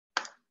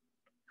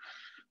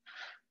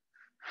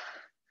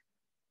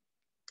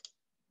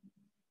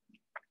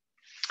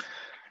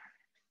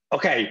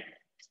Okay,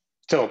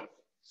 so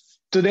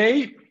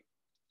today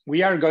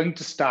we are going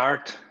to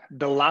start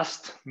the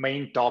last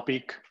main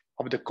topic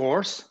of the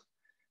course,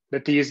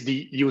 that is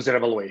the user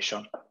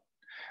evaluation.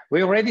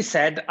 We already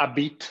said a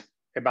bit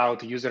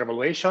about user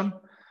evaluation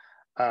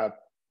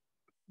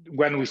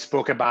when we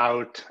spoke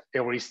about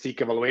heuristic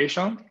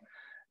evaluation,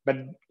 but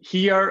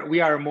here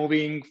we are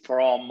moving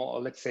from,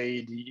 let's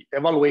say, the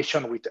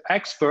evaluation with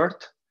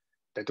expert,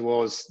 that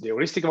was the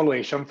heuristic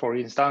evaluation, for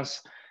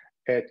instance,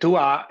 to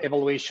a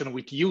evaluation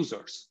with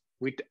users,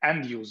 with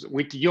end user,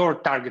 with your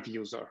target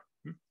user,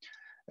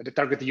 the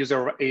target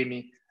user of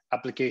any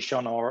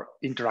application or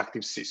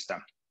interactive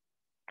system.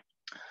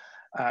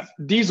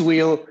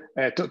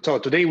 So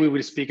today we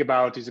will speak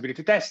about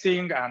usability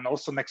testing, and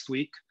also next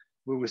week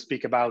we will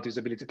speak about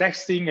usability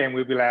testing, and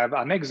we will have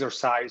an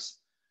exercise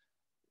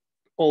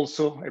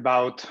also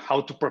about how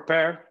to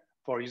prepare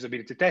for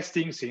usability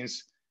testing,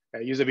 since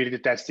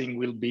usability testing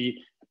will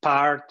be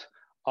part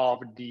of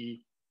the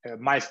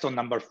milestone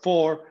number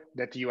 4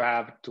 that you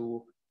have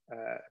to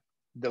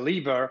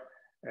deliver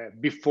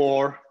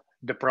before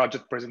the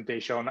project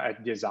presentation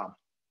at the exam.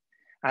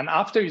 And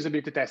after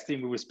usability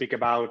testing, we will speak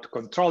about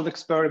controlled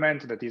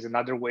experiment. That is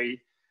another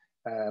way,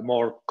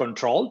 more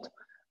controlled,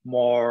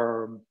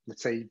 more,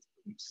 let's say,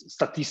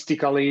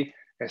 statistically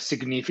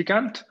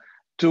significant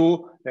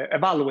to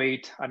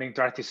evaluate an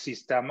interactive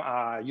system,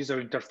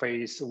 user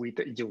interface with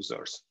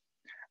users.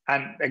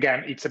 And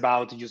again, it's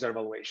about user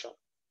evaluation.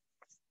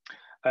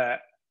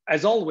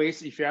 As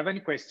always, if you have any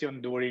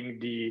question during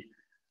the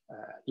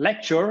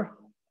lecture,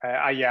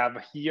 I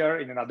have here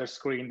in another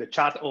screen the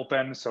chat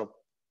open. So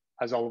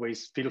as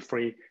always, feel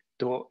free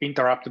to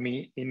interrupt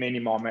me in any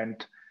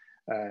moment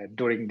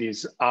during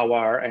this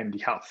hour and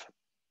a half.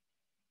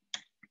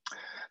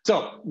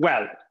 So,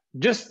 well,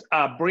 just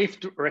a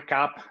brief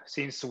recap,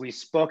 since we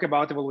spoke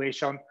about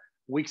evaluation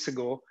weeks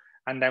ago,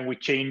 and then we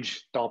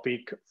changed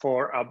topic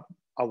for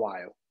a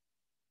while.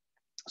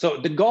 So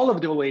the goal of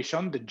the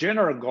evaluation, the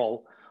general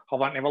goal of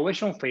an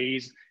evaluation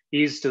phase,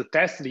 is to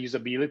test the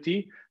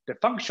usability, the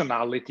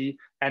functionality,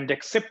 and the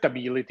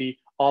acceptability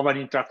of an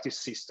interactive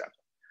system,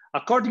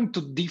 according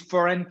to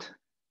different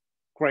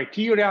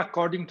criteria,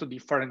 according to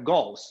different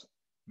goals.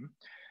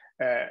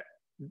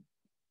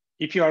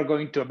 If you are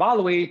going to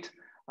evaluate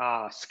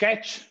a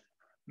sketch,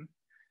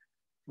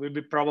 will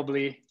be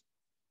probably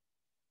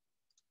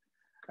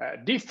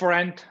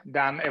different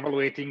than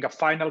evaluating a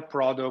final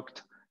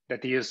product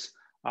that is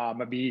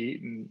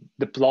maybe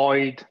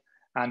deployed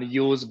and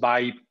used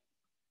by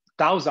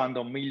thousands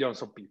or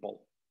millions of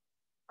people.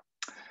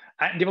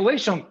 And the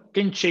evaluation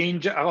can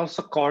change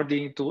also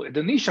according to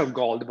the initial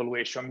goal of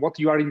evaluation, what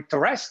you are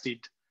interested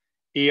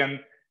in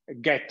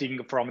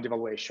getting from the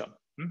evaluation.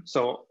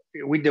 So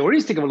with the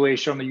heuristic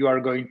evaluation, you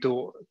are going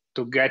to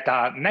get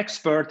an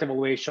expert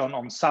evaluation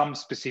on some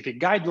specific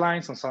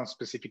guidelines, on some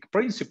specific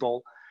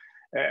principle,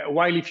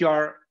 while if you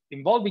are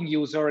involving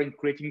user in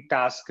creating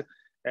tasks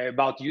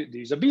about the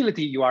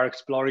usability, you are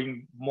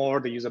exploring more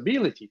the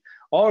usability.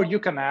 Or you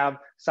can have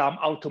some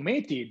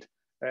automated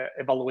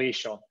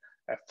evaluation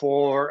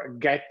for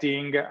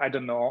getting, I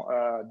don't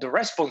know, the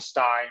response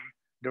time,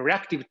 the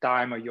reactive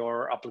time of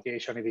your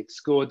application, if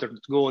it's good or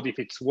not good, if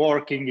it's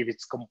working, if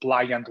it's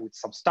compliant with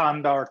some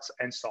standards,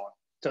 and so on.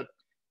 So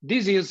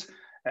this is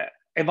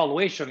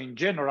evaluation in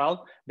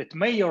general that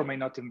may or may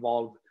not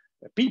involve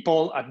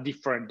people at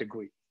different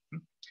degree.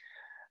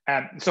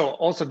 And so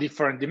also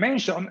different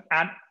dimension,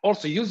 and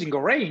also using a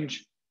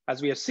range, as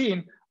we have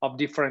seen, of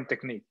different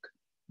technique.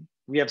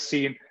 We have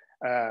seen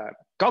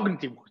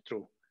cognitive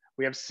walkthrough.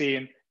 We have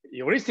seen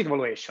heuristic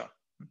evaluation.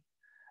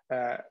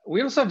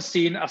 We also have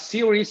seen a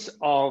series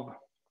of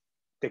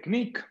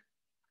technique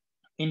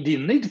in the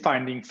need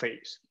finding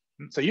phase.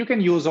 So you can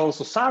use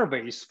also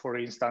surveys, for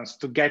instance,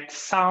 to get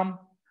some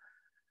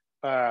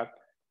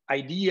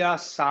idea,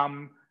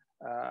 some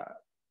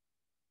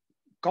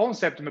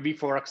concept maybe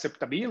for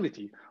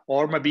acceptability,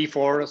 or maybe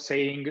for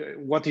saying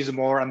what is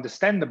more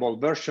understandable,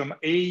 version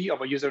A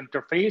of a user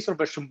interface or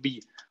version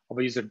B of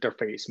a user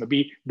interface.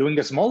 Maybe doing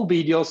a small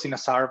videos in a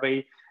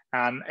survey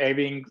and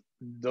having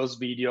those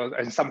videos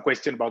and some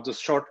question about those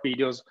short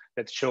videos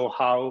that show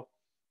how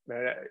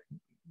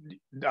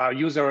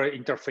user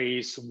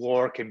interface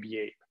work and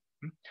behave.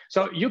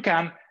 So you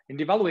can, in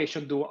the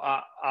evaluation, do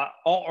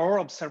or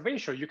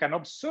observation. You can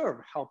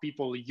observe how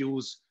people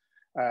use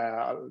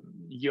an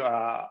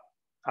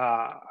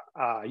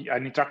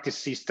interactive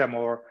system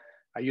or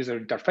a user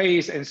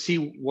interface and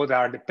see what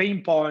are the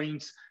pain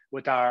points,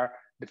 what are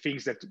the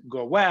things that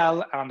go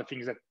well and the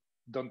things that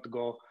don't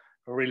go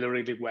really,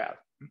 really well.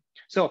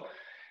 So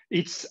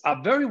it's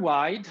a very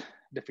wide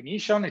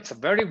definition. It's a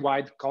very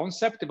wide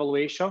concept,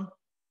 evaluation,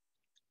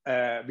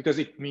 because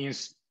it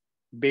means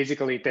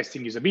basically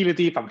testing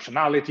usability,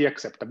 functionality,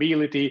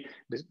 acceptability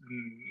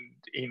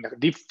in a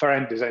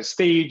different design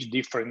stage,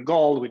 different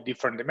goal, with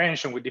different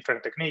dimension, with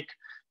different technique.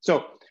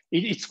 So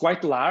it's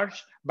quite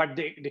large, but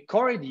the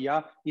core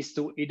idea is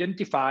to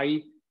identify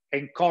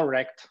and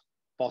correct,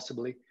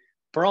 possibly,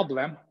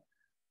 problem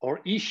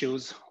or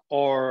issues,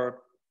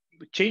 or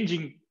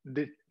changing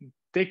the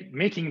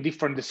making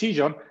different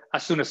decisions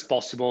as soon as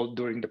possible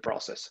during the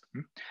process.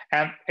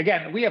 And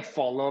again, we have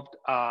followed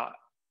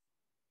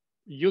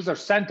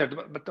user-centered,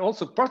 but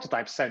also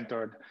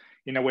prototype-centered,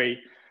 in a way,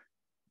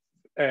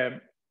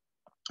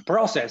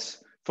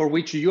 process for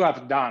which you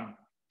have done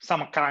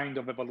some kind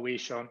of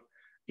evaluation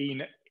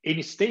in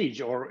any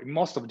stage or in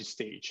most of the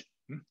stage.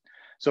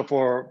 So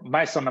for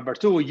milestone number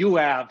 2, you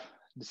have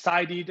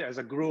decided as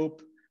a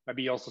group,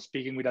 maybe also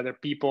speaking with other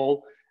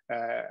people,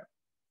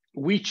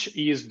 which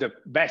is the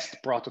best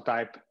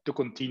prototype to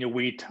continue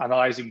with,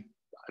 analyzing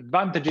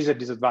advantages and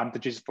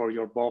disadvantages for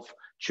your both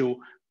two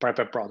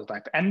prepared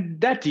prototype. And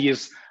that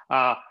is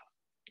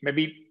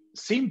maybe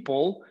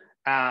simple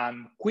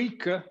and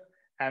quick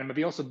and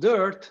maybe also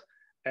dirt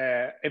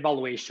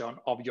evaluation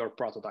of your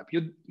prototype.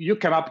 You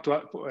come up to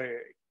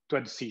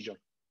a decision.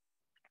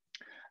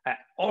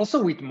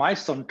 Also with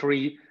milestone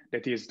 3,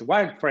 that is the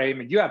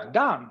wireframe, you have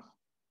done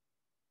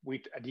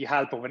with the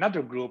help of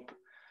another group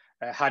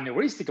an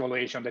heuristic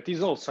evaluation that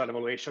is also an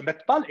evaluation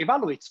that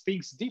evaluates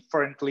things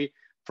differently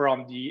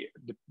from the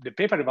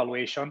paper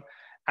evaluation,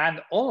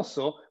 and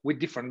also with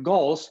different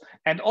goals.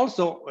 And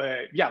also,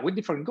 with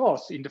different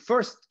goals. In the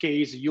first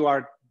case,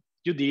 you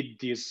did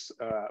this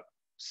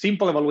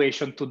simple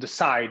evaluation to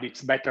decide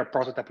it's better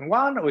prototype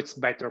 1 or it's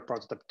better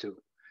prototype 2.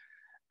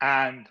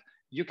 And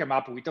you come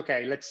up with,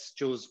 okay, let's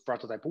choose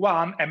prototype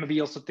 1, and maybe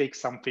also take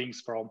some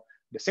things from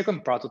the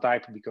second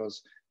prototype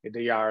because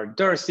they are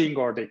interesting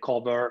or they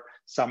cover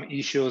some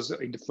issues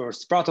in the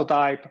first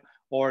prototype,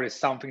 or is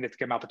something that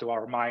came up to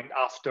our mind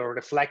after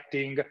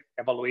reflecting,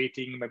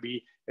 evaluating,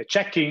 maybe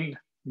checking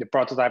the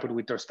prototype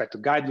with respect to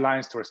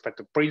guidelines, to respect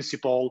to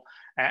principle,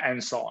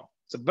 and so on.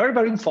 It's a very,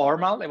 very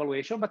informal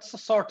evaluation, but it's a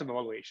sort of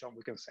evaluation,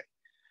 we can say.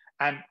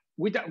 And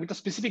with a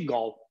specific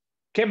goal,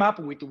 came up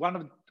with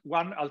one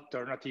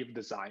alternative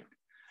design.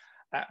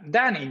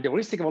 Then in the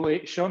heuristic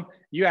evaluation,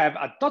 you have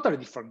a totally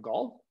different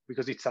goal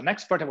because it's an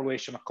expert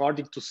evaluation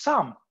according to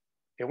some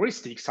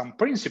heuristic, some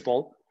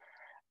principle,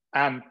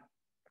 and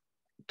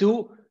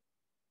to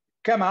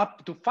come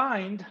up to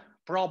find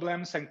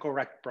problems and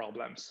correct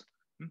problems.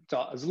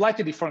 So a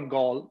slightly different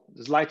goal,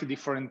 slightly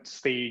different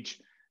stage,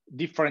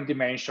 different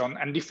dimension,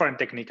 and different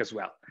technique as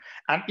well.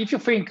 And if you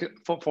think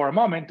for a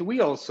moment, we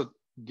also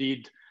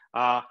did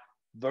a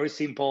very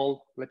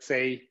simple, let's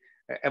say,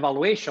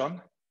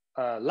 evaluation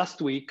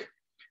last week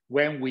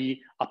when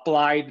we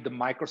applied the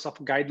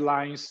Microsoft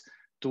guidelines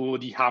to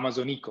the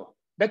Amazon Eco.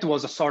 That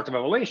was a sort of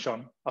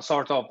evaluation, a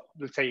sort of,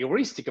 let's say,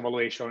 heuristic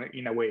evaluation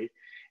in a way,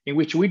 in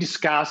which we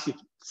discuss if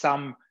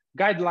some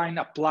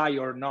guideline apply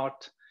or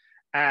not.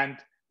 And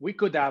we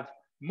could have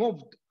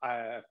moved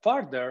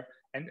further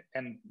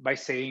and by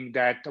saying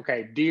that,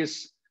 okay,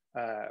 this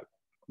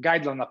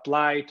guideline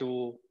apply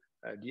to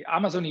the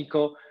Amazon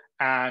Eco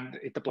and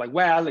it applied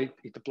well, it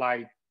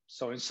applied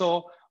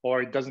so-and-so,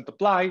 or it doesn't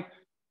apply,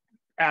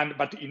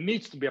 but it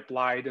needs to be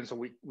applied. And so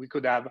we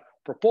could have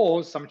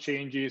proposed some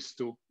changes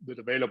to the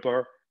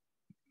developer,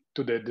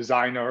 to the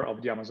designer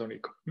of the Amazon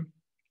Eco.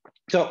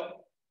 So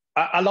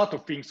a lot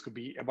of things could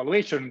be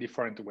evaluation in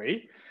different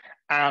way.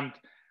 And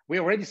we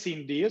already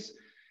seen this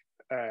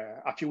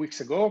a few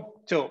weeks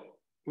ago. So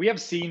we have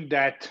seen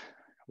that,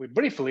 we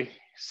briefly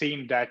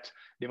seen that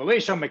the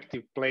evaluation may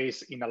take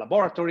place in a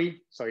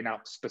laboratory, so in a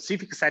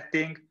specific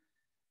setting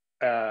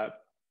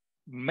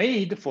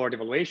made for the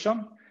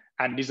evaluation.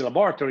 And this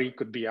laboratory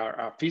could be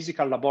a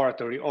physical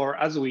laboratory, or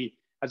as we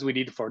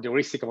did for the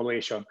heuristic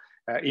evaluation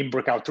in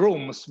breakout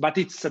rooms, but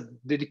it's a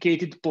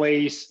dedicated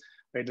place,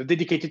 a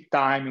dedicated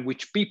time in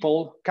which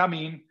people come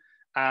in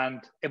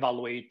and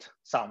evaluate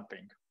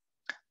something.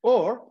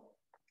 Or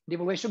the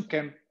evaluation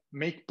can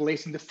make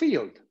place in the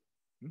field.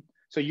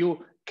 So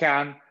you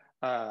can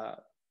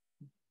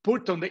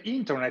put on the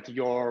internet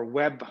your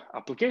web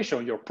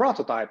application, your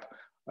prototype,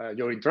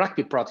 your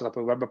interactive prototype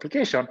of web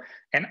application,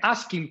 and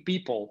asking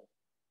people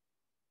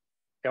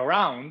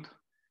around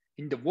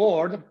in the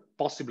world,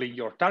 possibly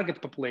your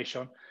target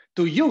population,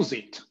 to use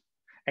it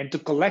and to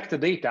collect the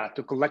data,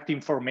 to collect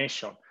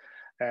information,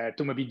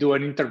 to maybe do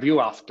an interview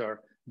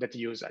after that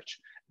usage.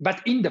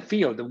 But in the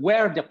field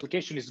where the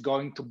application is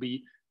going to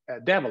be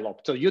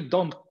developed, so you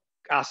don't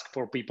ask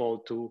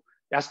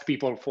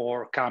people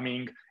for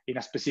coming in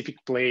a specific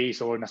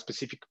place or in a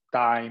specific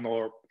time,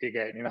 or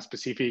again, in a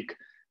specific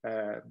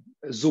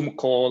Zoom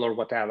call or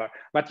whatever.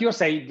 But you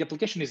say the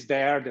application is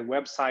there, the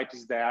website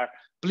is there,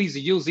 please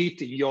use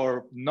it in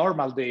your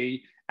normal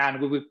day,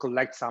 and we will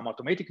collect some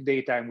automatic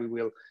data, and we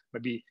will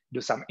maybe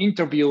do some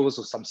interviews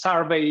or some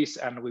surveys,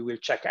 and we will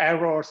check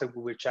errors, and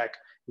we will check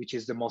which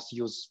is the most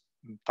used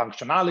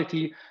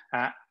functionality,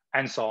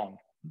 and so on.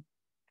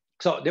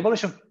 So the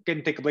evaluation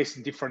can take place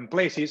in different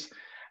places,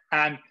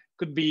 and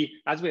could be,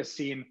 as we have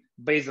seen,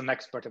 based on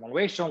expert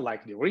evaluation,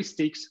 like the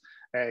heuristics.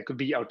 It could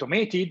be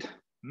automated,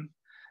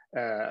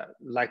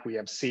 like we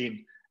have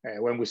seen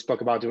when we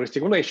spoke about the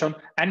heuristic evaluation,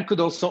 and could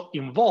also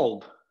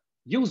involve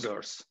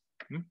users.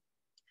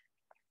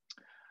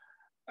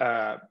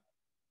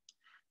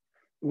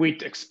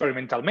 with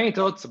experimental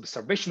methods,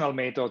 observational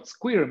methods,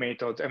 query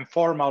methods, and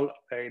formal.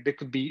 They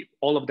could be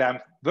all of them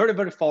very,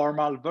 very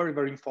formal, very,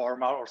 very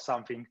informal, or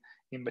something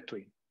in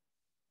between.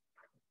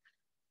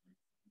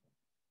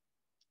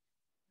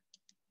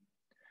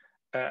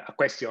 A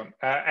question.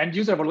 End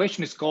user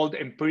evaluation is called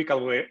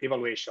empirical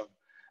evaluation.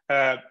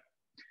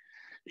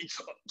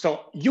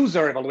 So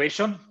user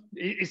evaluation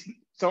is,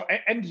 so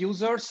end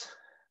users,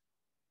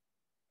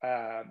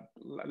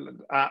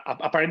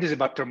 a parenthesis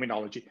about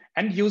terminology.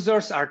 End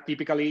users are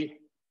typically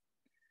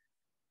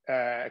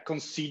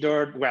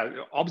considered, well,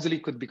 obviously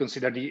could be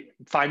considered the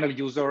final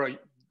user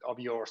of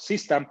your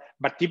system,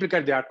 but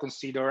typically they are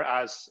considered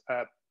as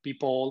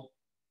people,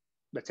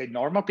 let's say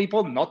normal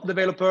people, not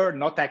developer,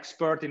 not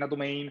expert in a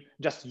domain,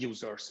 just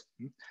users.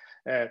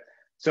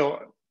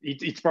 So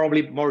it's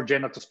probably more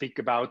general to speak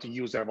about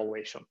user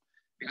evaluation,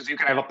 because you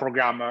can have a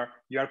programmer,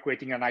 you are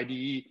creating an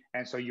IDE,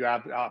 and so you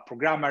have a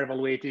programmer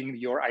evaluating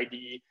your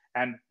IDE,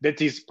 and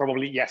that is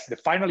probably, yes, the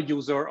final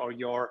user or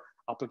your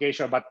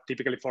application, but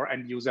typically for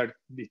end user,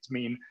 it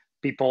means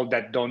people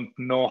that don't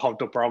know how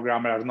to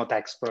program or are not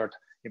expert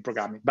in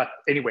programming. But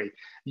anyway,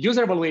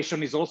 user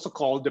evaluation is also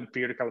called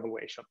empirical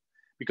evaluation,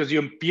 because you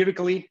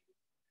empirically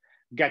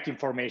get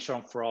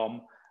information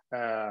from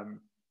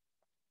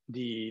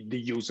the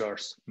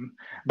users.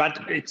 But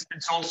it's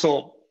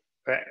also,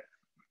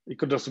 it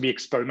could also be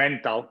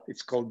experimental.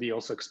 It's called the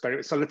also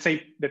experiment. So let's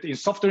say that in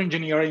software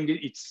engineering,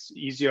 it's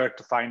easier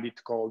to find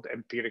it called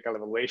empirical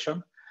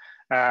evaluation.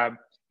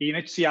 In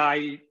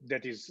HCI,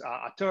 that is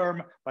a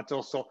term, but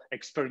also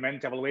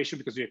experimental evaluation,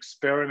 because you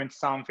experiment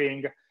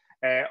something,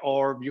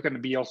 or you can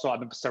be also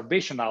an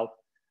observational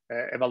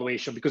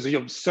evaluation, because you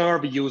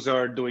observe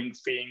user doing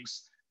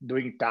things,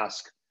 doing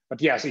tasks.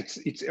 But yes,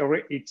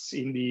 it's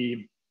in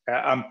the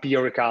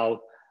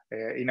empirical,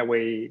 in a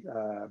way,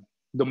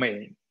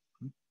 domain.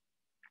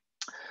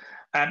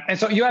 And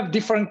so you have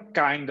different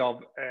kind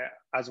of,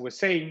 as we're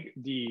saying,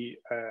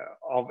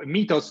 of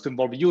methods to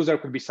involve user.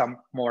 Could be some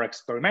more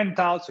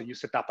experimental. So you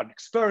set up an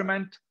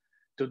experiment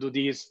to do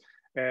this.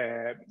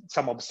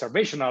 Some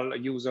observational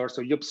user.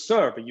 So you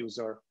observe a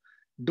user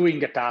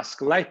doing a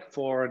task, like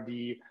for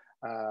the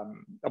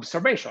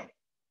observation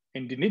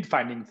in the need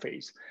finding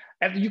phase.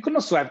 And you can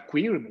also have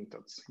query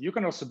methods. You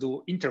can also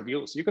do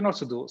interviews. You can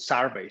also do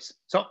surveys.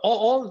 So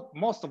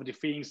most of the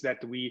things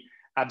that we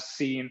have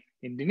seen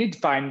in the need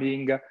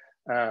finding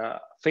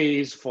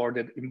phase for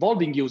the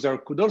involving user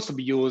could also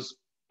be used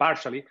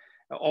partially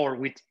or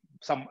with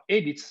some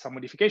edits, some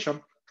modification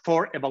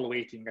for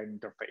evaluating an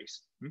interface.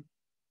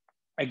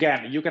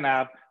 Again, you can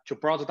have to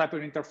prototype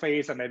an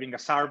interface and having a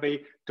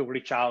survey to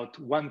reach out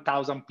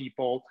 1,000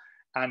 people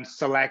and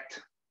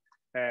select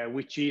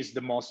which is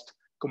the most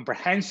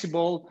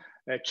comprehensible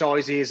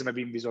choices,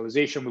 maybe in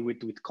visualization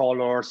with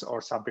colors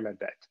or something like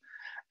that.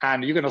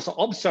 And you can also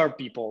observe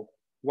people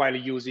while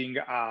using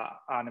a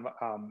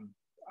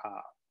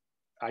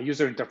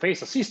user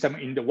interface, a system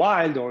in the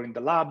wild or in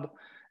the lab.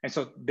 And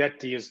so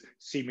that is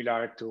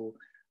similar to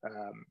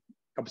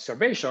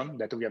observation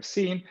that we have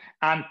seen.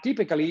 And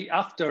typically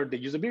after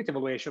the usability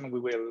evaluation, we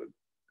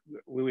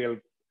will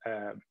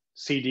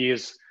see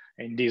this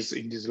in this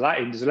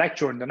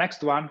lecture, in the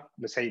next one,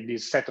 let's say in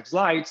this set of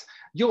slides.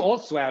 You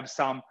also have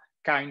some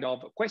kind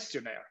of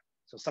questionnaire.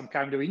 So some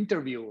kind of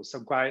interviews,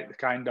 some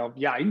kind of,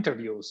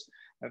 interviews,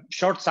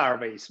 short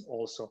surveys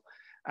also.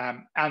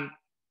 And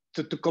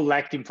to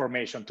collect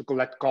information, to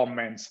collect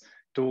comments,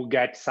 to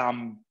get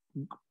some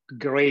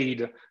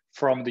grade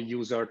from the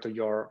user to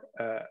your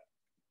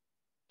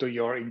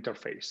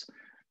interface,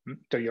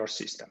 to your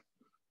system.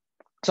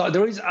 So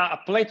there is a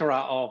plethora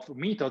of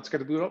methods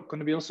that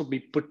can be also be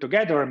put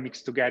together and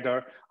mixed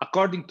together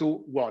according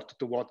to what?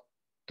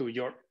 To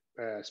your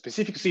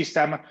specific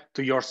system,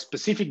 to your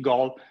specific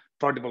goal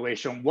for the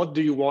evaluation. What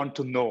do you want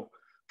to know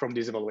from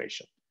this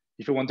evaluation?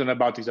 If you want to know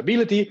about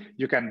usability,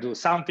 you can do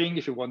something.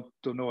 If you want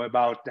to know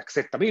about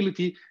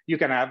acceptability, you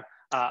can have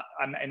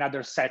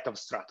another set of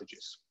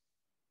strategies.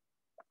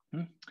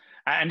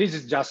 And this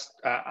is just,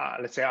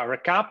 let's say, a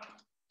recap.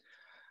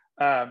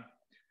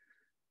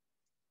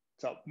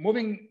 So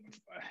moving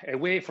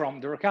away from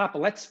the recap,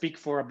 let's speak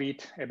for a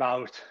bit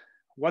about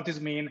what does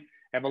mean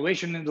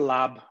evaluation in the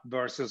lab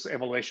versus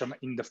evaluation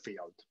in the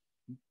field.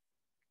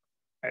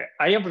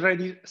 I have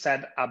already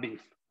said a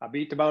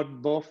bit about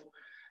both,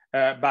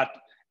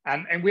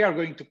 and we are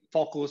going to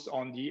focus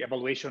on the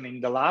evaluation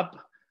in the lab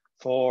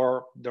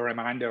for the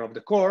remainder of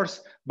the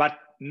course, but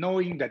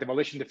knowing that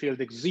evaluation in the field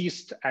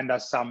exists and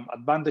has some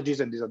advantages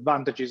and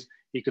disadvantages,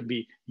 it could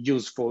be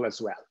useful as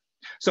well.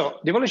 So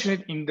the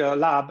evaluation in the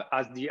lab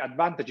has the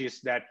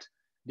advantages that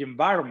the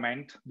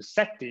environment, the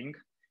setting,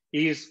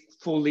 is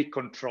fully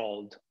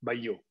controlled by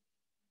you.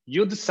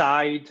 You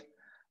decide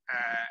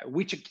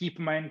which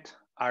equipment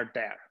are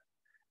there.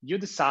 You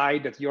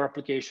decide that your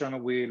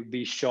application will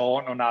be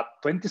shown on a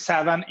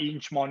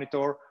 27-inch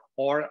monitor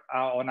or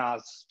on a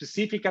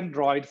specific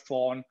Android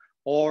phone,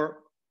 or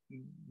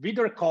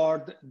video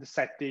record the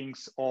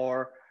settings,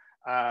 or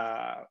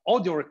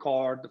audio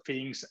record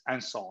things,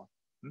 and so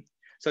on.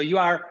 So you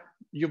are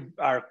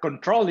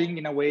controlling,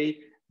 in a way,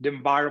 the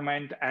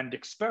environment and the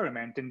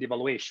experiment and the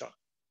evaluation.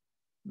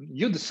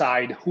 You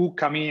decide who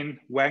come in,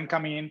 when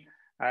come in,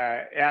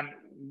 and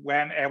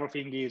when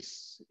everything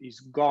is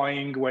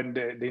going, when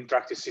the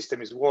interactive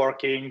system is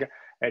working,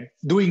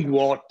 doing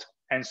what,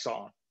 and so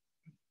on.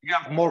 You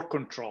have more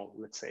control,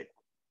 let's say.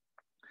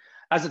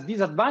 As a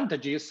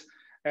disadvantages,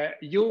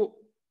 you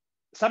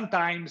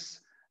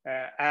sometimes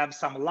have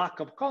some lack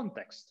of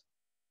context,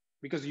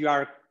 because you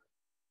are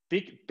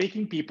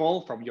picking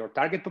people from your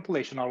target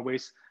population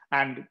always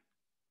and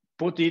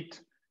put it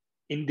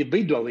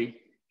individually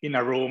in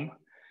a room,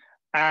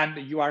 and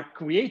you are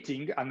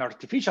creating an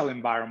artificial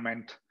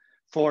environment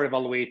for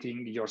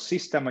evaluating your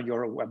system,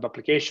 your web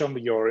application,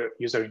 your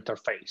user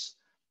interface.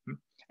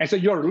 And so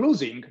you're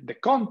losing the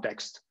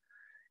context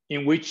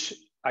in which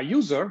a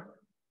user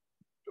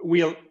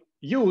will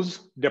use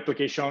the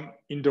application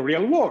in the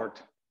real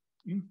world.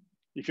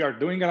 If you are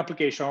doing an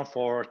application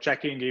for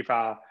checking if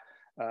a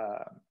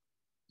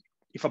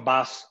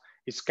bus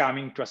is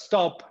coming to a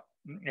stop,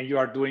 and you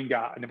are doing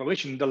an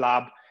evaluation in the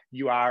lab,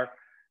 you are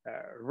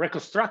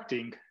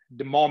reconstructing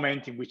the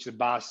moment in which the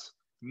bus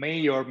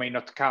may or may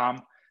not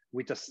come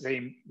with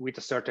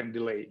a certain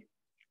delay.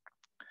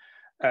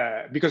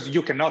 Because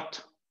you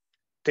cannot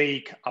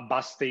take a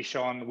bus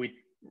station with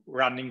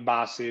running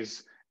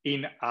buses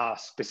in a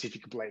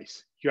specific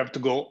place. You have to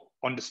go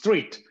on the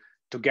street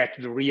to get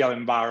the real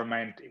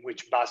environment in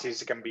which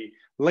buses can be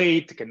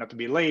late, cannot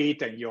be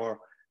late, and your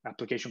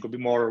application could be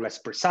more or less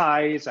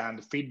precise, and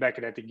the feedback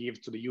that it gives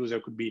to the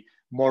user could be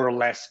more or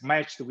less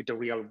matched with the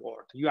real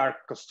world. You are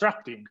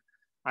constructing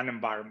an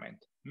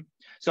environment.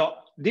 So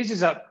this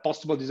is a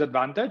possible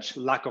disadvantage,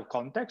 lack of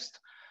context.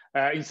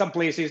 In some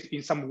places,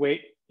 in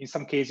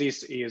some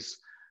cases,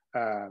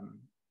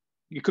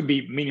 it could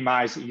be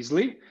minimized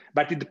easily,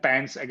 but it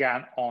depends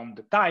again on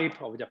the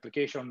type of the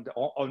application,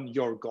 on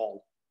your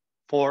goal.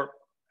 For,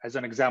 as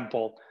an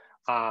example,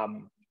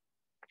 an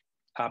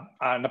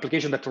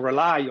application that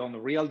rely on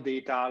real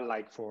data,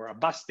 like for a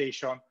bus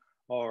station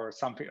or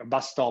something,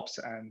 bus stops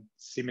and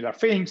similar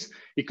things,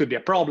 it could be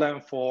a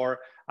problem. For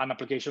an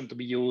application to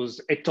be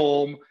used at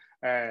home,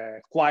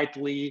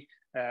 quietly,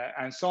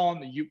 and so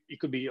on, it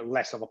could be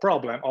less of a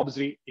problem.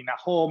 Obviously, in a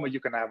home, you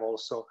can have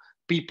also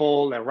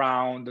people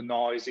around,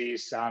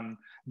 noises and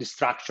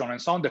distraction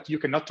and so on that you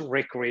cannot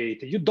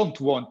recreate. You don't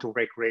want to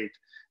recreate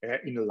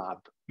in a lab.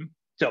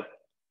 So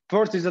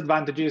first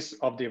disadvantages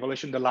of the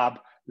evaluation in the lab,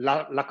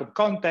 lack of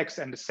context.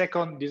 And the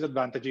second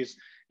disadvantages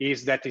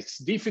is that it's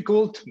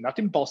difficult, not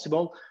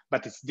impossible,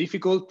 but it's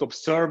difficult to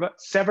observe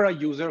several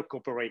users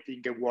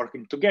cooperating and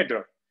working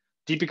together.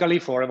 Typically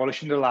for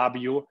evaluation in the lab,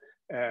 you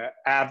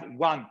have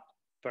one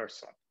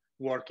person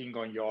working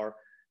on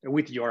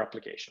with your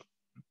application.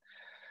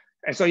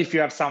 And so if you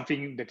have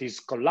something that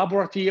is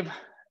collaborative,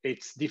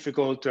 it's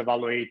difficult to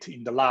evaluate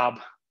in the lab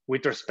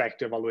with respect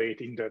to evaluate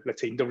in the,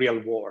 let's say, in the real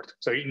world.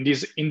 So in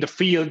the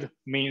field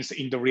means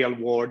in the real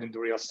world, in the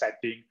real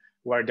setting,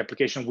 where the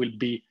application will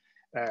be,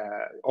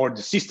 or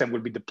the system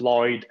will be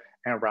deployed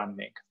and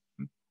running.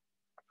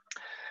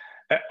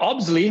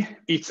 Obviously,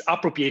 it's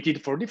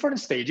appropriated for different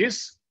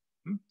stages.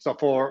 So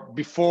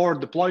before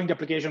deploying the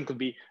application could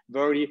be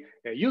very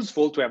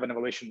useful to have an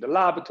evaluation in the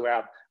lab, to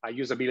have a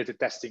usability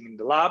testing in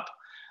the lab.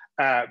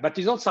 But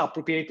it's also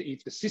appropriate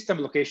if the system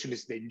location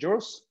is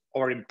dangerous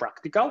or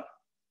impractical.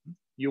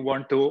 You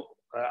want to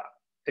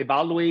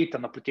evaluate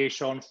an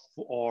application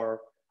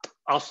for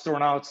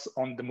astronauts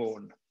on the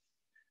moon.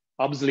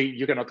 Obviously,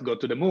 you cannot go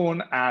to the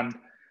moon, and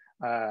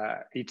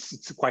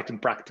it's quite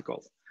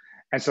impractical.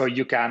 And so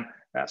you can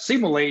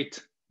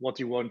simulate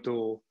what you want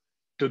to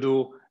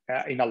do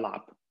in a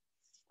lab.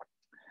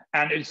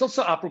 And it's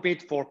also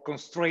appropriate for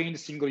constrained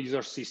single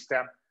user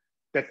system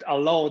that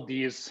allow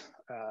these,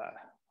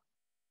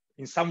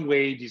 in some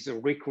way, this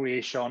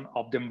recreation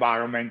of the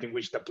environment in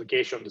which the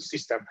application, the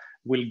system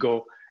will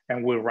go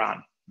and will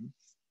run.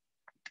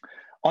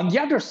 On the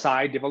other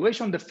side, the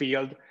evaluation of the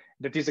field,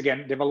 that is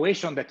again, the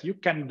evaluation that you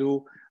can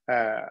do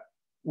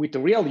with the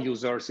real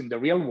users in the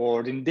real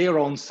world, in their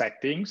own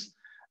settings,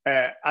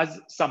 has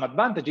some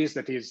advantages.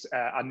 That is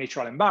a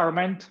natural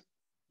environment.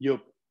 You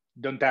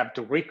don't have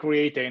to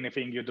recreate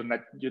anything. You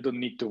don't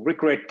need to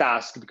recreate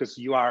tasks because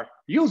you are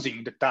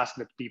using the task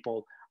that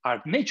people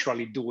are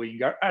naturally doing,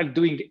 are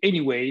doing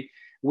anyway,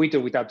 with or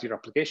without your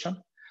application.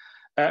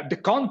 The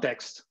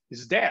context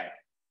is there,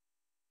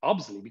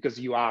 obviously, because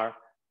you are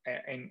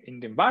in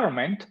the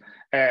environment,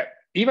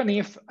 even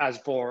if, as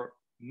for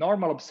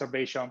normal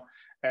observation,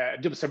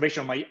 the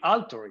observation might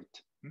alter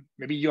it.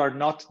 Maybe you are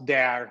not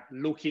there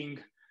looking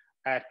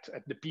at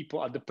the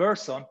people, at the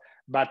person,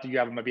 but you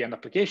have maybe an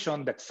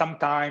application that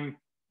sometime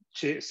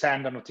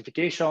send a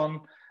notification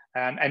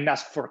and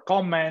ask for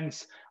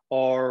comments,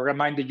 or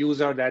remind the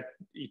user that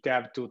it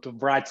have to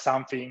write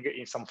something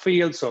in some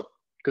field. So it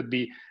could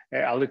be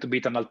a little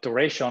bit an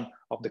alteration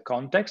of the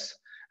context.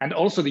 And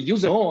also the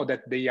user know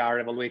that they are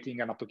evaluating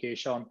an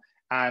application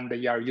and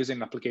they are using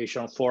an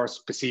application for a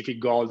specific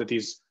goal that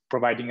is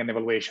providing an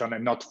evaluation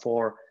and not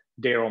for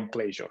their own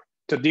pleasure.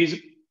 So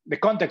the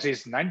context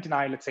is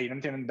 99, let's say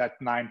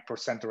 99.9%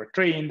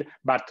 retrained,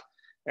 but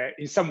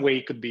in some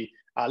way could be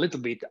a little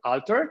bit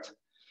altered.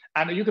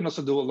 And you can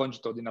also do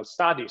longitudinal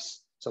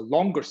studies, so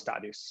longer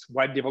studies.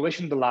 While the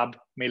evaluation in the lab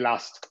may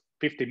last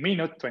 15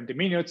 minutes, 20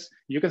 minutes,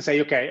 you can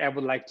say, okay, I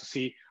would like to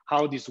see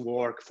how this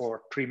works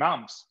for 3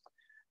 months.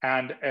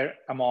 And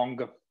among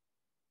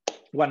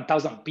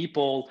 1,000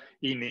 people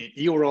in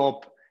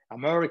Europe,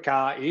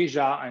 America,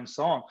 Asia, and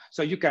so on.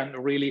 So you can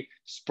really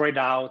spread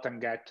out and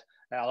get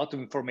a lot of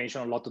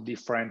information, a lot of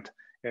different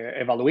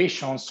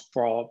evaluations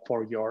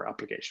for your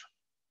application,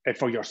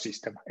 for your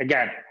system.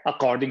 Again,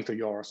 according to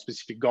your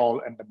specific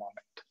goal and the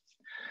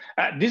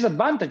moment.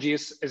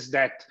 Disadvantages is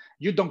that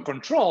you don't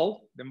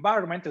control the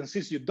environment, and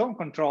since you don't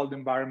control the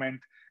environment,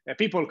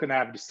 people can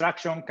have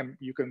distraction,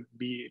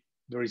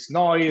 there is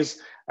noise,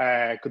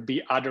 could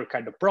be other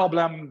kind of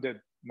problem. The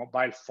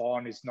mobile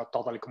phone is not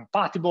totally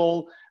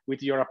compatible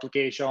with your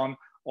application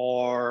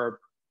or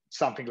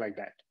something like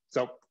that.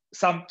 So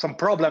some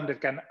problem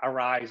that can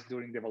arise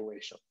during the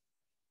evaluation.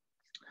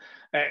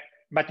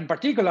 But in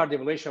particular, the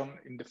evaluation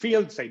in the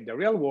field, say in the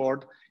real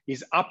world,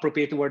 is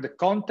appropriate where the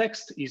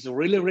context is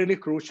really, really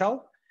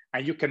crucial,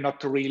 and you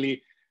cannot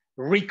really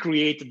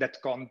recreate that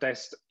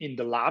context in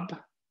the lab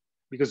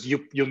because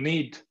you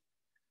need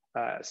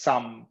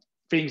some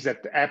things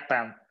that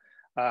happen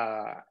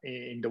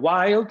in the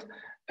wild,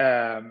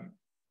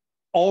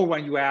 or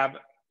when you have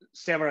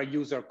several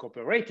users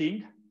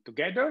cooperating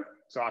together,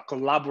 so a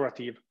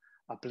collaborative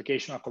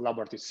application, a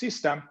collaborative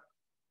system,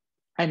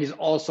 and is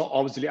also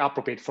obviously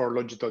appropriate for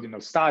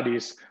longitudinal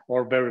studies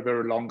or very,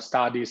 very long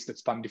studies that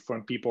span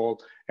different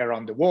people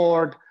around the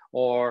world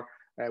or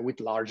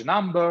with large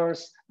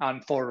numbers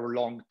and for a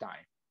long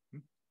time.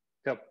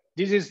 So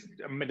this is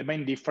the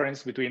main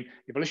difference between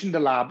evaluation in the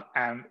lab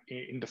and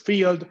in the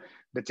field.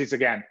 That is,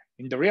 again,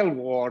 in the real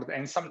world,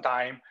 and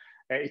sometimes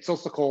it's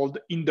also called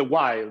in the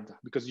wild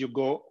because you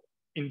go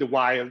in the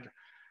wild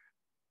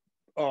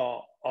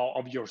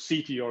of your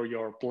city or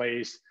your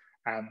place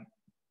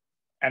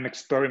and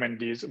experiment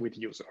these with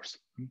users.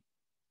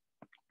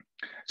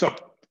 So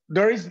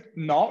there is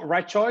no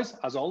right choice,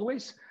 as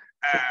always.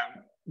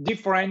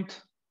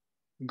 Different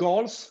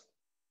goals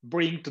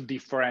bring to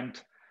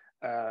different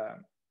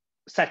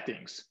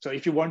settings. So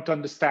if you want to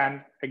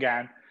understand,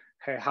 again,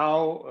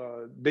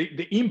 how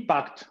the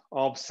impact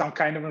of some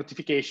kind of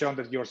notification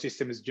that your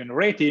system is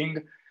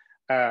generating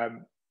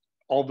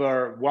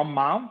over 1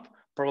 month,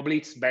 probably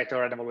it's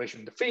better an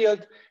evaluation in the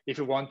field. If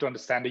you want to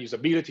understand the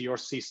usability of your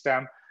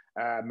system,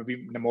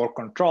 maybe in a more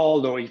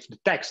controlled, or if the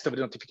text of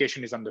the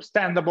notification is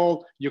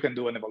understandable, you can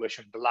do an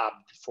evaluation in the lab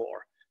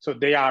before. So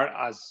they are,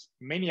 as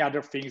many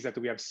other things that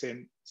we have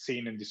seen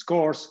in this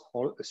course,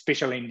 or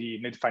especially in the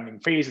need finding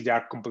phase, they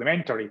are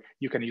complementary.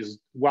 You can use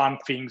one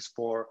thing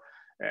for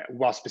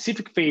one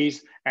specific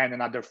phase and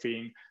another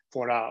thing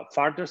for a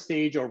further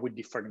stage or with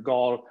different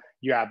goal.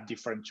 You have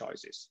different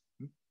choices.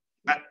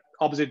 But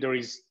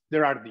obviously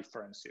there are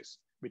differences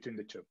between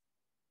the two.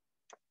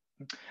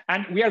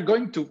 And we are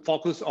going to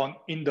focus on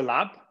in the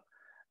lab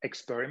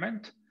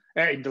experiment,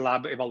 in the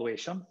lab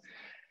evaluation.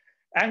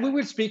 And we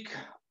will speak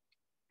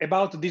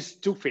about these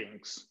two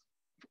things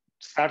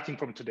starting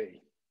from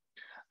today.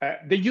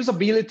 The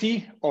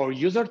usability or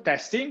user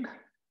testing,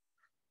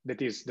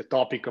 that is the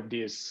topic of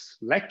this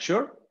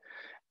lecture,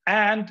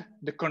 and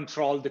the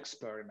controlled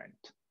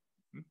experiment,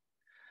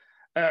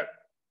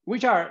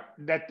 which are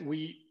that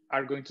we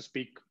are going to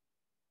speak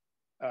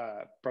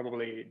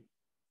probably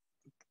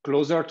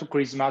closer to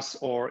Christmas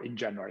or in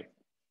January,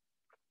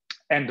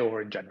 and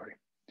over in January.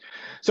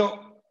 So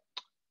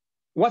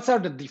what are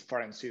the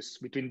differences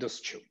between those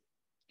two?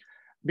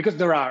 Because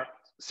there are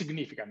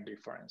significant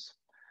differences.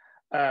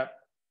 The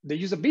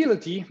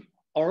usability,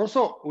 or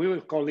also we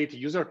will call it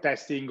user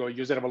testing or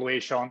user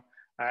evaluation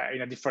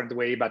in a different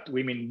way, but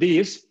we mean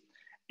this,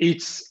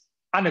 it's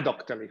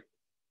anecdotally,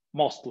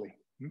 mostly,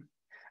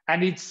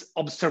 and it's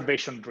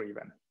observation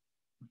driven.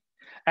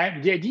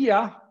 And the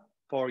idea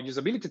for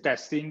usability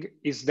testing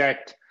is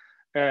that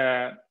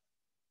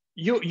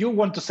you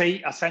want to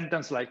say a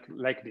sentence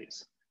like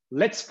this.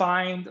 Let's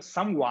find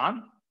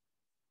someone,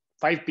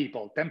 5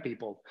 people, 10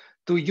 people,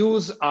 to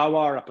use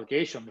our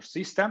application or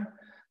system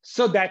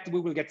so that we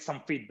will get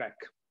some feedback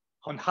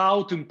on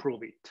how to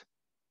improve it.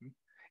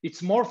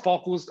 It's more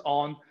focused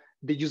on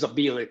the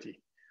usability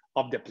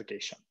of the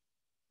application.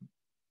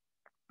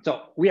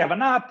 So we have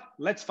an app,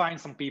 let's find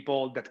some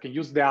people that can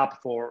use the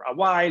app for a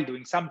while,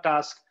 doing some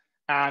tasks,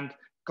 and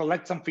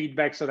collect some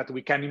feedback so that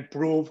we can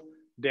improve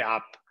the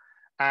app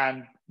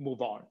and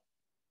move on.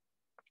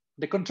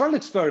 The controlled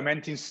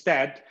experiment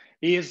instead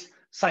is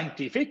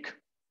scientific,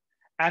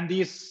 and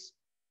is,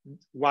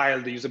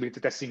 while the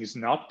usability testing is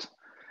not,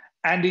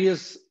 and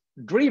is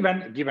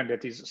driven, given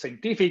that it's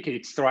scientific,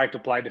 it's trying to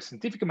apply the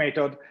scientific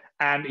method,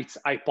 and it's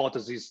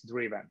hypothesis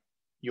driven.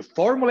 You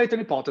formulate an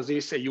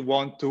hypothesis and you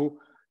want to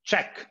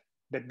check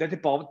that that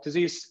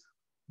hypothesis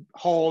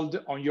hold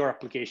on your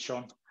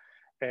application.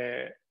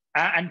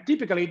 And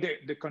typically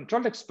the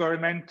controlled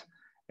experiment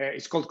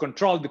is called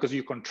controlled because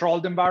you control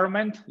the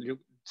environment.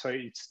 So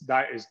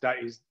that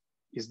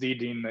is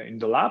did in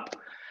the lab.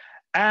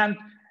 And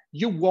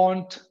you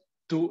want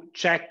to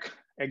check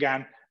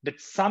again, that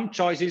some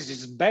choices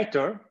is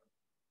better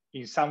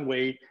in some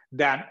way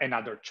than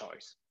another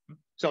choice.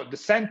 So the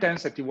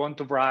sentence that you want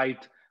to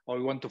write or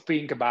you want to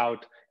think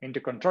about in the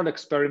control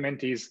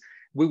experiment is,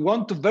 we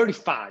want to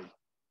verify,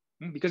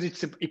 because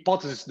it's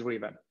hypothesis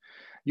driven.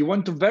 You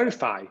want to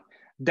verify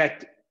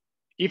that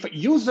if a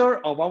user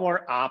of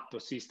our app or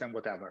system,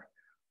 whatever,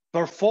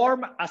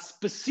 perform a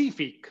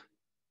specific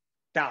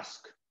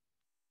task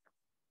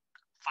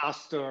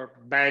faster,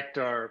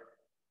 better,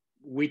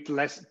 with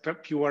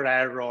fewer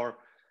error,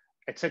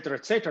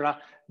 etc.,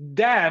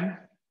 than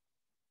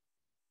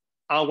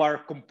our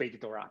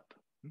competitor app.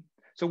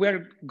 So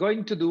we're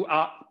going to do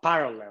a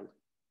parallel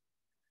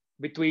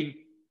between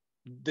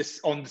this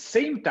on the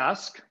same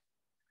task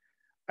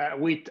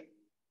with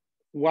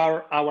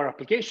our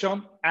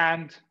application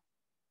and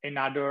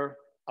another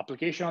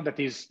application that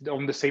is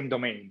on the same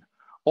domain,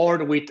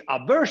 or with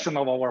a version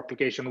of our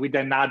application with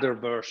another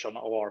version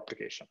of our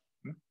application.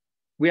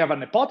 We have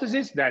an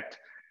hypothesis that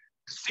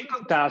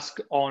single task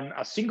on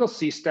a single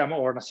system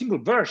or on a single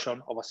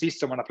version of a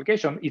system or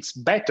application, it's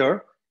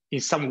better in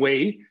some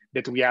way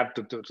that we have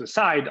to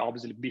decide,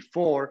 obviously,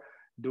 before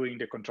doing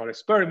the control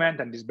experiment,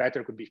 and this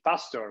better could be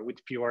faster, with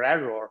fewer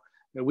error,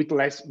 with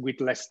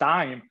less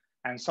time,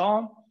 and so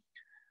on.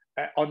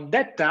 On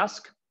that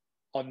task,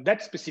 on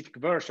that specific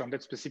version,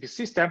 that specific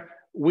system,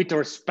 with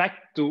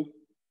respect to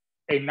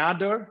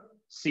another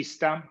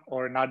system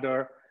or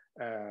another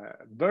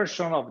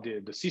version of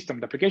the system,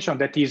 the application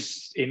that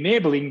is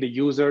enabling the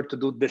user to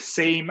do the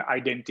same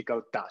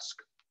identical task.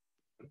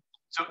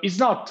 So it's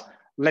not,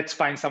 let's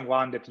find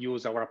someone that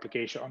uses our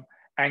application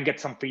and get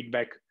some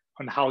feedback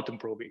on how to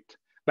improve it.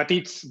 But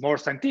it's more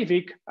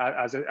scientific,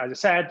 as I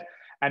said,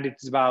 and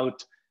it's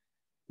about,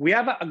 we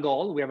have a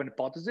goal, we have an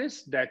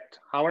hypothesis that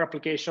our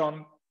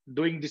application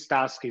doing this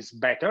task is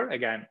better,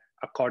 again,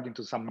 according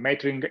to some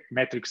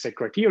metrics and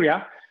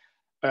criteria,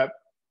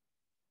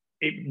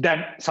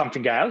 than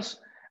something else.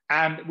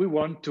 And we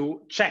want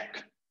to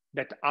check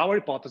that our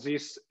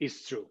hypothesis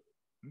is true.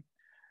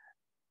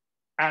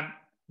 And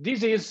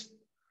this is,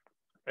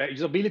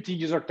 usability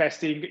user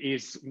testing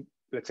is,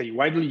 let's say,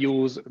 widely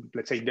used,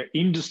 let's say, in the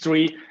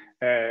industry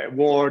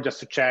world, just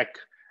to check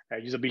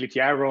usability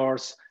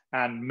errors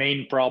and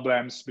main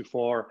problems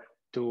before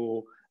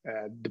to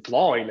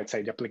deploy, let's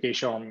say, the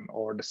application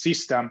or the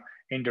system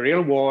in the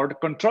real world.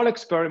 Control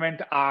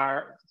experiments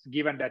are,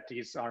 given that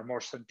these are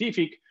more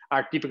scientific,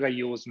 are typically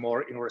used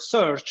more in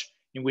research,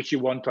 in which you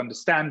want to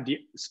understand the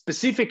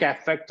specific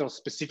effect or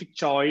specific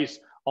choice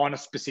on a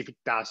specific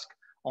task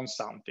on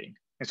something.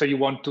 And so you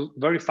want to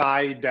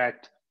verify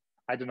that,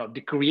 I don't know,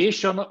 the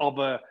creation of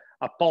a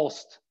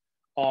post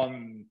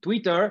on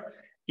Twitter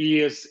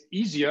is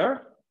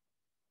easier,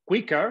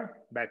 quicker,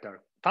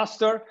 better,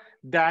 faster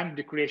than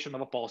the creation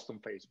of a post on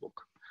Facebook.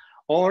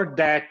 Or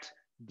that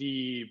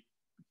the,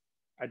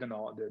 I don't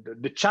know,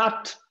 the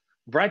chat,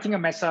 writing a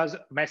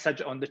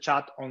message on the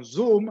chat on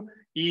Zoom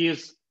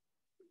is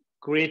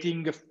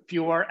creating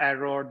fewer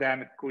error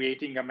than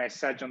creating a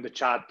message on the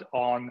chat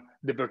on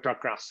the virtual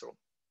classroom.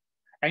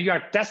 And you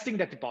are testing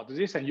that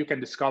hypothesis, and you can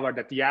discover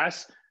that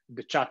yes,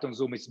 the chat on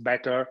Zoom is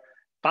better,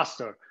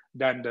 faster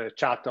than the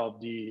chat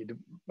of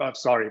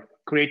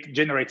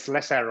generates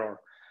less error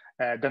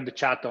than the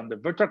chat on the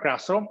virtual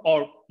classroom,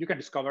 or you can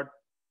discover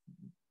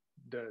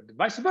the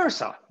vice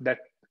versa, that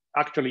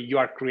actually you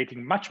are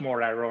creating much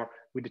more error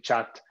with the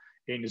chat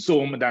in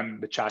Zoom than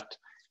the chat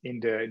in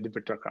the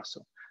virtual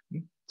classroom.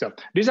 So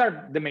these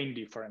are the main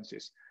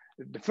differences.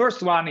 The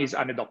first one is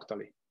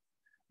anecdotally.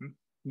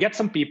 Get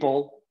some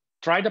people,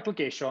 try the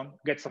application,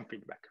 get some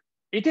feedback.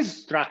 It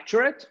is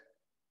structured.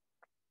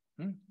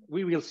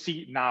 We will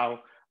see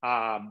now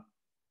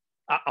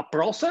a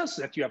process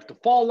that you have to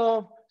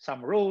follow,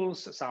 some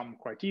rules, some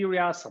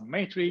criteria, some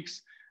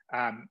metrics.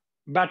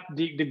 But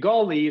the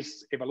goal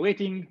is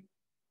evaluating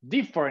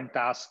different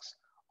tasks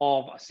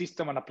of a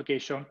system and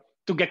application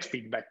to get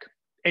feedback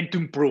and to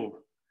improve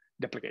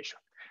the application.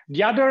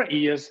 The other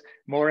is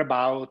more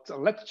about,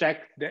 let's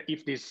check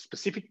if this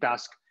specific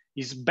task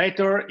is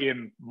better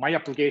in my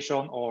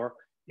application or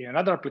in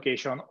another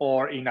application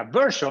or in a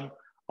version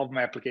of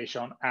my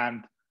application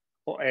and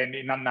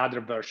in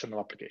another version of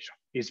application.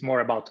 It's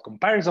more about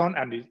comparison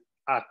and is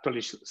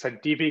actually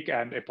scientific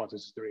and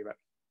hypothesis driven.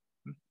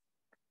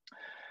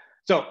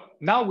 So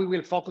now we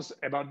will focus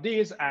about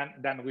this, and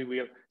then we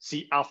will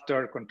see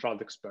after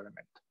controlled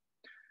experiment.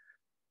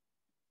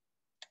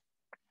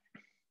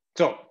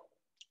 So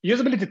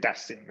usability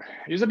testing.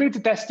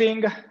 Usability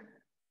testing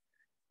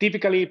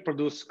typically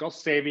produce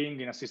cost saving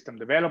in a system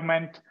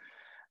development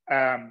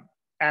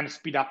and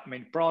speed up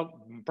main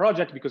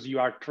project, because you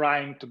are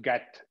trying to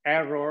get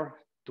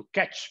to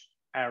catch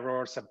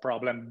errors and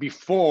problem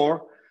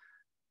before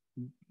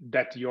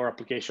that your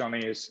application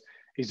is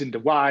in the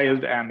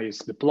wild and is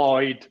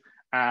deployed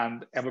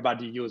and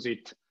everybody use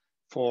it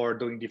for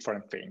doing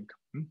different things.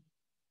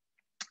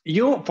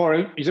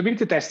 For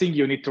usability testing,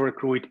 you need to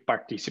recruit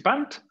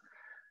participant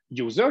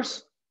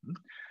users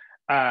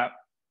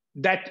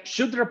that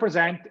should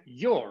represent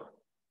your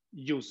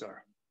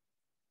user,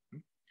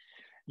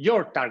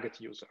 your target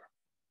user.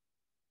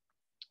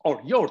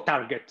 or your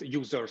target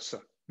users.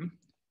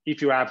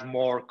 If you have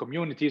more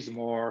communities,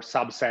 more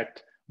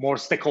subset, more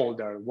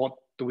stakeholder, what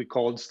do we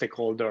call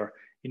stakeholder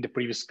in the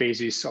previous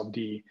phases of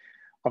the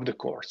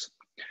course?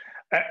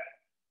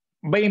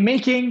 By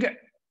making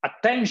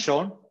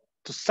attention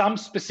to some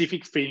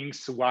specific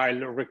things while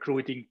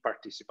recruiting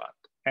participants.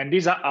 And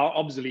these are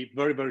obviously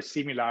very, very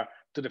similar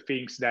to the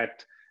things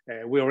that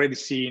we already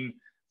seen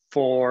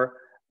for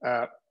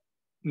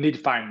need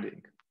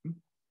finding.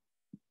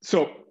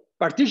 So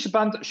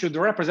participants should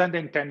represent the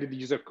intended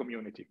user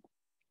community.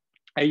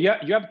 And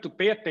you have to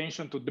pay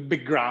attention to the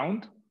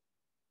background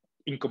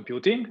in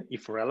computing,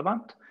 if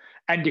relevant,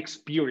 and the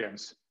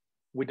experience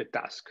with the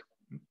task.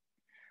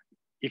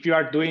 If you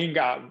are doing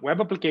a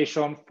web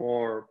application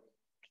for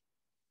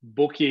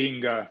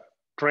booking a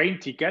train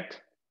ticket,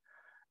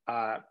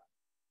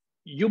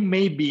 you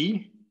may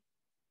be,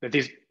 that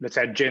is, let's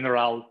say,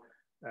 general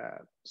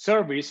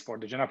service for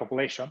the general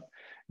population,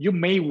 you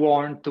may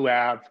want to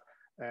have,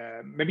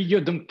 maybe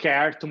you don't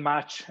care too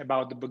much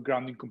about the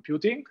background in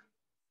computing,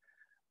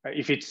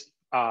 if it's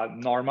a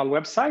normal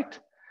website,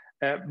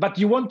 but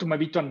you want to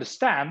maybe to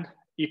understand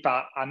if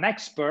an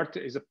expert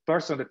is a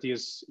person that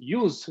is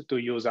used to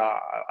use a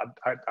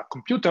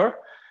computer,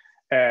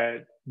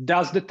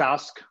 does the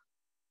task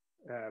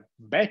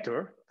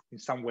better in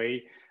some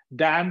way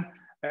than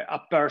a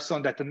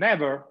person that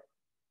never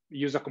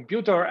use a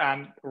computer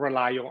and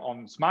rely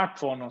on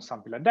smartphone or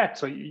something like that.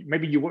 So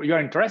maybe you are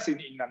interested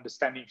in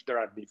understanding if there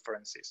are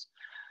differences.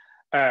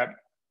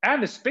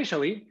 And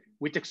especially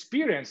with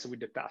experience with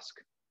the task.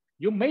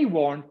 You may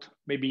want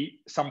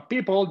maybe some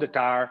people that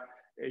are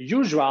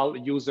usual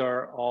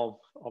user of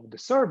the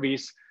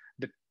service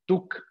that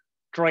took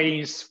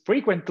trains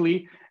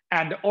frequently,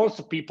 and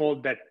also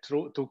people that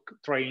took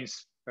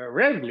trains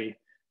rarely,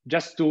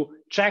 just to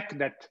check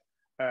that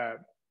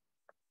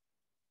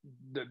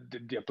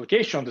the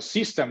application, the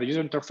system, the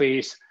user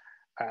interface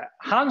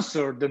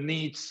answer the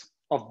needs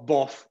of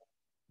both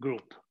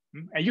groups.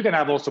 And you can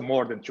have also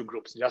more than two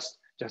groups, just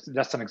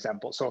an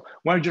example. So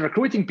when you're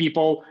recruiting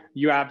people,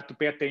 you have to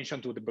pay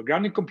attention to the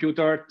background in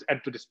computer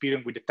and to the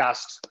experience with the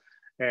tasks,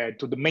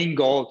 to the main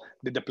goal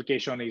that the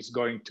application is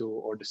going to,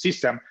 or the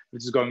system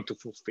is going to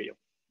fulfill.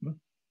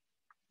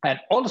 And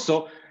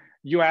also,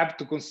 you have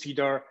to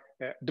consider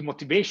the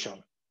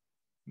motivation,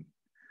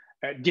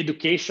 the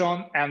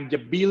education, and the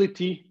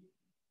ability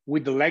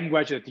with the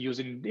language that you use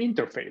in the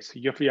interface.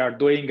 If you are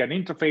doing an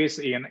interface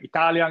in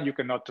Italian, you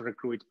cannot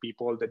recruit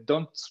people that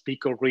don't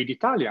speak or read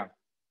Italian,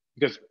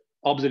 because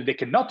obviously they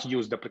cannot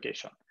use the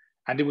application,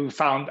 and they will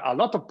find a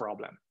lot of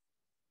problems.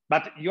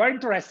 But you are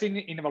interested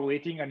in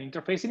evaluating an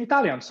interface in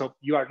Italian, so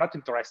you are not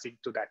interested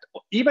to that,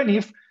 even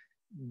if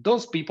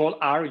those people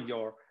are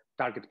your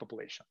target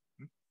population.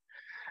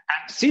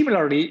 And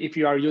similarly, if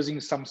you are using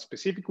some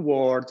specific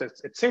words,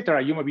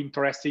 etc., you may be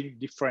interested in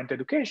different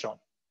education.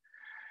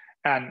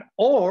 And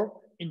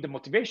or in the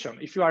motivation,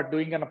 if you are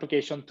doing an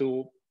application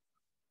to,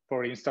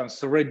 for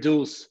instance,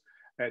 reduce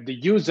the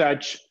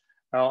usage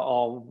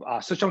of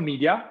social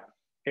media,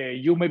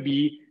 you may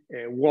be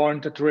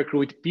want to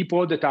recruit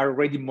people that are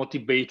already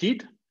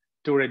motivated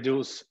to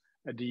reduce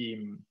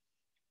the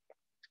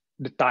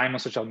time on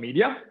social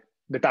media,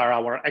 that are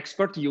our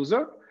expert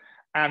user,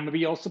 and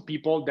maybe also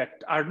people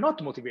that are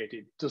not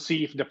motivated, to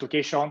see if the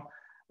application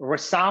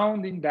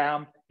resound in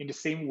them in the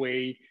same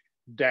way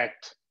that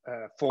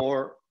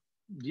for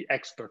the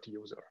expert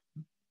user.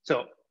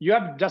 So you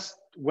have just,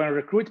 when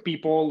recruit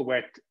people,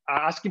 when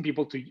asking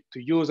people to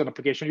use an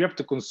application, you have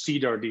to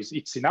consider this.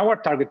 It's in our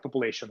target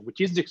population,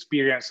 which is the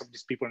experience of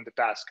these people in the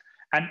task.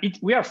 And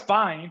we are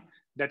fine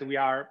that we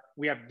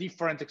have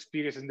different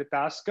experience in the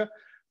task.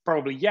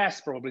 Probably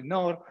yes, probably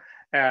no.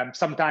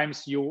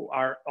 Sometimes you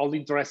are only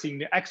interested in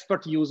the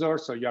expert user,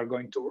 so you are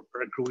going to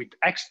recruit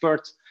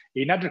experts.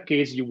 In other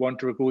case, you want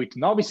to recruit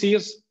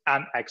novices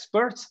and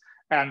experts,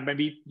 and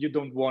maybe you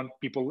don't want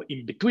people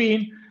in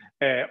between.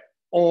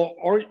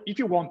 Or if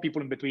you want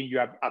people in between, you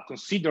have a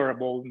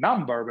considerable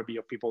number maybe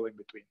of people in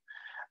between.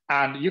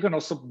 And you can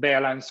also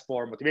balance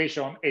for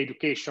motivation,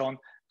 education,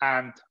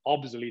 and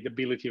obviously the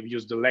ability of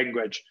use the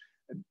language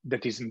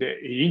that is in the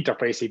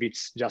interface, if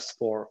it's just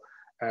for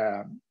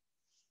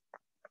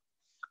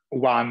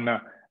one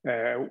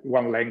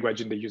language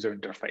in the user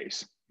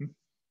interface.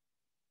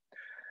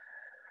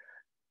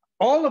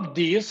 All of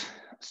these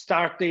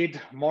started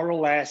more or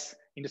less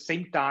in the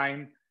same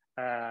time,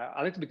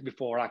 a little bit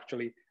before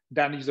actually,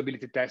 than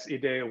usability test, the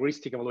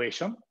heuristic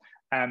evaluation.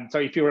 And so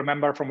if you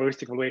remember from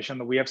heuristic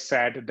evaluation, we have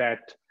said that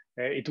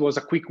it was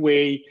a quick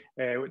way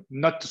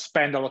not to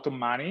spend a lot of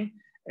money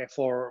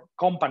for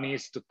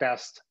companies to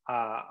test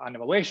an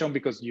evaluation,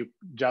 because you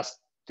just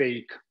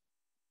take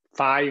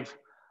 5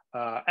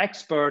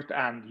 experts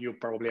and you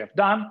probably have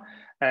done,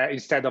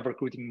 instead of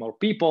recruiting more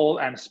people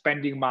and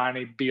spending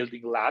money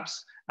building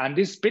labs. And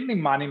this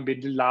spending money in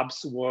building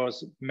labs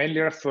was mainly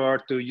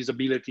referred to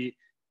usability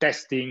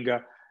testing,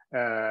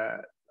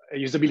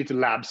 usability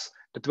labs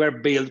that were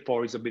built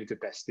for usability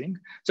testing.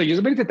 So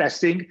usability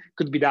testing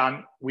could be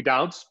done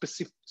without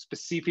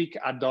specific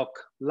ad hoc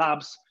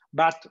labs,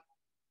 but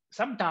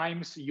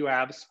sometimes you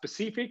have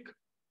specific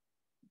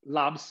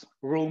labs,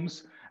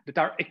 rooms that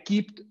are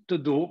equipped to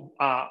do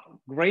a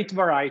great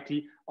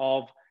variety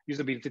of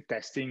usability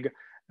testing,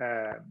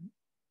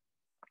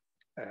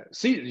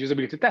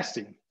 usability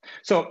testing.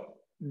 So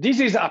this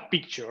is a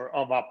picture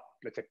of a,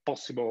 let's say,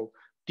 possible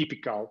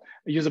typical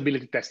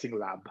usability testing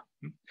lab.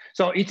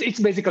 So it's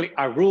basically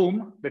a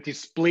room that is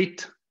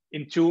split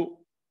into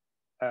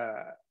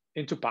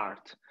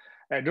parts.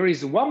 There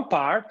is one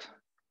part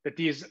that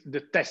is the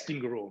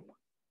testing room,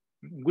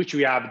 in which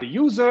we have the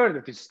user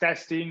that is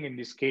testing, in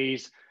this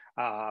case,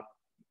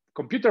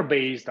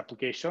 computer-based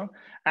application,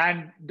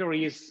 and there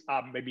is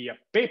maybe a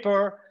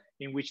paper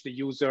in which the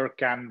user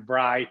can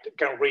read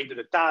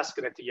the task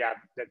that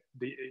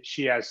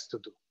she has to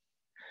do.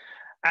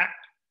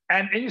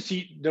 And you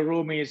see the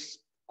room is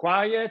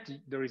quiet,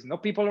 there is no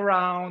people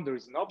around, there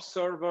is no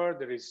observer,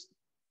 there is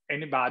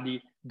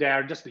anybody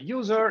there, just the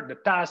user, the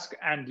task,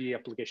 and the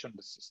application of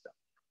the system.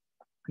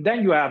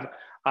 Then you have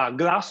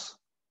glass,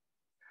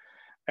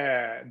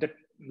 that,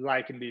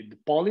 like in the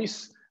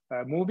police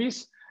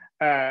movies,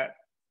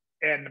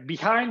 and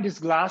behind this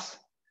glass,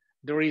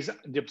 there is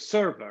the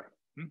observer.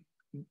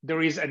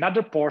 There is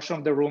another portion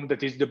of the room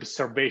that is the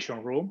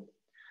observation room.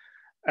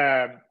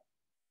 In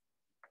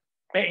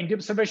the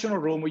observation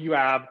room, you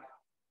have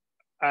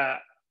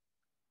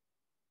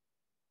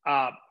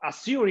a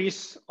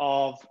series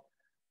of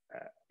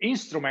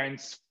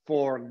instruments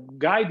for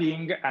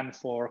guiding and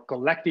for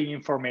collecting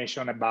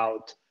information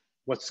about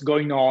what's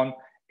going on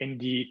in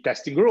the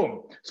testing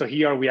room. So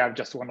here we have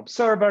just one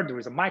observer, there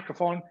is a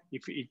microphone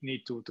if it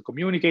needs to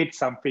communicate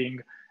something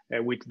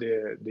with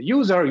the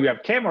user. You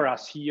have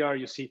cameras here,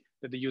 you see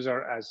that the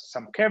user has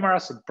some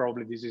cameras, and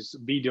probably this is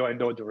video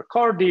and audio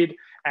recorded,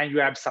 and you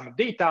have some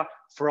data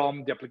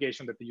from the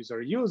application that the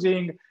user is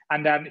using.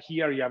 And then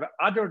here you have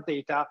other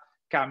data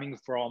coming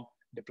from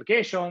the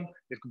application.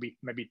 It could be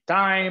maybe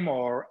time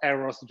or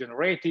errors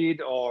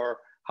generated or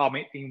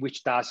in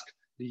which task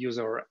the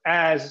user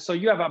has. So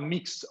you have a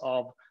mix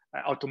of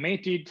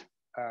automated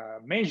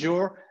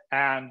measure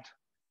and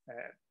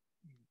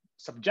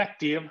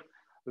subjective,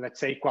 let's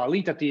say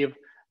qualitative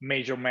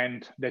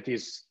measurement that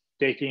is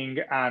taking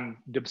and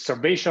the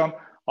observation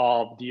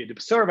of the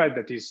observer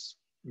that is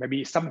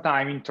maybe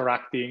sometime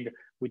interacting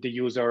with the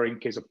user in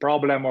case of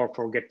problem or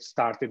for get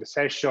started the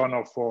session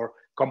or for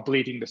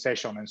completing the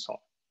session and so on.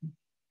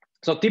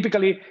 So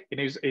typically in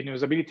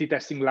usability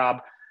testing lab,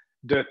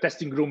 the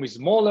testing room is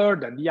smaller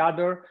than the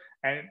other,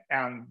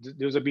 and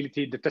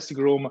the testing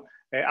room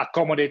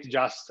accommodates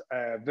just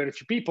very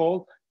few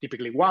people,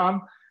 typically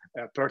one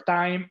per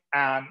time,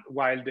 and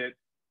while the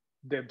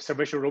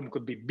observation room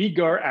could be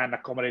bigger and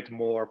accommodate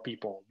more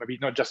people. Maybe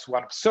not just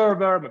one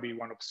observer, maybe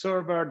one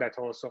observer that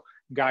also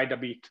guide a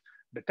bit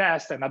the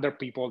test and other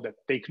people that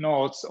take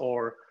notes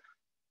or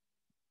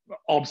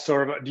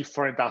observe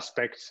different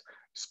aspects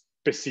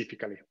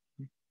specifically.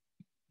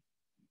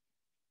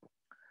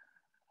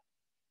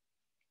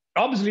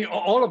 Obviously,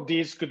 all of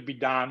this could be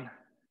done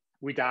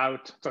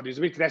without, so the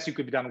usability testing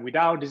could be done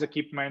without this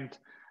equipment.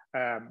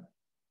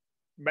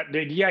 But the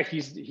idea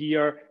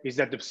here is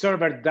that the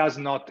observer does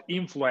not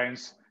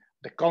influence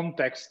the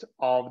context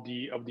of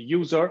the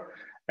user,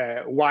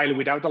 while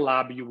without a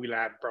lab, you will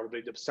have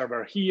probably the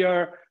observer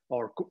here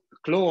or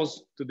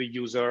close to the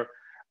user.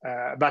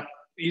 But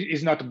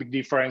it's not a big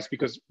difference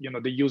because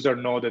the user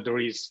knows that there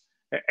is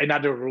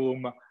another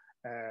room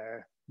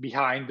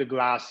behind the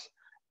glass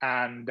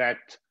and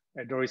that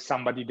there is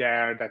somebody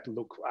there that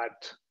look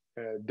at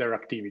their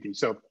activity.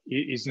 So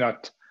it's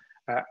not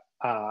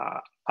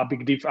a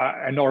big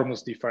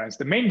enormous difference.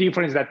 The main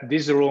difference is that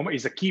this room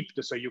is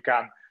equipped so you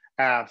can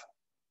have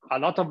a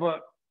lot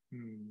of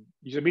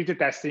usability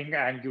testing,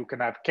 and you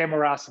can have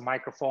cameras,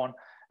 microphone,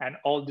 and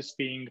all this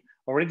being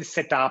already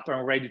set up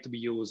and ready to be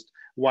used.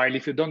 While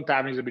if you don't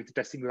have an usability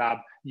testing lab,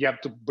 you have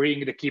to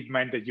bring the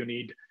equipment that you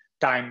need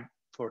time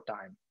for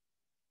time.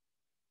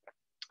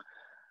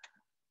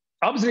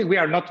 Obviously, we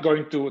are not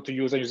going to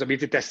use a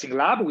usability testing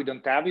lab. We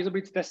don't have a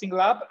usability testing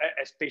lab,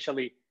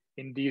 especially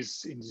in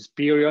this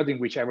period in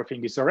which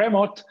everything is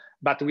remote,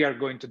 but we are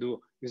going to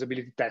do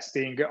usability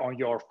testing on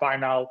your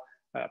final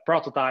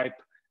prototype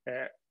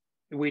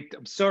with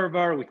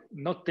observer, with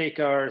note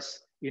takers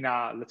in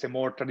a, let's say,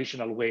 more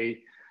traditional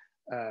way.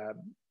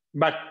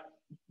 But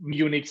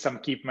you need some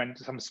equipment,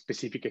 some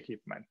specific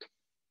equipment.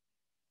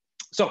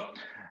 So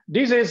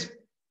this is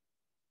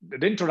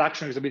the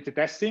introduction to usability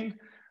testing.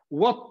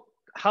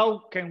 How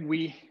can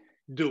we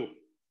do?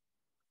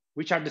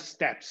 Which are the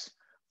steps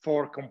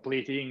for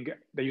completing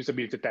the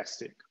usability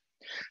testing?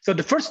 So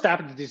the first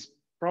step, that is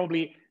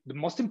probably the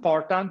most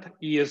important,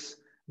 is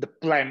the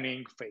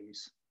planning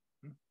phase.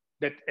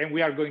 And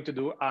we are going to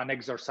do an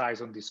exercise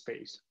on this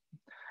phase.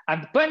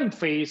 And the planning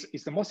phase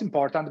is the most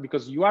important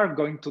because you are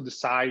going to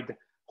decide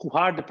who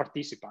are the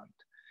participants.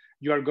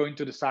 You are going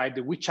to decide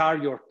which are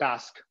your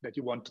tasks that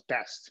you want to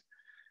test,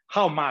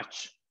 how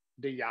much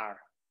they are.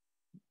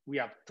 We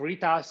have 3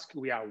 tasks,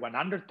 we have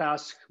 100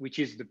 tasks, which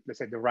is, let's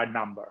say, the right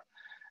number.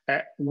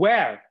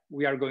 Where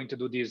we are going to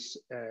do this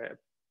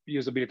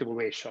usability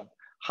evaluation,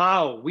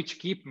 which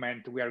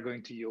equipment we are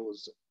going to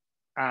use,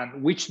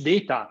 and which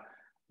data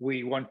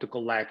we want to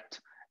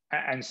collect,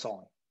 and so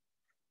on.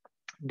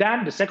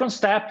 Then the second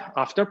step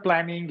after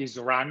planning is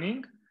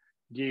running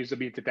the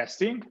usability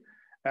testing.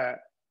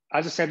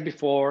 As I said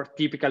before,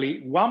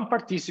 typically one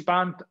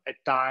participant at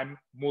a time,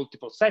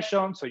 multiple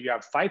sessions. So you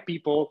have 5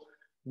 people,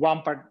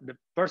 the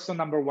person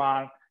number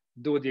 1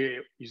 do the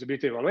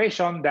usability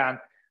evaluation, then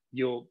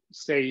you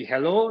say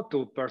hello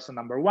to person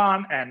number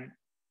 1 and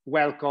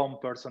welcome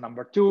person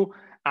number 2,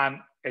 and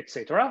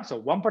etc. So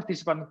one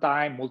participant at a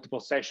time, multiple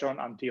sessions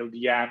until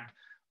the end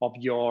of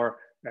your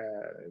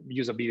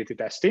usability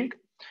testing.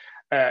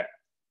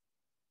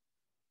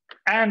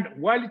 And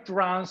while it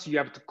runs, you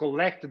have to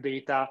collect the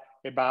data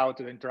about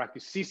the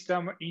interactive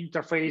system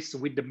interface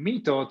with the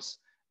methods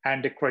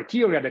and the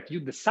criteria that you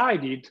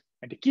decided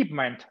and the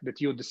equipment that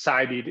you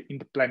decided in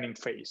the planning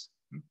phase.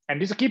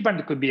 And this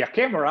equipment could be a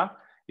camera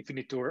if you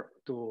need to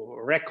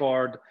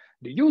record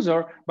the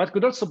user, but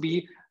could also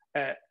be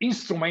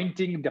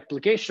instrumenting the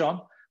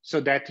application so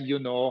that you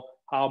know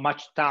how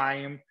much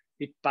time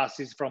it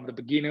passes from the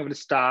beginning of the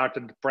start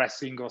and the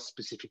pressing of a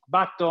specific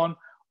button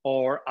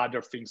or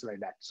other things like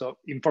that. So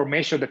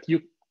information that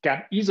you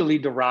can easily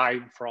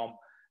derive from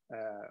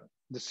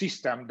the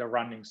system, the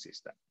running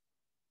system.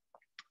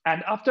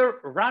 And after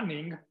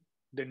running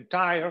the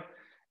entire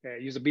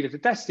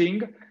usability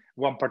testing,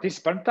 one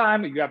participant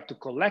time, you have to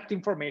collect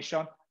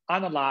information,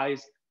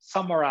 analyze,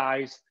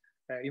 summarize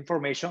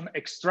information,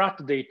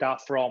 extract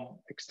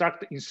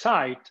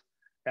insight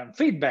and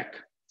feedback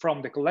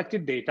from the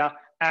collected data,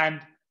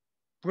 and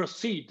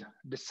proceed,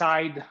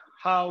 decide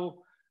how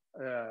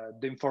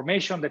the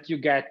information that you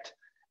get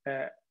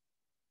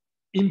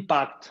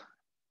impact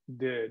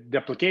the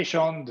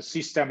application, the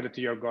system that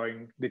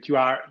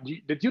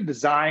you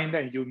designed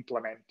and you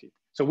implemented.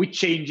 So which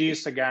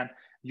changes, again,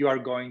 you are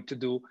going to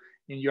do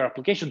in your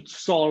application to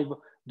solve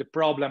the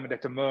problem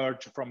that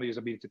emerged from the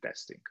usability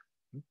testing.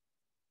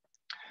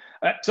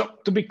 So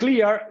to be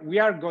clear, we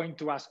are going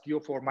to ask you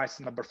for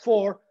milestone number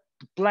 4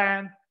 to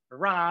plan,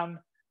 run,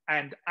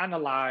 and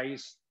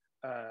analyze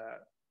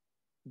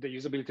the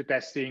usability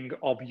testing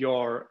of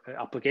your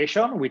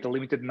application with a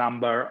limited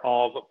number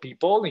of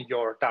people in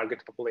your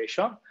target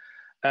population.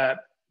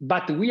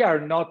 But we are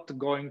not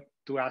going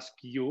to ask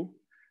you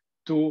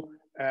to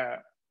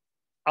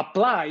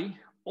apply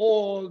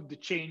all the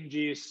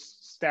changes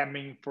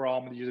stemming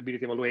from the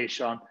usability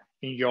evaluation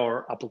in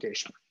your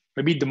application.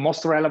 Maybe the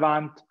most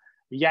relevant,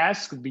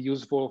 yes, could be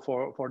useful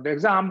for the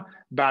exam,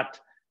 but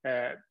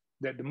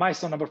the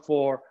milestone number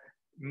 4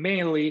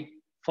 mainly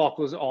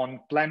focus on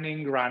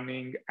planning,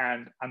 running,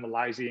 and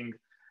analyzing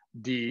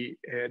the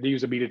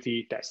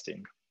usability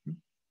testing.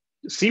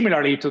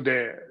 Similarly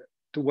to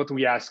what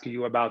we ask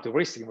you about the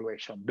risk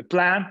evaluation, the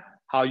plan,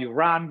 how you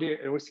run the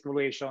risk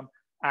evaluation,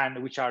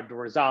 and which are the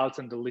results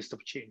and the list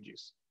of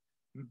changes.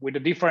 With the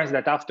difference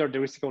that after the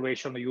risk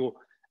evaluation, you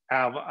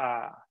have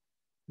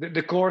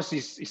the course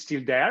is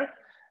still there,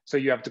 so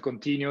you have to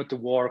continue to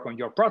work on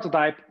your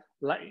prototype.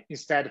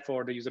 Instead,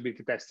 for the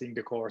usability testing,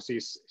 the course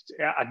is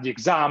at the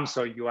exam,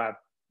 so you have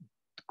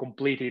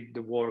completed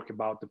the work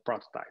about the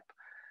prototype.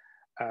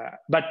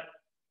 But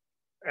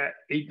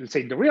let's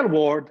say in the real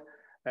world,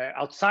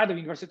 outside of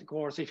university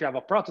course, if you have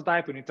a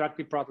prototype, an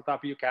interactive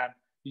prototype, you can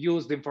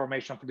use the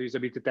information for the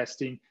usability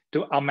testing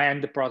to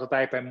amend the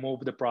prototype and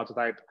move the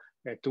prototype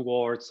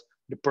towards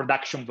the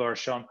production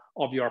version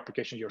of your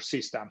application, your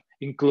system,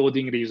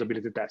 including the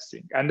usability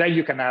testing. And then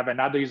you can have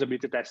another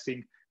usability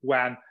testing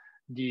when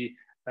the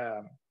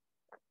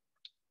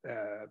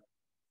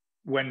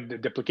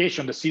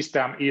application, the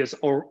system is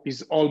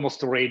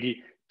almost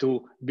ready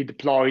to be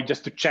deployed,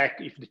 just to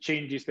check if the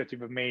changes that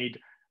you've made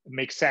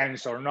make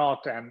sense or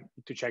not, and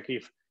to check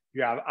if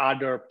you have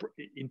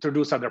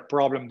introduce other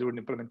problem during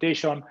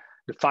implementation,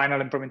 the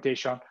final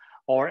implementation,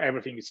 or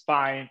everything is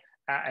fine,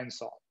 and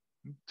so on.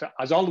 So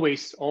as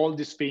always, all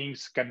these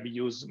things can be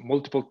used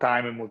multiple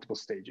times in multiple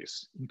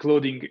stages,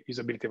 including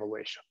usability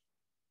evaluation.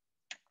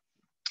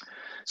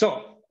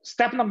 So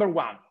step number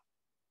 1,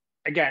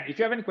 again, if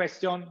you have any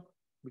question,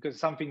 because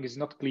something is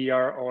not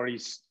clear or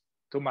is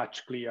too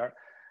much clear,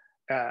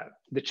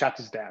 the chat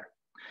is there.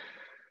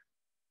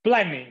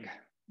 Planning.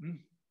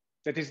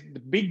 That is the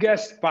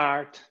biggest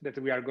part that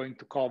we are going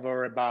to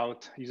cover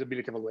about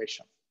usability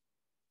evaluation.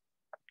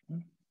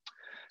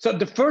 So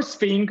the first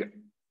thing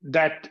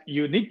that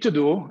you need to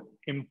do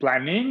in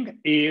planning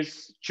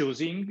is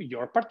choosing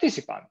your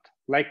participant,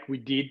 like you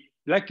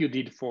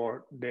did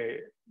for the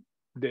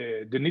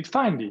need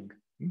finding.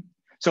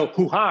 So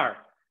who are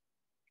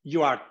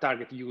your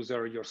target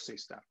user, your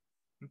system?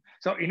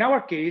 So in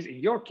our case, in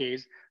your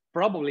case,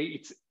 probably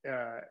it's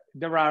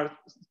there are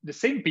the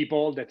same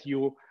people that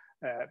you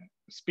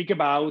speak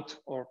about,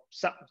 or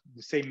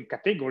the same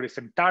category,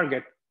 same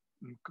target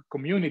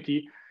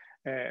community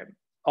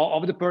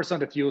of the person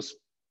that you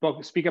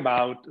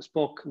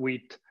spoke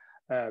with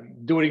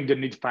during the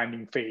need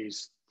finding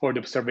phase for the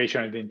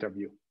observation and the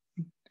interview.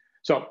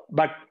 So,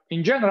 but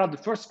in general, the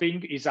first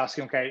thing is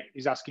asking,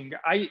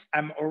 I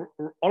am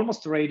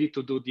almost ready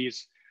to do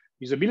this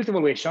usability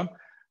evaluation.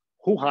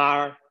 who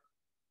are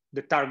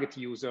the target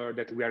user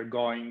that we are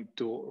going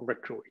to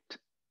recruit.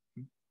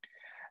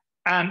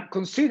 And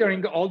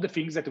considering all the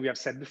things that we have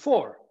said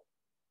before,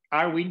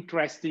 are we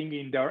interested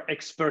in their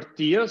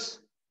expertise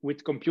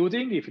with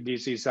computing, if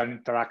this is an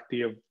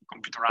interactive,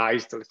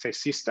 computerized, let's say,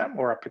 system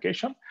or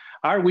application?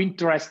 Are we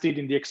interested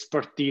in the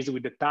expertise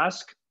with the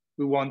task?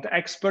 We want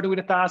expert with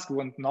the task, we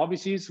want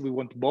novices, we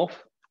want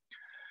both,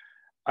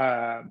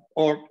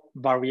 or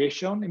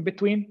variation in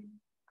between.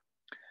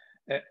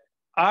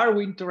 Are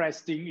we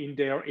interested in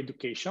their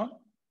education,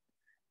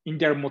 in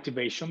their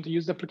motivation to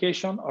use the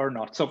application or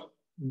not? So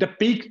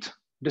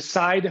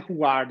decide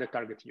who are the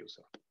target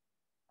user.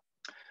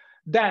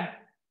 Then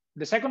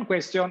the second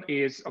question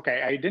is,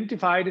 okay,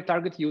 identify the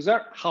target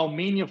user, how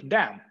many of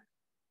them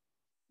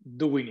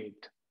do we need?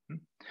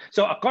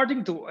 So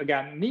according to,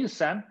 again,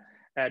 Nielsen,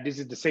 this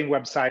is the same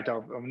website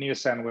of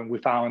Nielsen when we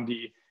found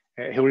the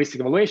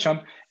heuristic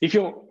evaluation. If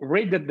you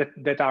read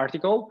that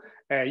article,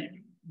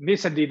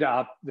 Nielsen did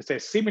a, let's say,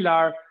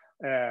 similar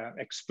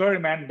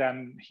experiment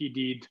than he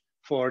did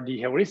for the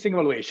heuristic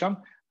evaluation,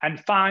 and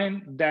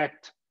find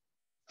that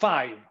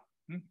 5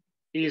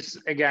 is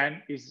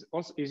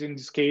in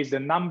this case the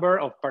number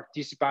of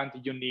participants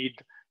you need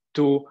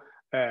to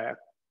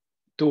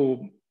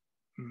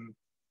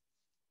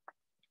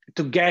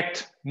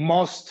get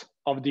most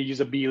of the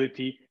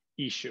usability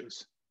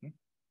issues.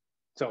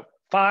 So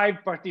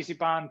 5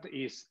 participants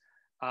is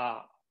a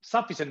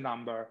sufficient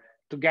number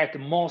to get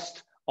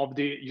most of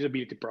the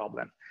usability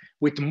problem.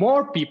 With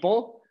more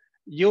people,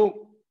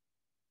 you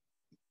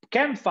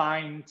can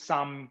find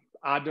some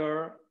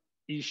other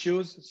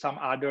issues, some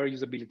other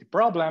usability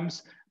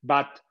problems,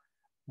 but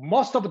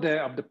most of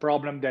the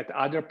problem that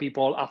other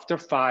people after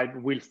 5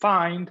 will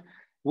find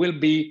will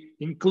be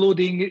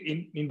including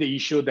in the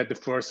issue that the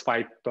first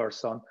 5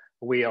 person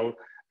will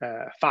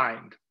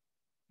find.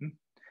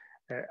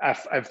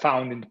 I've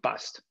found in the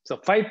past. So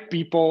 5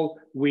 people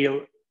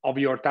will, of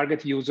your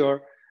target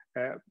user,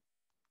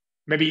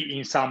 maybe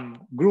in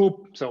some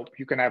group, so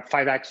you can have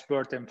 5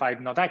 experts and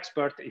 5 not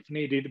experts if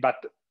needed, but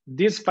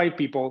these 5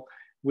 people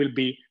will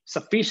be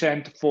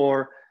sufficient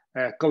for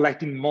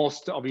collecting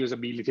most of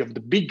usability, of the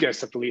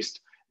biggest, at least,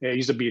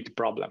 usability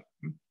problem.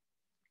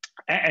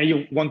 And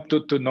you want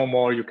to know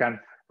more, you can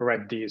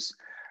read this.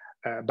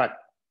 But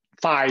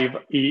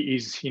 5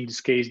 is, in this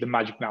case, the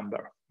magic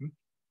number.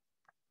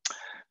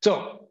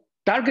 So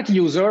target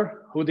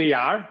user, who they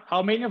are,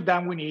 how many of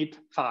them we need?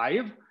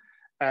 5.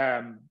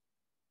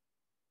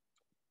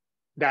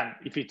 Then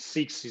if it's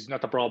 6, it's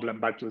not a problem,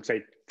 but let's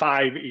say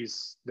 5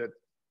 is the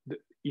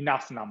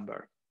enough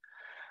number.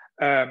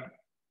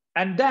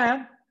 And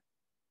then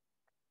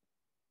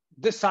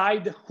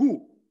decide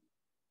who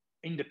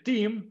in the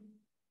team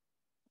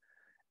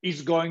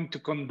is going to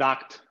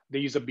conduct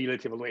the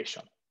usability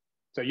evaluation.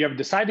 So you have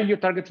decided your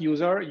target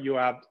user,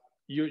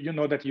 you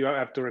know that you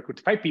have to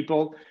recruit 5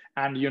 people,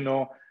 and you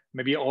know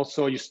maybe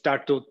also you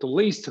start to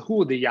list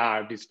who they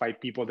are, these 5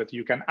 people that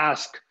you can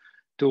ask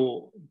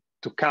to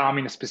come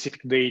in a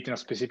specific date, in a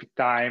specific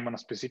time, on a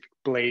specific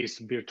place,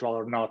 virtual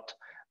or not,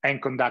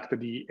 and conduct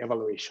the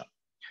evaluation.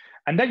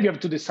 And then you have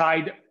to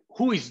decide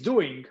who is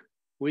doing,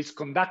 who is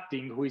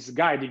conducting, who is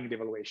guiding the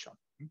evaluation.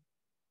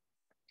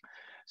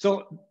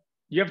 So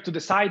you have to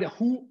decide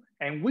who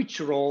and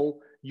which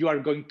role you are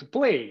going to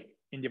play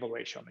in the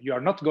evaluation. You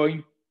are not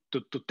going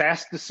to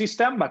test the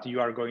system, but you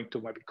are going to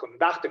maybe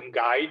conduct and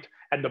guide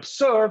and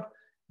observe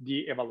the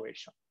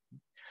evaluation.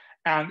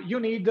 And you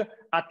need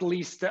at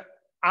least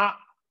a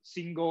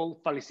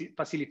single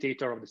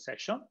facilitator of the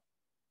session,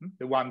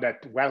 the one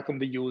that welcomes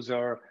the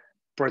user,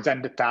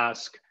 present the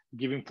task,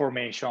 give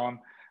information,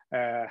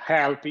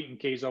 help in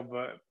case of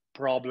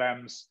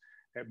problems,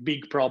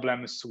 big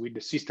problems with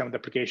the system, the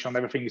application,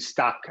 everything is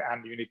stuck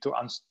and you need to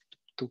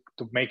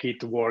make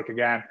it work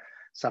again,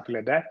 something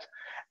like that.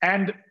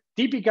 And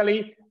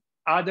typically,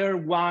 other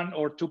 1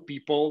 or 2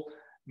 people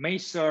may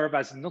serve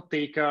as note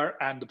taker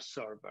and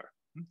observer.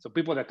 So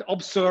people that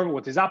observe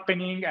what is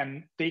happening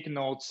and take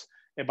notes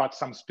about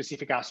some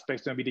specific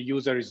aspects. Maybe the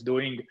user is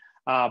doing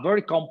a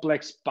very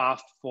complex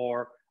path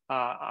for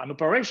an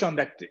operation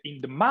that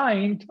in the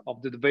mind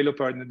of the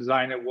developer and the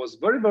designer was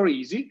very, very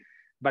easy,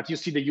 but you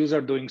see the user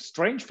doing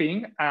strange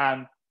thing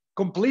and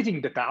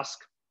completing the task,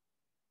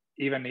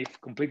 even if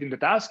completing the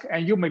task,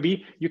 and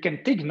you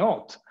can take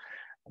note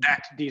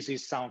that this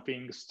is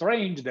something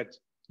strange that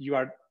you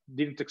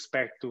didn't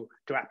expect to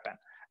happen.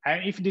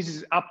 And if this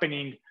is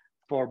happening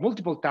for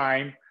multiple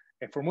times,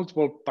 for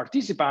multiple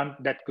participants,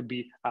 that could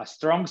be a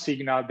strong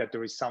signal that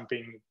there is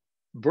something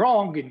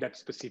wrong in that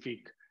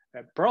specific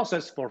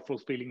process for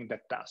fulfilling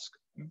that task.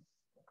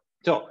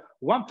 So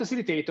 1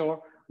 facilitator,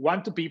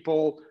 1 to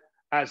people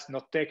as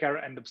note taker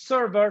and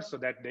observer, so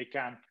that they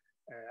can,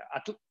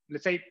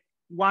 let's say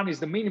 1 is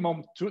the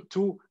minimum,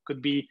 2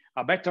 could be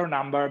a better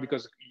number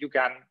because you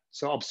can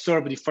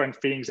observe different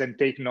things and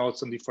take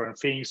notes on different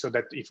things, so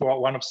that if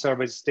 1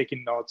 observer is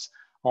taking notes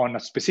on a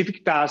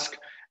specific task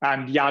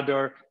and the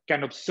other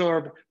can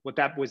observe what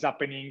was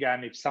happening,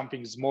 and if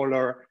something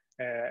smaller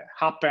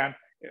happened,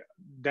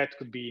 that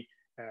could be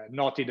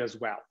noted as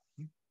well.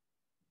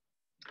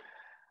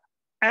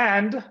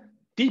 And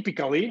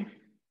typically,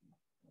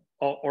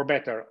 or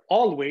better,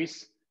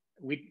 always,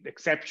 with the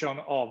exception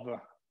of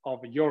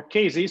your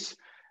cases,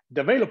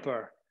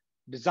 developer,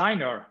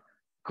 designer,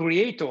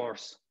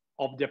 creators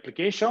of the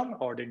application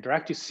or the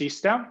interactive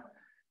system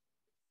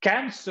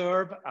can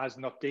serve as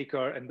note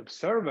taker and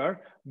observer,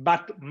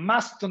 but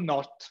must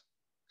not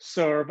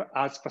serve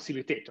as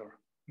facilitator.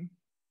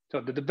 So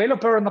the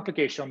developer of an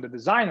application, the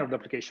designer of the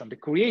application, the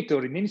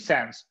creator in any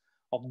sense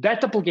of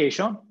that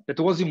application that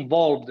was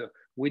involved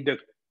with the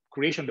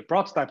creation, the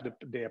prototype,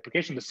 the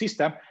application, the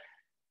system,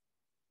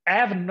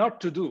 have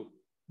not to do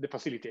the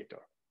facilitator.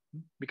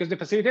 Because the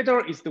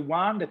facilitator is the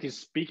one that is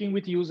speaking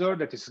with user,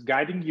 that is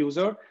guiding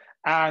user,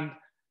 and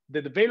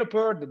the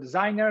developer, the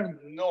designer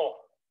know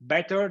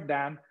better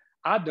than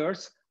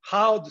others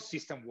how the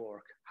system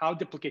works, how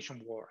the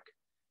application works,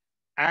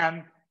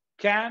 and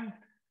can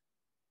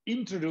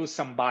introduce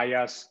some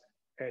bias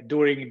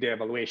during the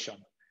evaluation,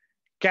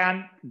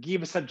 can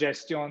give a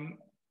suggestion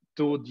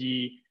to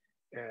the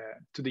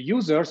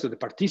users, to the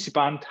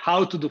participant,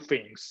 how to do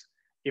things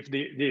if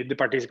the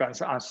participants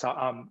has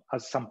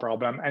some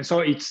problem. And so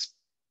it's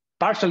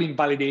partially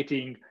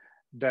invalidating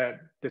the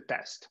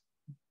test,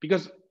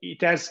 because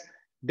it has,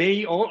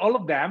 all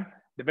of them,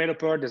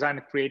 developer,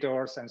 designer,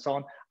 creators, and so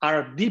on,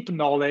 are deep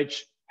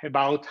knowledge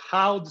about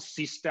how the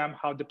system,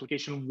 how the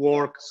application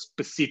works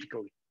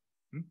specifically.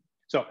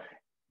 So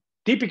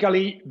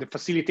typically, the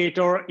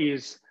facilitator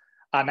is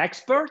an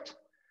expert,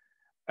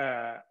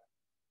 a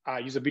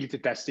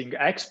usability testing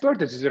expert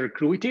that is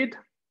recruited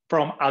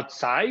from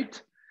outside,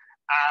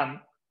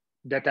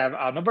 that have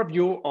an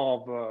overview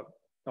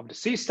of the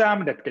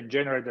system, that can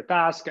generate the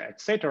task,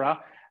 etc.,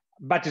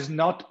 but is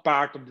not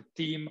part of the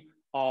team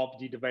of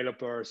the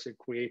developers,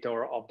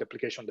 creator of the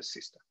application, the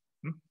system.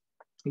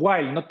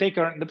 While note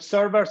taker and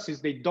observer,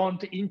 since they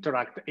don't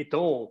interact at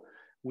all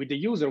with the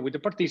user, with the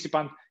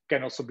participant,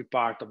 can also be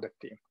part of the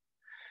team.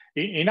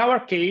 In our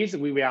case,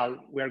 we are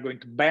going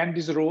to ban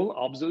this rule,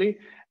 obviously,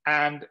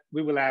 and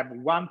we will have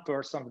one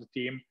person of the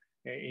team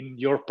in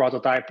your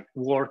prototype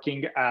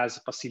working as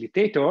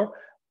facilitator,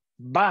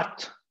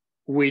 but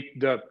with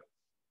the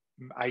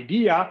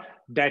idea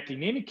that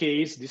in any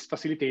case, this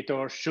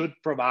facilitator should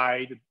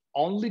provide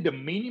only the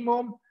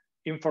minimum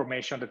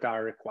information that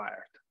are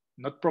required,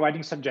 not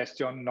providing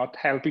suggestion, not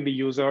helping the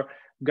user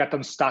get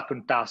unstuck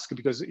on task,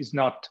 because it's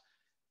not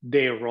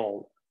their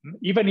role,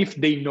 even if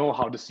they know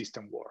how the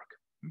system works.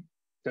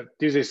 So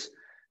this is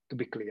to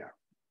be clear.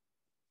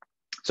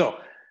 So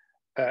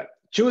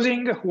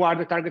choosing who are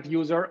the target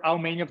user, how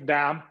many of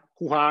them,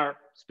 who are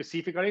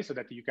specifically, so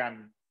that you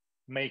can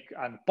make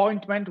an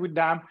appointment with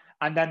them,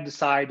 and then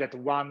decide that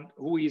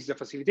who is the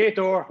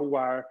facilitator, who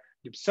are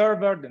the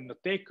observer, the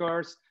note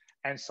takers,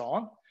 and so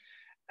on.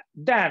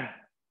 Then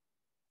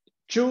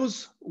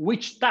choose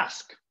which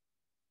task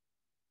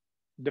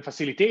the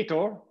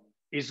facilitator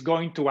is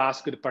going to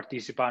ask the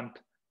participant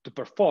to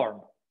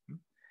perform.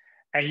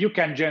 And you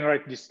can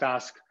generate this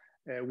task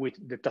with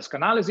the task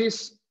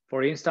analysis,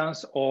 for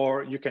instance,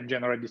 or you can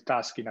generate this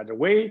task in other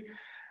way.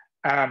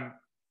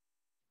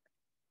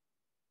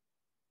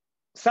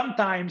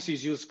 Sometimes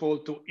it's useful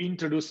to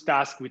introduce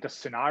task with a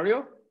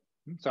scenario.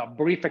 So a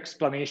brief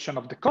explanation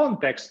of the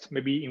context,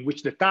 maybe in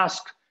which the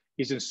task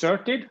is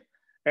inserted.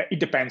 It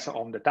depends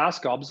on the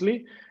task,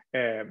 obviously.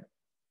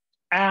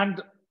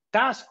 And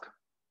task,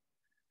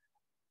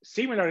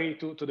 similarly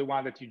to the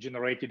one that you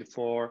generated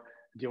for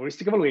the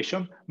heuristic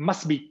evaluation,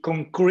 must be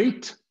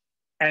concrete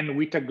and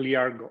with a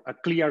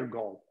clear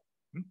goal.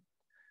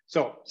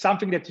 So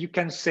something that you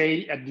can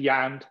say at the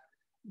end,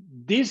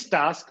 this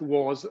task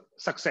was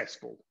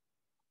successful,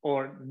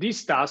 or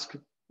this task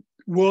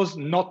was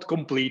not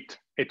complete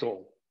at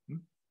all.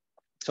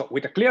 So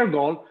with a clear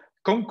goal,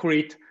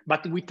 concrete,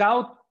 but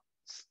without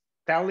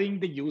telling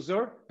the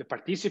user, the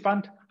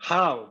participant,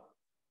 how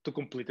to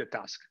complete the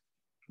task.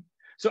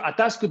 So a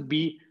task could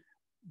be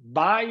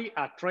buy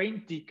a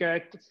train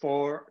ticket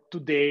for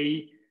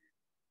today,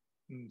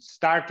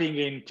 starting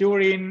in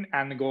Turin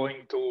and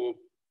going to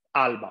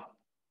Alba.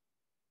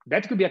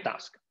 That could be a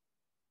task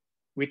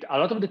with a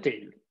lot of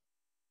detail,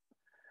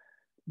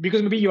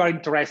 because maybe you are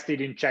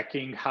interested in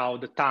checking how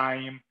the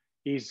time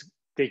is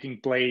taking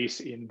place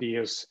in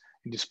this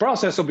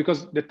process. So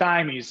because the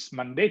time is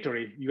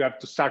mandatory, you have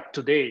to start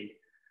today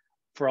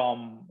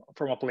from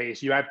a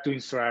place. You have to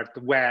insert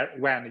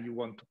when you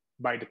want to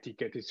buy the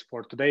ticket. Is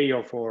for today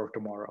or for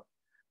tomorrow.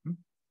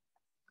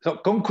 So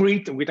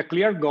concrete with a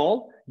clear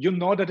goal, you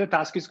know that the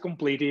task is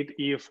completed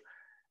if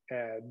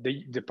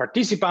the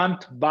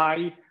participant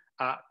buy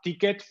a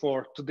ticket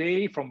for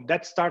today from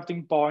that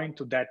starting point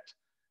to that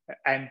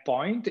end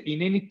point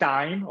in any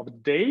time of the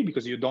day,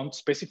 because you don't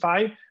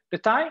specify the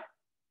time,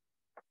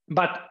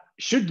 but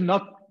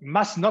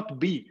must not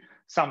be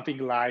something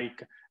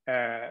like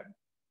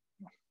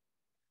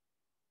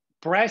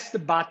press the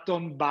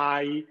button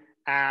buy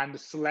and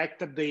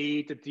select a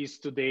date that is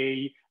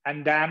today,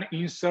 and then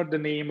insert the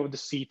name of the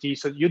city.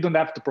 So you don't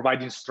have to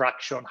provide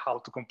instruction how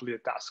to complete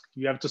the task.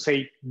 You have to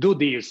say, do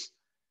this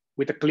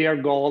with a clear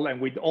goal and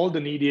with all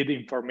the needed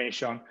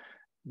information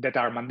that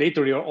are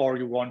mandatory or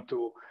you want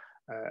to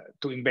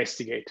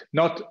investigate,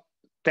 not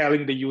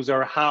telling the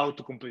user how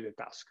to complete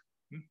the task,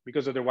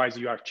 because otherwise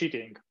you are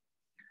cheating.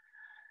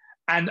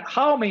 And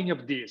how many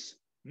of these?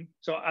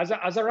 So as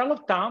a rule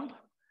of thumb,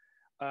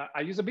 a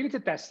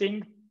usability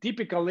testing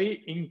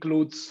typically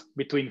includes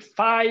between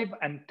 5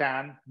 and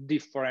 10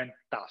 different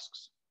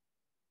tasks.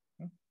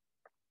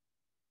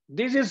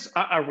 This is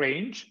a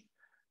range.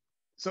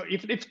 So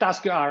if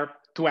tasks are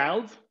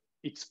 12,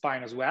 it's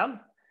fine as well.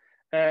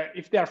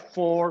 If they are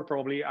 4,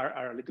 probably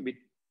are a little bit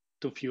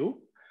too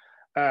few.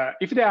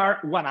 If they are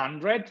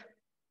 100,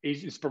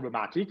 it's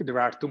problematic. There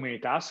are too many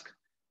tasks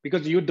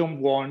because you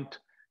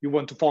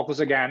want to focus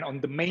again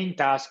on the main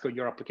task of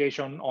your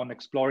application, on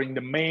exploring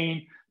the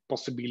main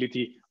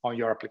possibility on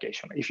your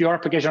application. If your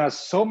application has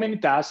so many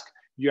tasks,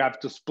 you have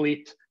to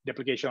split the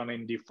application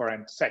in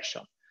different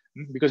sections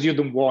because you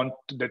don't want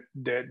that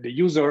the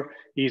user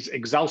is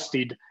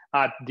exhausted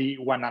at the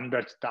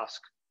 100th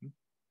task.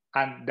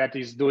 And that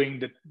is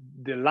doing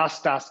the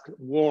last task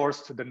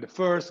worse than the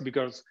first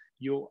because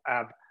you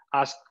have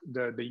asked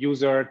the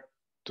user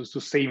to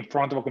stay in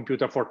front of a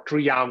computer for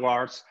 3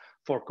 hours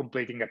for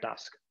completing a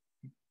task,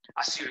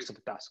 a series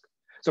of tasks.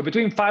 So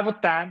between 5 or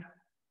 10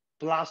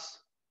 plus,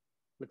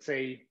 let's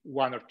say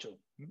 1 or 2,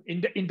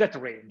 in that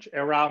range,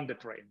 around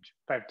that range,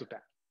 5 to 10.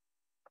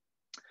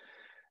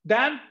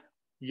 Then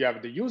you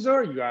have the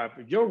user, you have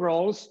your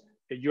roles,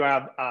 you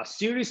have a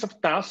series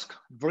of tasks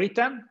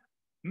written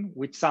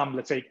with some,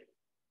 let's say,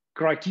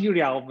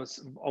 criteria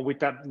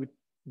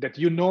that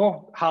you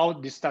know how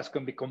this task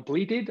can be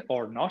completed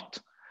or not.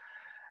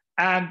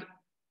 And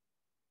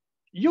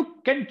you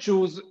can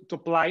choose to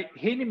apply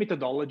any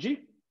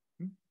methodology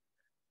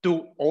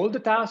to all the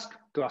tasks,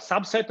 to a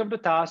subset of the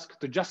task,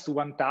 to just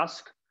one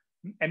task.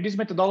 And this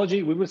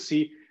methodology, we will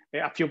see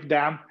a few of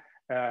them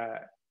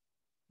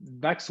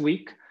next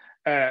week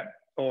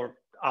or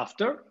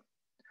after.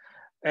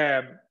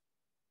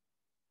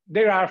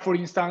 There are, for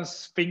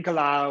instance, think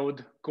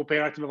aloud,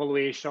 cooperative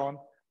evaluation,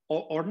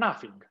 or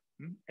nothing.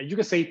 And you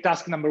can say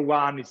task number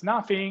 1 is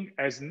nothing,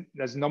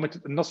 there's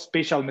no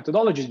special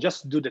methodology,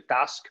 just do the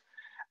task.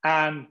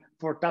 And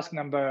for task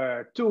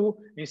number 2,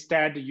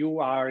 instead, you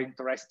are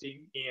interested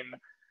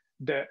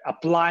in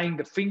applying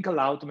the think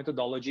aloud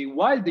methodology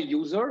while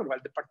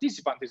the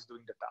participant is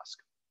doing the task.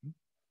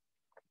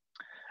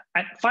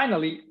 And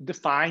finally,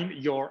 define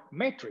your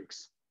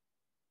metrics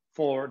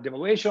for the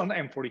evaluation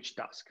and for each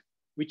task,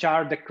 which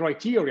are the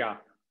criteria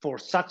for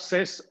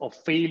success or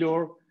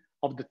failure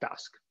of the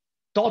task.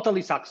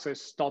 Totally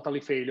success, totally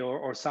failure,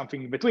 or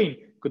something in between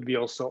could be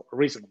also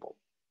reasonable.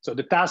 So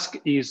the task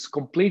is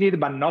completed,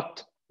 but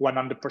not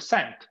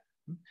 100%.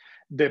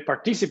 The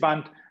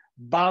participant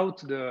bought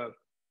the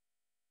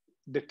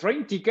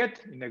train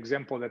ticket, in the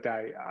example that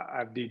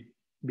I did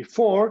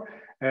before,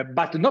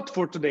 but not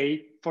for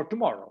today, for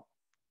tomorrow,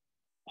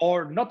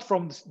 or not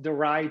from the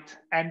right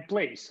end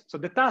place. So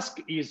the task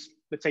is,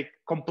 let's say,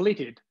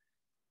 completed.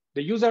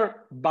 The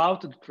user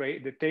bought the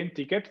train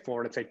ticket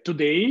for, let's say,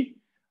 today,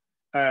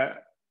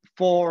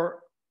 for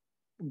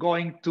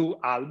going to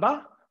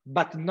Alba,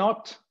 but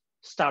not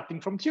starting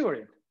from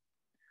Turin.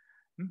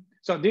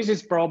 So this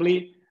is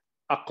probably,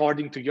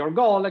 according to your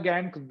goal,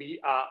 again, could be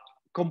a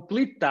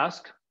complete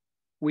task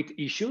with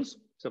issues.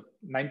 So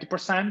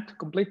 90%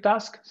 complete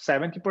task,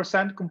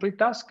 70% complete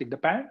task, it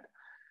depends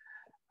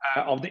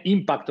of the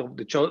impact of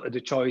the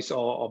choice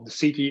of the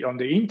city on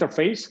the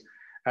interface.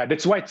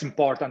 That's why it's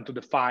important to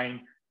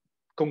define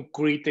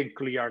concrete and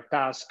clear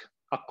tasks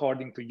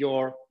according to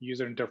your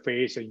user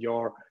interface and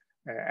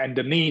and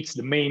the needs,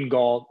 the main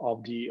goal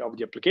of the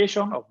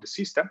application, of the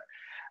system.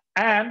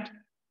 And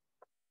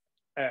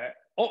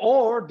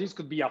or this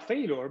could be a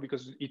failure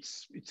because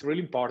it's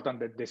really important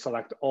that they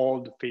select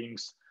all the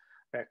things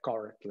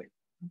correctly.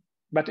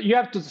 But you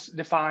have to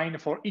define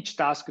for each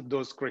task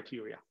those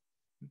criteria,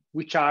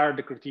 which are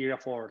the criteria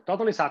for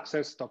totally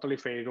success, totally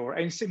failure,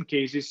 and in some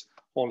cases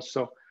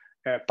also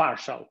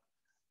partial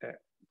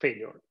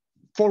failure.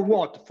 For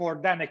what? For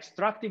then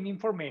extracting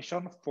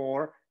information,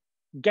 for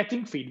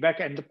getting feedback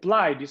and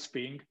apply this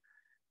thing,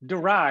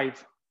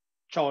 derive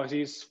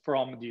choices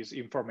from this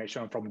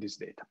information, from this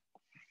data.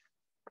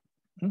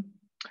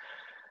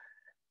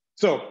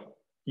 So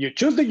you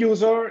choose the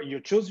user, you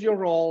choose your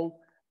role,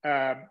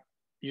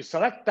 you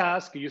select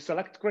task, you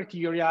select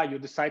criteria, you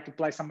decide to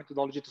apply some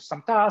methodology to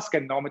some task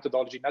and no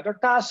methodology in other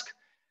task.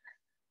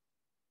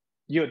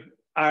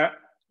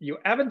 You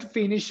haven't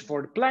finished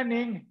for the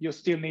planning, you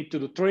still need to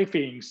do 3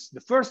 things.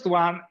 The first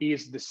one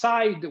is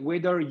decide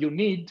whether you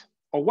need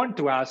or want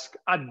to ask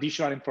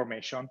additional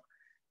information,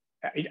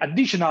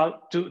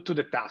 additional to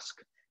the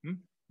task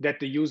that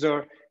the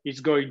user is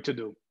going to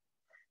do.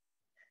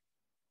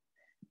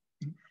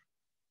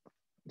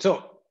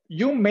 So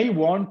you may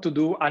want to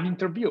do an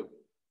interview,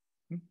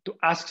 to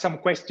ask some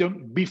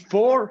question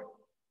before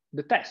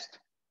the test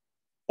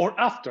or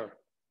after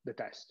the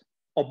test,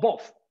 or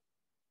both.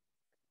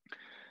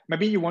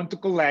 Maybe you want to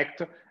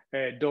collect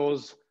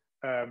those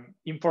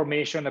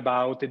information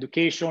about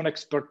education,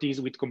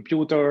 expertise with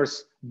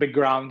computers,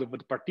 background of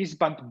the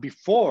participant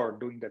before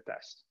doing the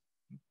test.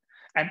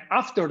 And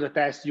after the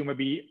test, you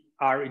maybe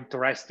are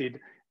interested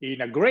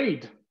in a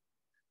grade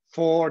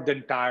for the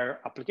entire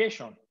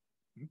application.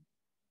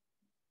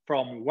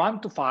 From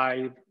 1 to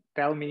 5,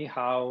 tell me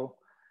how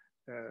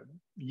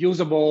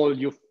usable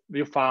you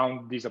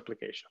found this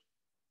application,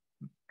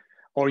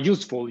 or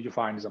useful you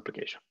find this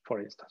application,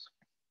 for instance.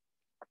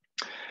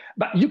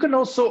 But you can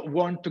also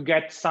want to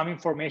get some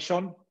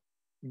information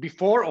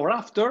before or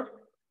after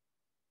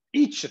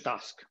each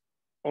task,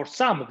 or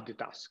some of the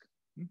tasks.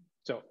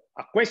 So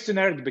a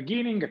questionnaire at the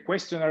beginning, a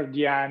questionnaire at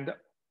the end,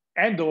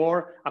 and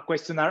or a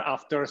questionnaire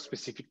after a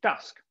specific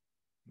task,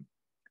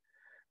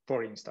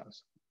 for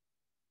instance.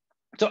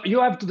 So you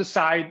have to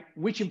decide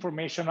which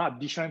information,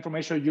 additional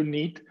information you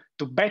need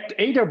to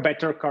either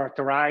better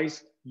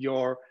characterize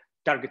your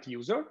target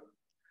user,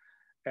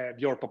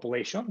 your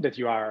population that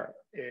you are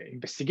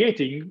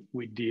investigating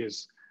with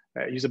this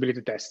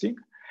usability testing,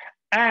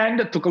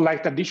 and to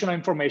collect additional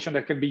information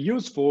that can be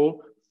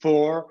useful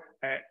for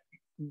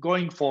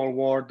going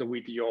forward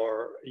with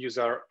your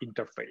user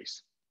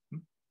interface.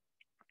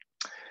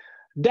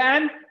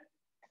 Then,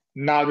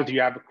 now that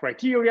you have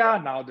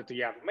criteria, now that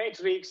you have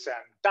metrics and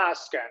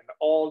tasks and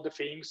all the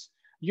things,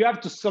 you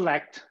have to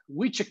select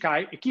which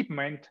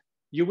equipment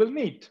you will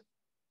need.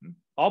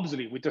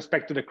 Obviously, with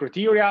respect to the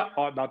criteria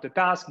about the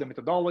task, the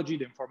methodology,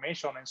 the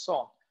information, and so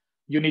on.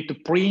 You need to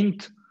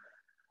print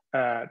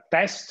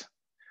tests.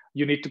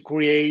 You need to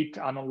create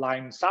an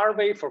online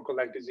survey for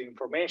collecting this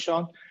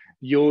information.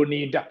 You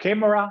need a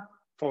camera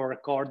for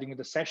recording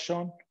the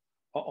session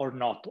or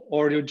not,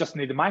 or you just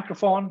need a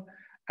microphone,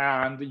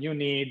 and you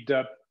need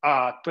a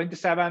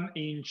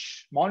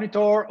 27-inch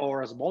monitor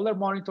or a smaller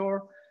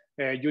monitor.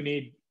 You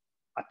need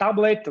a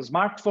tablet, a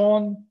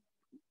smartphone,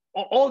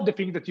 all the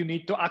things that you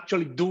need to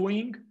actually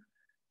doing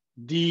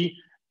the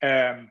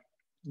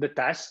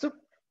test.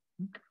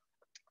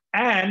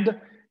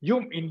 And you,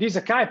 in this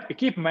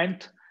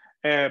equipment,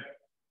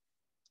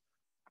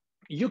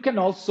 you can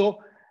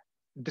also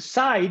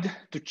decide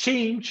to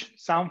change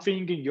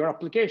something in your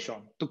application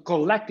to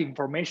collect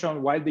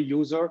information while the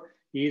user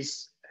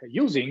is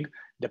using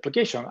the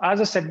application.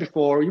 As I said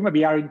before, you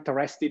maybe are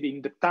interested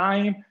in the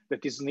time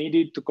that is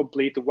needed to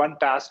complete one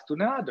task to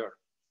another.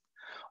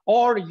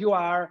 Or you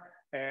are,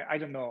 I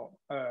don't know,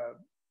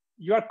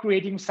 you are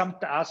creating some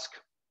task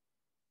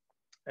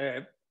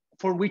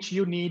for which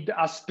you need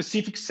a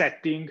specific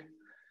setting,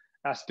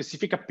 a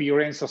specific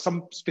appearance, or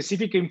some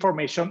specific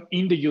information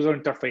in the user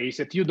interface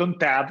that you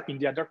don't have in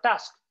the other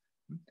task.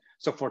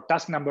 So for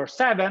task number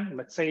 7,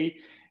 let's say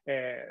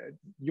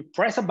you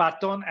press a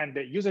button and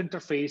the user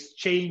interface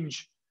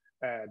change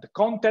the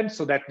content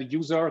so that the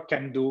user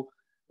can do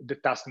the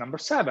task number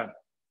 7.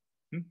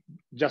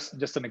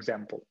 Just an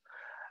example.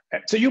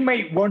 So you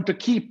may want to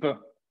keep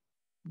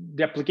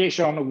the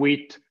application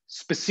with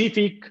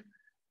specific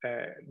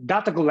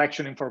data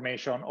collection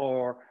information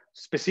or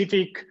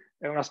specific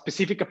a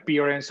specific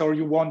appearance, or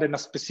you want in a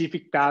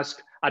specific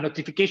task a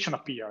notification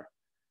appear.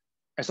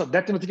 And so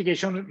that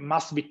notification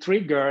must be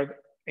triggered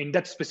in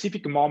that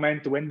specific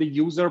moment when the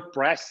user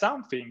press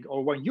something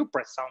or when you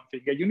press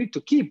something. You need to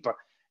keep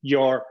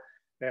your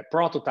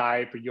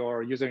prototype,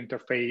 your user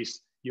interface,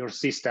 your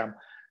system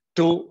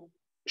to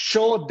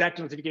show that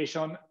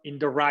notification in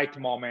the right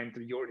moment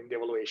during the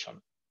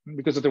evaluation.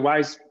 Because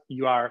otherwise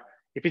you are,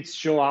 if it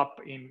show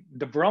up in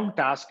the wrong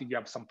task, you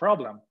have some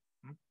problem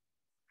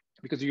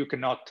because you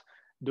cannot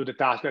do the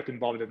task that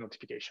involves the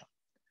notification.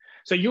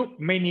 So you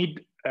may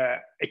need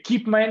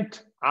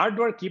equipment,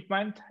 hardware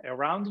equipment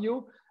around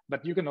you,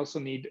 but you can also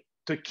need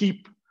to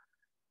keep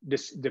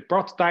the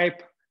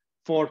prototype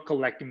for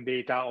collecting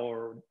data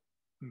or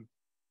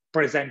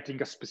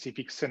presenting a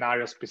specific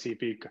scenario,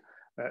 specific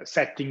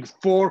settings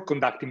for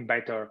conducting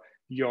better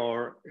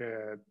your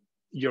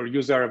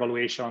user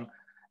evaluation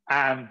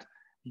and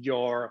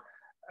your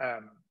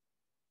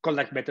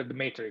collect better the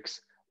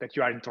metrics that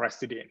you are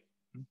interested in.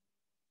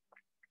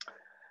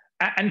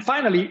 And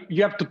finally,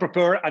 you have to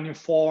prepare an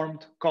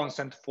informed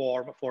consent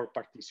form for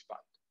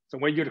participants. So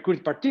when you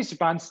recruit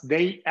participants,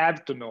 they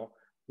have to know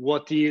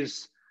what they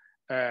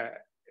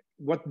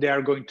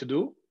are going to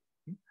do,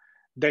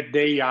 that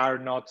they are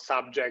not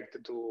subject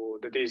to,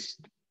 that is,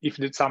 if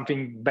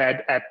something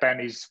bad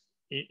happens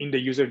in the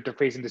user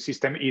interface in the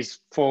system is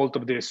fault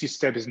of the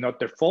system, is not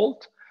their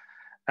fault.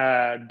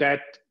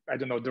 That, I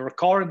don't know, the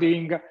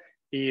recording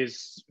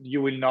is,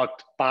 you will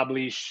not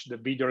publish the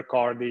video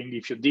recording,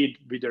 if you did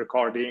video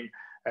recording,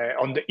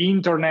 on the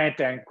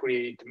internet and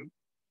create,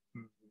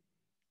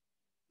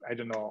 I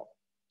don't know,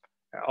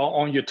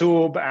 on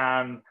YouTube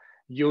and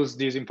use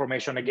this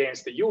information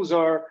against the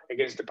user,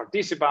 against the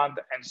participant,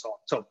 and so on.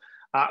 So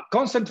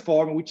consent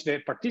form, which the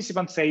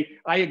participants say,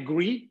 I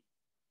agree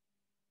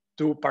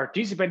to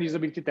participate in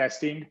usability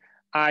testing.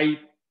 I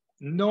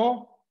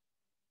know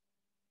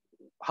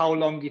how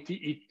long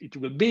it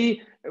will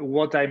be,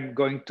 what I'm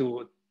going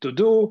to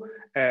do.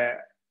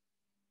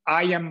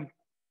 I am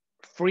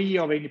free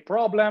of any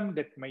problem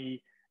that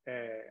may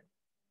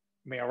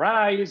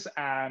arise,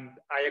 and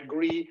I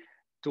agree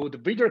to the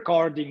video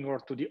recording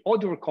or to the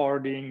audio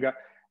recording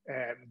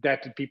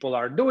that people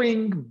are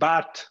doing,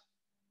 but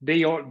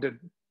the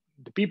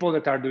people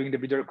that are doing the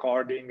video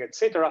recording,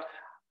 etc.,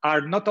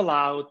 are not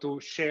allowed to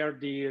share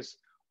this,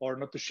 or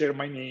not to share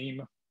my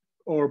name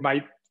or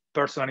my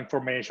personal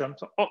information.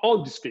 So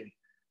all these things.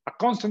 A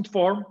consent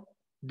form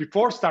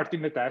before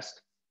starting the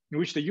test, in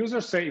which the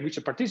user say, in which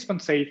the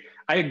participants say,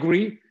 I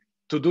agree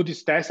to do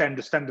this test, I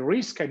understand the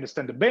risk, I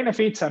understand the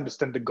benefits, I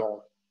understand the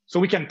goal. So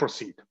we can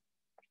proceed.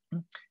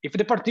 If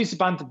the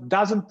participant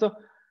doesn't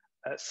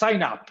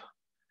sign up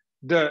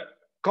the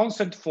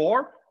consent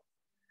form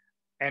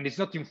and is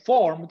not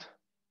informed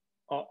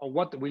of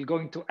what will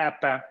going to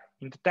happen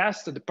in the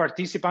test, the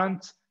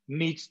participant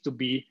needs to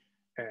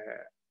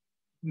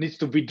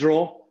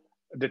withdraw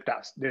the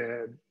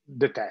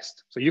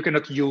test. So you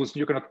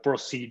cannot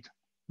proceed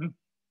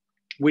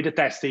with the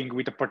testing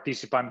with a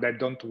participant that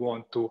don't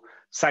want to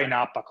sign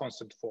up a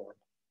consent form,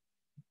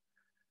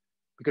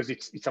 because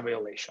it's a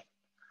violation.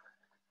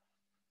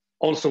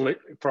 Also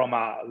from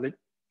a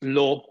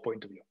law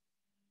point of view.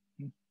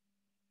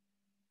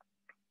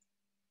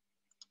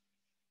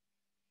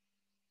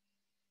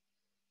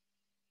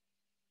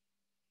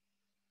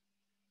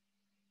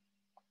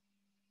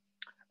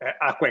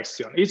 A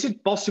question: is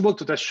it possible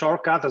to test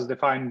shortcut as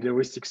defined in the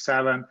heuristic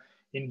 7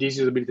 in this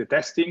usability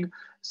testing,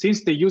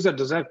 since the user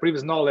doesn't have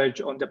previous knowledge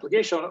on the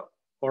application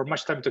or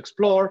much time to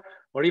explore,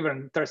 or even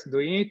interest in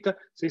doing it,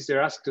 since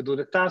they're asked to do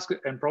the task,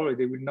 and probably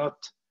they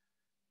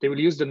will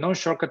use the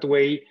non-shortcut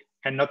way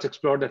and not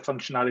explore the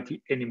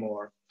functionality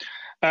anymore.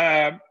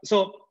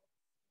 So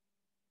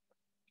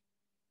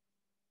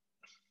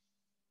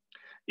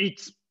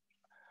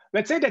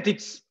let's say that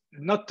it's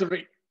not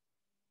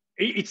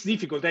it's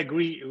difficult. I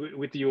agree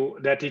with you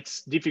that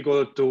it's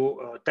difficult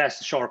to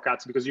test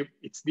shortcuts, because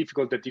it's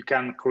difficult that you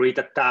can create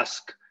a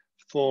task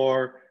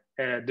for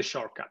the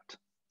shortcut,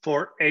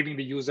 for having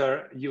the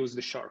user use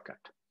the shortcut.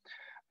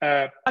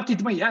 But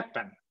it may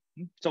happen.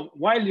 So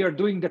while you're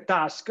doing the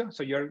task,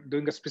 so you're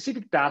doing a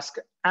specific task,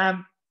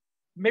 and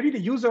maybe the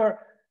user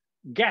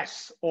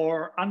guess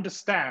or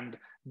understand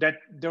that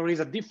there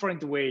is a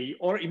different way,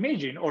 or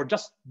imagine, or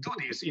just do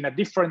this in a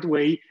different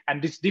way,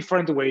 and this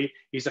different way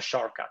is a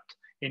shortcut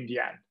in the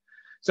end.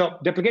 So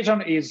the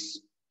application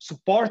is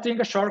supporting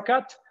a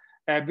shortcut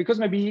because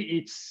maybe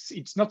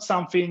it's not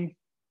something,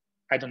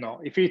 I don't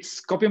know, if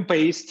it's copy and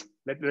paste,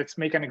 let's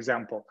make an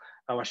example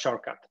of a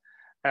shortcut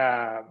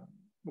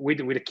with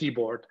a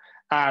keyboard.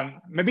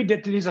 Maybe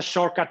that is a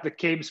shortcut that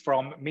came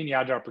from many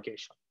other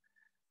applications.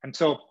 And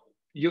so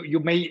you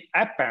may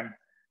happen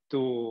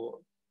to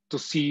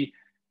see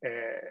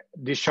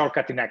this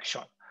shortcut in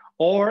action.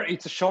 Or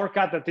it's a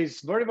shortcut that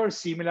is very, very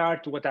similar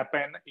to what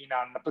happened in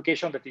an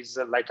application that is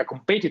like a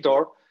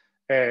competitor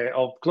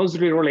of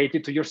closely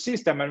related to your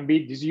system. And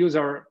this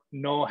user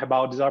know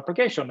about this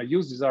application,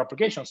 use this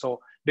application. So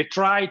they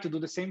try to do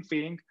the same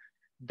thing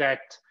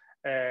that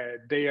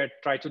they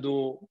try to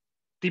do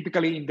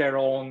typically in their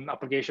own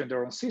application,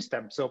 their own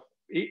system. So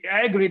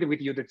I agree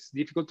with you that it's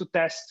difficult to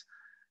test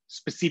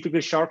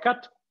specifically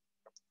shortcut,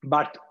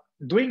 but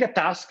doing a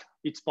task,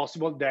 it's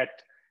possible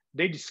that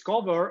they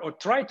discover or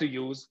try to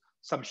use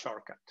some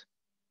shortcut.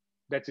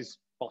 That is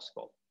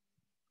possible.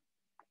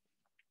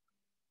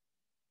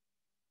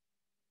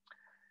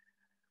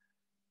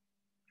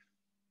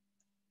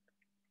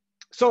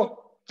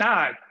 So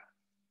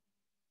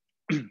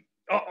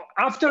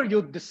after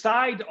you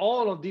decide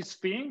all of these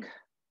things,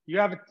 you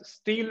have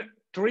still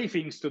 3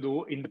 things to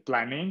do in the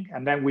planning,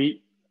 and then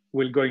we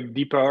will go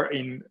deeper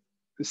in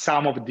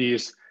some of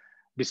these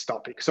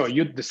topics. So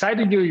you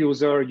decided your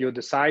user, you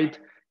decide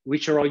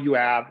which role you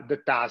have, the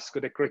task,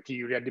 the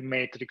criteria, the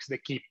metrics, the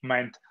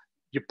equipment,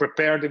 you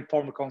prepare the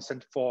informed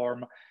consent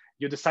form,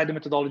 you decide the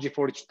methodology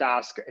for each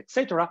task,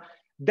 etc.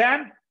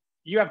 Then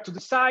you have to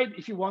decide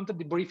if you want a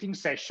debriefing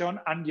session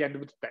at the end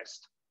of the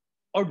test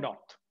or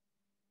not.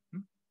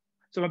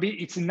 So maybe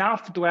it's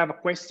enough to have a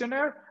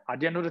questionnaire at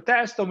the end of the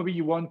test, or maybe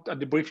you want a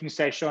debriefing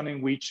session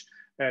in which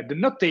the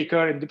note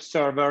taker and the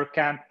observer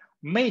can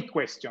make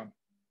questions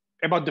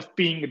about the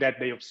thing that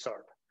they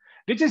observe.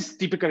 This is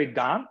typically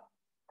done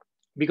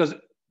because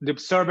the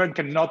observer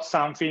can note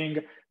something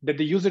that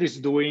the user is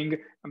doing,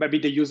 and maybe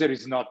the user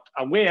is not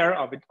aware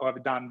of it or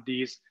have done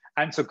this,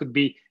 and so it could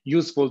be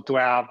useful to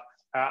have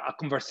a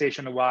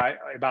conversation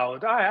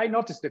about, I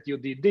noticed that you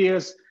did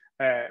this,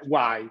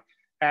 why?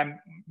 And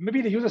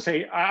maybe the user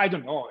say, I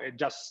don't know, it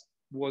just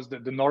was the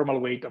normal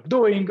way of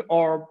doing,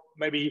 or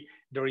maybe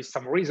there is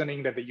some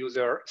reasoning that the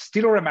user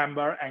still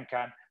remember and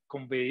can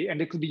convey,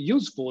 and it could be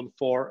useful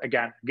for,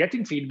 again,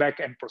 getting feedback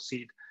and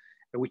proceed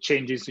with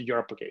changes in your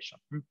application.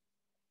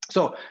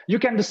 So you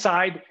can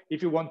decide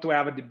if you want to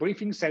have a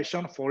debriefing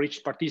session for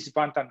each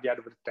participant at the end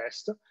of the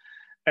test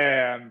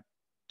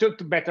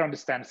to better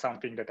understand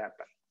something that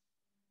happened.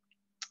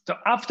 So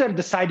after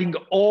deciding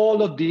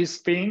all of these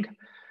things,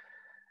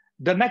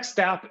 the next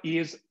step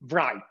is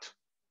write.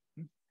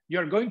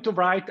 You're going to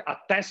write a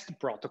test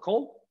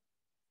protocol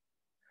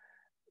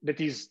that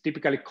is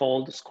typically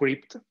called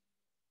script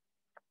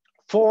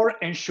for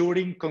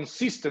ensuring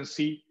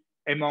consistency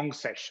among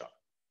sessions.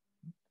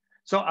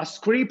 So a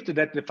script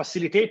that the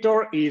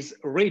facilitator is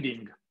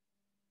reading.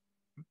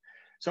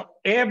 So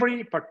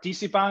every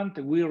participant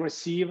will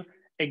receive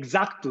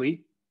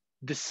exactly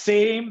the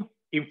same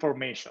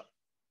information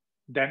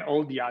than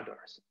all the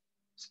others,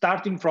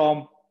 starting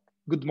from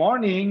good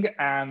morning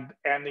and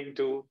ending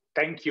to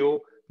thank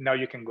you, now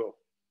you can go.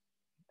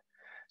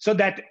 So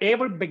that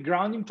every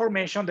background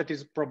information that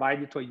is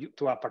provided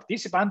to a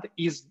participant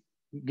is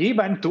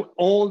given to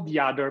all the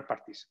other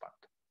participants.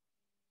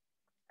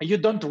 You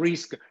don't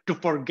risk to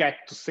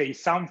forget to say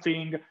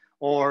something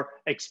or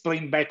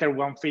explain better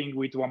one thing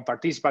with one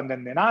participant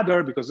than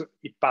another because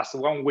it passed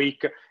 1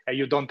 week and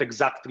you don't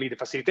exactly, the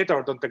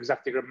facilitator don't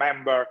exactly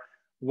remember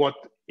what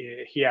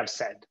he has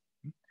said.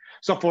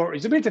 So for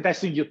usability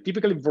testing, you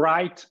typically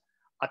write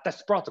a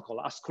test protocol,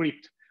 a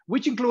script,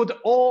 which include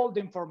all the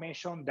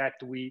information that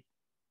we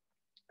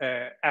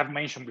have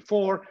mentioned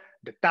before,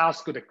 the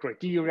task, the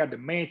criteria, the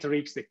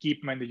metrics, the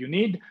equipment that you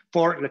need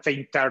for, let's say,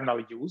 internal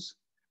use,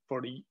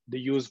 for the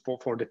use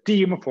for the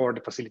team, for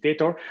the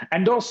facilitator,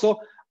 and also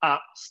a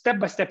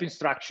step-by-step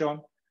instruction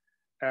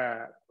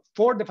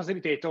for the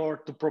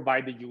facilitator to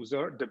provide the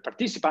user, the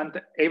participant,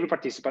 every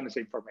participant this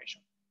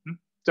information.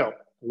 So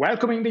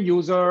welcoming the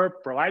user,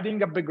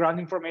 providing a background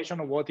information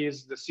of what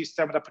is the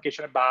system and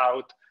application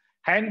about,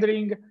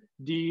 handling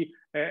the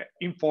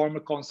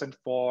informed consent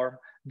form,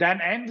 then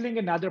handling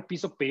another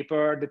piece of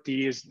paper that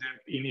is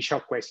the initial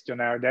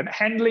questionnaire, then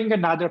handling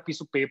another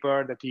piece of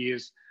paper that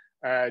is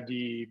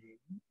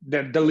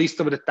the list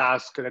of the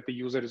tasks that the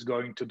user is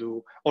going to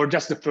do, or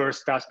just the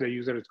first task the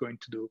user is going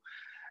to do,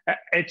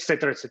 et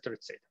cetera, et cetera,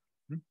 et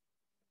cetera.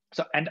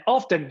 So, and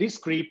often this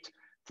script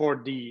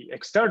for the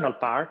external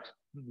part,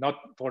 not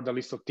for the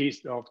list of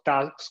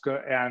tasks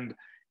and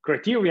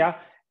criteria,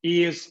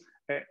 is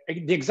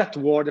the exact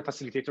word the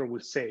facilitator will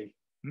say.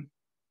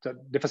 So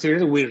the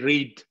facilitator will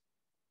read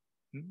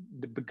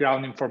the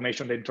background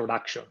information, the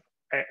introduction,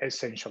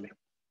 essentially.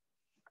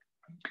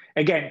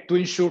 Again, to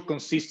ensure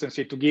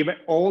consistency, to give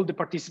all the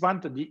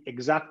participants the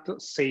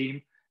exact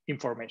same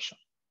information.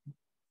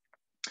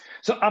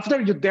 So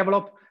after you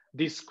develop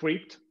this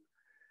script,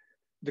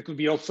 that could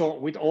be also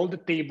with all the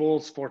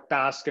tables for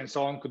tasks and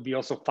so on, could be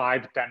also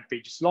 5 to 10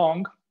 pages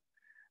long.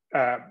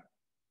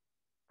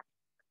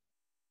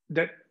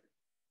 The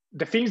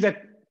things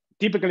that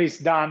typically is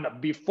done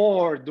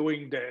before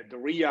doing the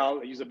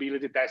real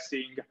usability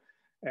testing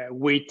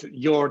with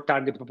your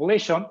target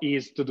population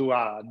is to do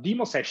a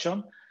demo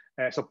session.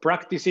 So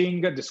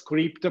practicing the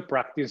script,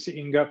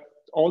 practicing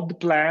all the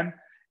plan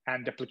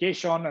and the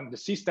application and the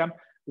system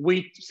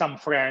with some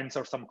friends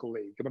or some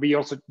colleagues, maybe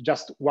also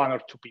just 1 or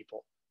 2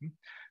 people,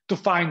 to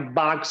find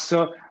bugs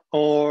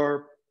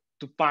or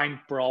to find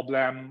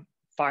problem,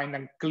 find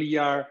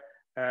unclear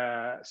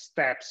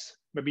steps.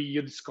 Maybe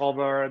you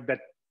discover that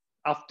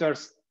after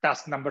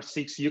task number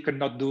 6, you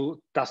cannot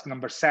do task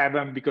number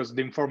 7 because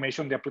the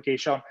information, the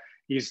application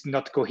is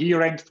not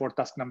coherent for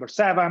task number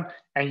 7,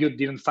 and you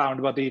didn't find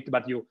about it,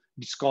 but you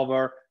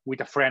discover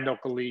with a friend or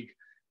colleague,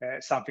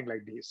 something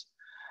like this.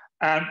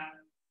 And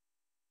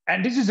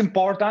this is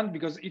important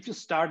because if you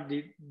start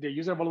the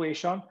user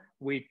evaluation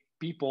with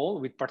people,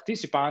 with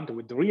participant,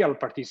 with the real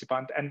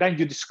participant, and then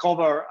you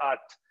discover at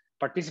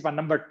participant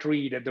number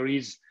 3 that there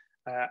is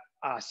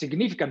a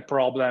significant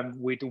problem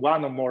with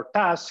 1 or more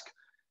tasks,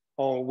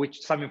 or with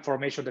some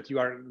information that you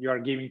are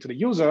giving to the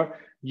user,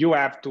 you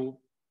have to,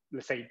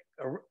 let's say,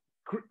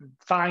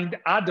 find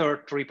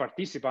other 3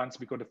 participants,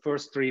 because the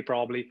first 3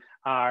 probably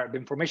are, the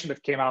information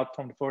that came out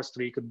from the first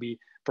 3 could be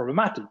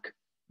problematic.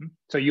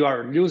 So you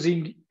are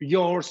losing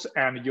yours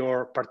and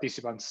your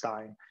participants'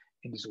 time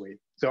in this way.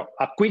 So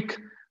a quick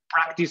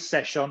practice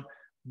session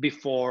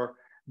before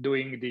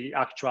doing the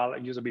actual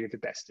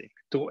usability testing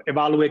to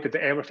evaluate that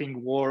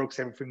everything works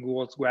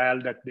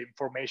well, that the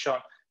information,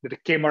 that the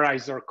camera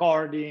is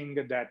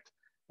recording, that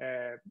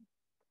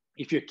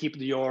if you keep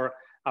your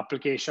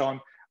application,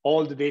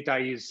 all the data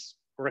is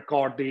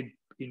recorded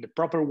in the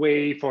proper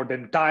way for the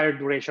entire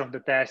duration of the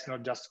test,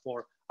 not just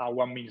for a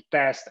 1-minute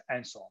test,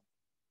 and so on.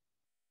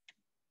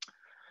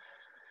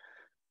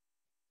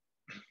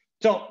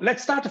 So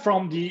let's start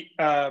from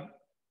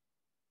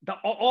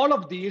all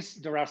of these.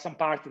 There are some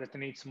parts that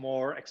needs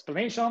more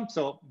explanation.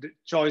 So the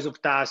choice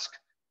of task,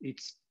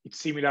 it's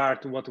similar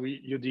to what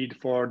you did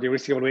for the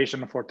risk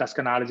evaluation for task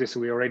analysis.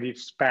 We already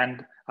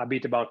spent a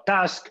bit about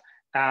task.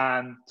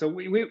 And so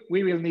we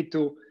will need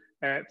to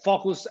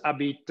focus a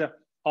bit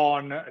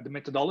on the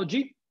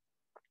methodology,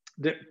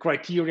 the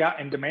criteria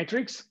and the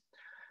metrics,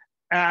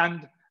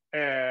 and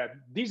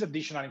this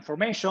additional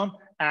information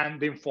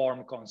and the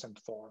informed consent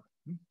form,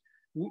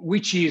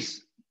 which are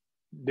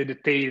the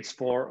details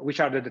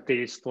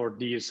for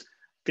these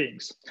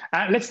things.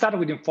 And let's start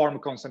with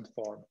informed consent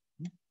form.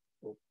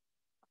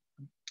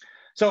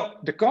 So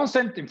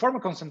the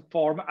informed consent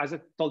form, as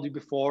I told you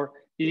before,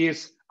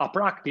 is a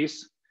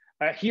practice.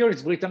 Here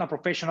it's written a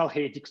professional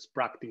ethics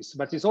practice,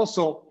 but it's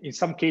also in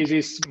some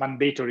cases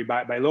mandatory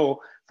by law,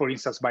 for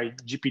instance, by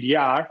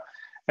GDPR.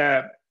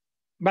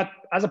 But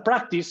as a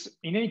practice,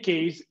 in any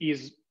case,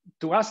 is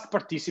to ask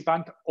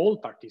all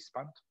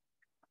participants,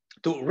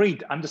 to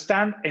read,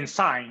 understand, and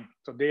sign.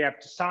 So they have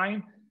to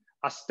sign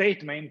a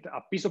statement,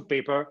 a piece of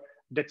paper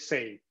that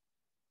say,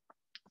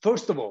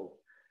 first of all,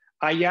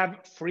 I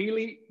have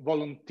freely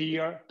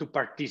volunteered to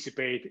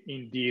participate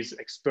in this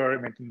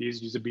experiment, in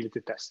this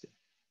usability testing.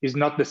 It's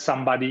not that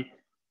somebody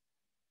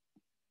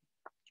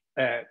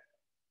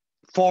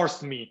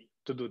forced me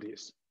to do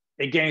this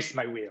against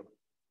my will.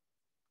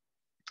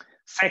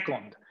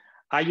 Second,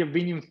 I have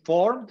been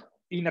informed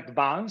in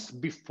advance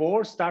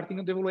before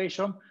starting the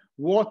evaluation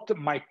what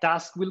my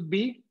task will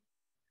be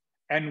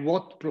and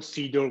what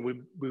procedure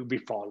will be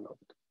followed.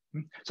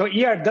 So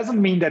here it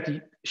doesn't mean that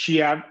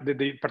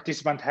the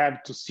participant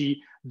have to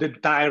see the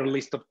entire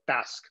list of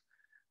tasks,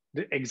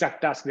 the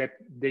exact task that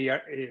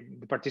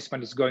the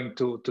participant is going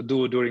to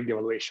do during the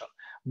evaluation,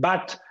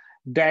 but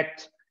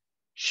that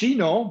she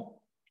know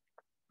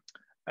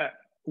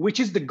which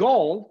is the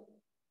goal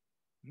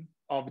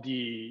of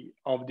the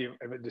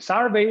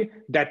survey,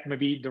 that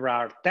maybe there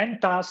are 10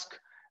 tasks,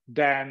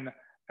 then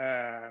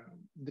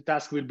the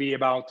task will be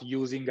about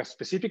using a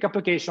specific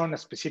application, a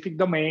specific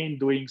domain,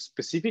 doing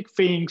specific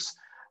things.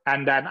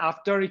 And then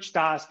after each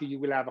task, you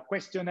will have a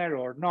questionnaire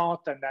or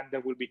not. And then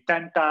there will be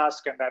 10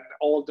 tasks, and then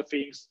all the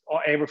things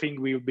or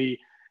everything will be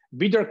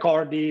video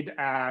recorded,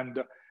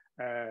 and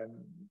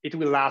it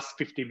will last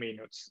 50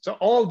 minutes. So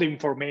all the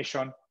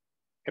information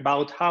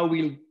about how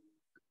the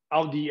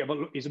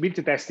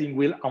usability testing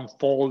will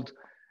unfold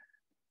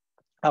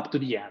up to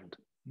the end.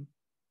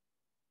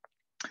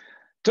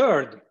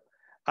 Third,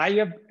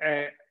 I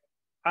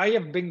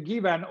have been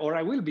given, or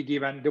I will be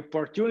given, the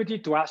opportunity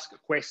to ask a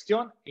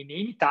question in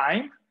any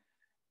time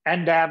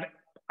and have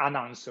an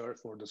answer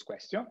for this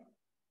question.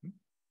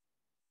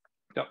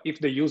 So if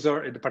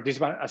the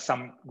participant has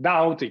some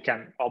doubt, he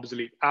can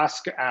obviously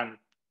ask, and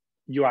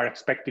you are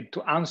expected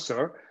to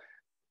answer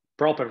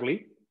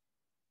properly.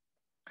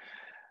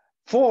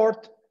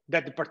 Fourth,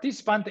 that the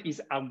participant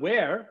is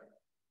aware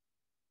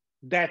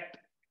that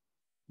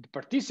the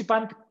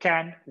participant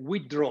can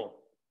withdraw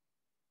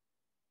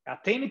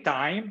at any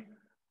time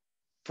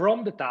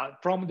from the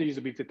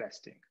usability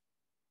testing.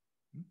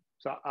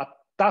 So at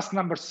task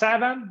number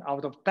 7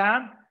 out of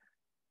 10,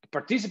 the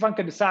participant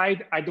can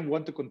decide, I don't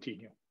want to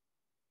continue.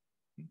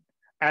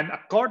 And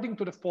according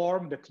to the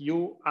form that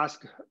you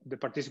ask the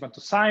participant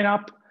to sign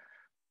up,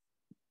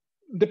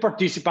 the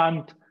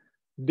participant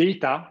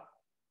data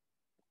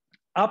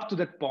up to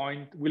that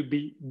point will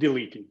be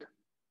deleted.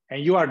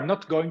 And you are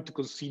not going to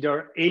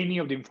consider any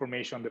of the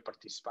information on the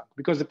participant,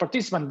 because the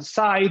participant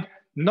decide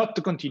not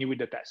to continue with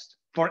the test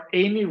for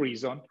any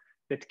reason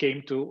that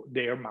came to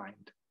their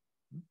mind.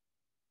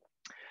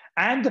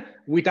 And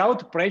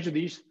without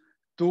prejudice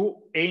to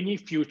any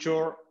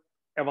future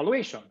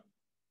evaluation.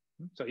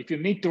 So if you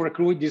need to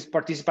recruit this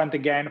participant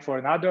again for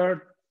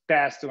another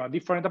test or a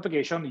different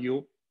application,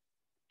 you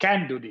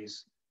can do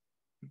this,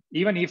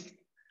 even if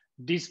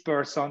this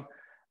person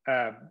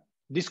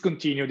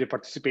discontinue the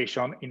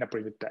participation in a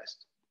previous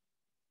test.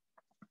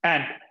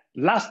 And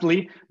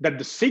lastly, that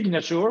the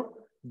signature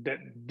that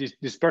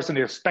this person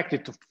is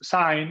expected to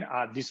sign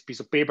this piece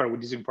of paper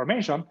with this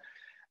information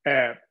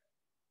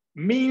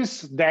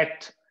means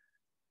that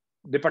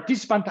the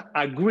participant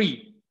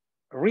agree,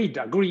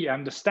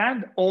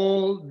 understand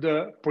all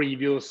the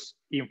previous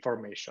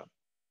information.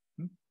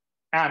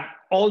 And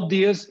all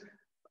this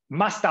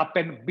must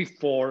happen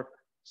before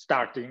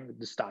starting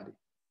the study.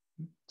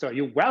 So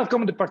you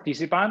welcome the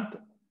participant,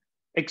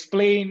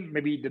 explain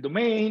maybe the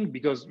domain,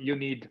 because you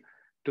need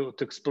to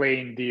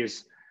explain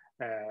this,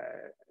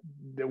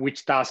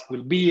 which task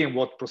will be and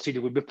what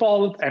procedure will be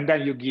followed, and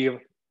then you give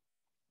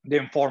the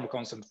informed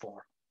consent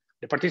form.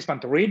 The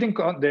participant reading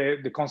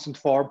the consent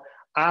form,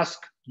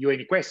 ask you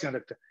any question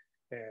that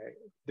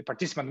the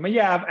participant may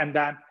have, and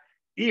then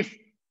if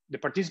the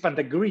participant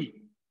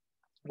agree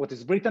what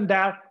is written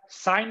there,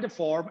 sign the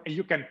form, and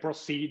you can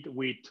proceed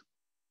with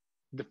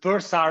the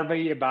first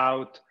survey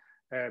about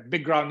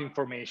background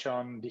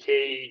information, the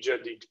age,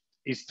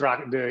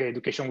 the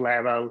education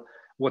level,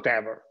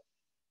 whatever,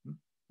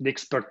 the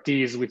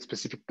expertise with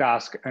specific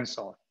task, and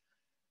so on.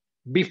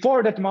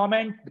 Before that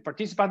moment, the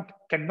participant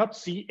cannot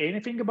see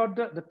anything about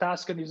the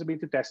task and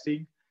usability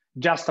testing,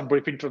 just a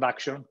brief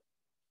introduction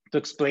to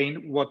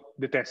explain what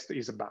the test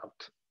is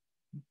about.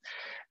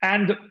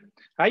 And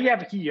I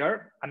have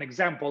here an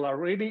example, a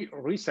really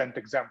recent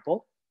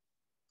example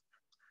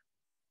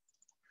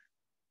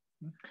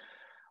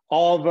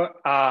of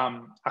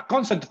a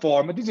consent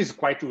form. This is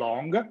quite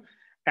long,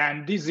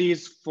 and this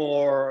was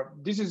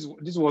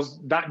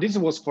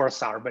for a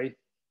survey.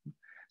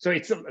 So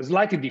it's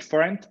slightly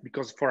different,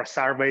 because for a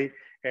survey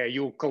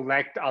you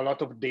collect a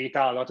lot of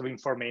data, a lot of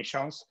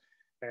information,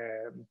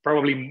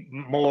 probably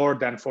more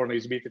than for the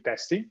usability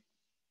testing.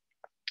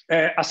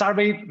 A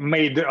survey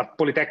made at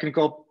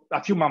Politecnico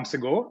a few months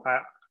ago.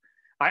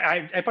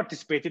 I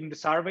participated in the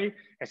survey,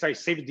 as I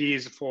saved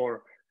these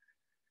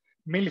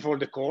mainly for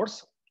the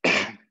course.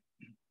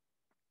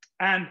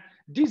 And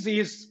this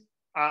is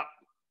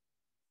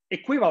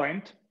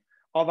equivalent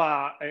of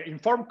an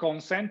informed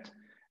consent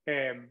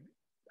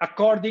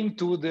according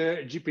to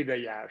the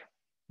GPDR.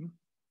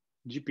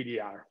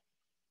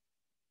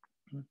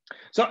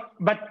 So,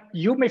 but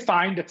you may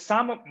find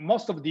that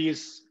most of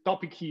these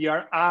topics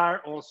here are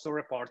also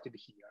reported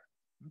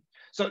here.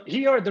 So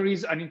here there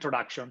is an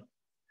introduction.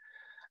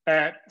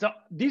 So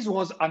this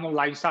was an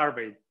online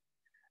survey.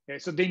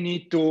 So they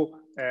need to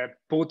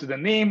put the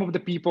name of the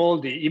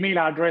people, the email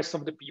address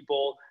of the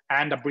people,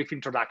 and a brief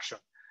introduction.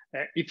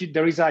 If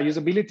there is a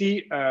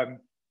usability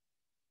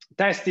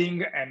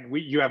testing and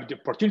you have the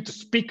opportunity to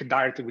speak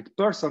directly with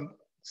person,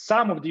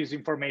 some of this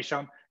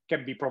information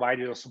can be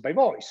provided also by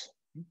voice.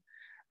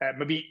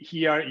 Maybe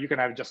here you can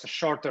have just a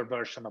shorter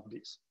version of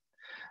this.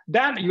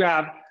 Then you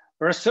have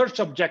research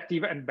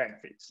objective and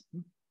benefits.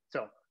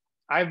 So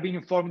I've been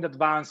informed in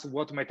advance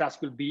what my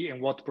task will be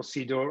and what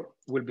procedure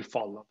will be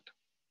followed.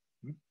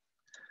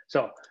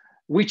 So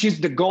which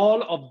is the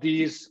goal of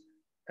this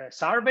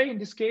survey in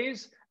this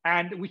case,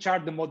 and which are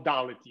the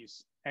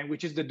modalities, and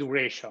which is the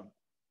duration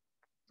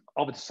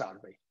of the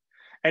survey.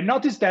 And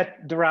notice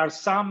that there are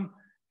some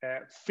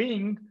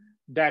thing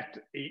that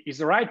is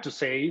right to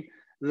say,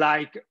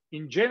 like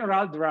in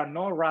general, there are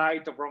no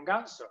right or wrong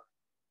answer.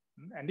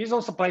 And this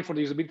also applies for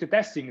the usability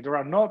testing. There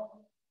are no,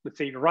 let's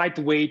say, right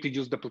way to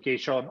use the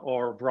application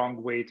or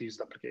wrong way to use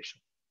the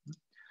application.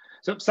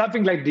 So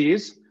something like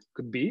this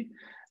could be.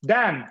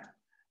 Then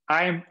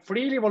I am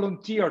freely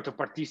volunteer to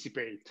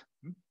participate.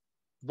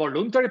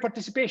 Voluntary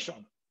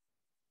participation.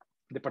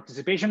 The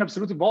participation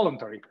absolutely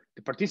voluntary.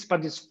 The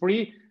participant is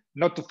free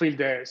not to fill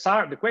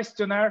the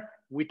questionnaire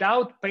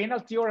without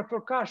penalty or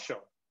repercussion.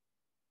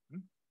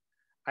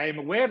 I am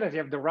aware that you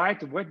have the right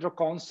to withdraw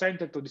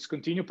consent and to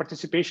discontinue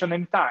participation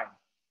anytime.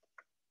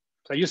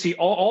 So you see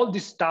all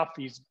this stuff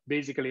is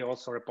basically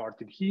also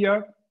reported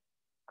here.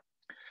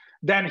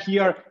 Then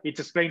here it's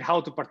explained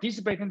how to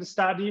participate in the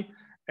study.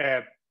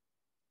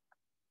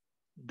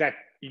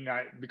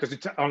 Because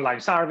it's an online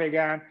survey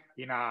again,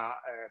 in a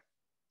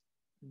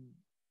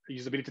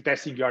usability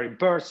testing, you are in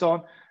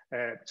person.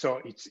 So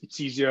it's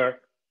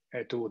easier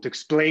to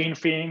explain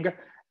things.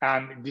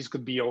 And this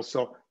could be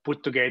also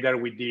put together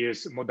with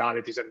these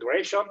modalities and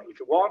duration if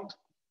you want.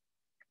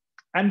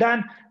 And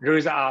then there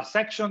is a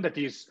section that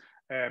is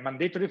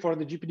mandatory for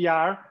the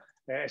GPDR,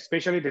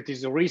 especially that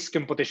is the risk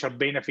and potential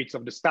benefits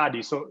of the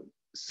study. So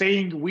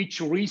saying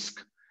which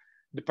risk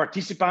the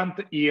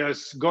participant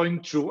is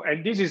going through,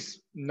 and this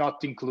is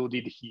not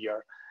included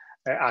here,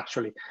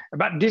 actually.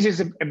 But this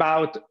is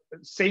about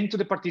saying to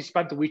the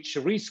participant which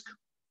risk,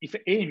 if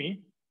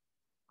any,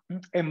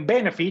 and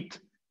benefit,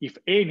 if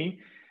any,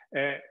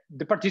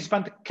 the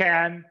participant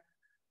can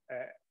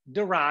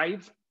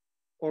derive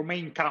or may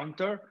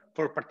encounter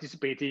for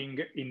participating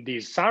in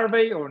this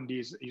survey or in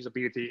this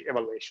usability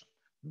evaluation.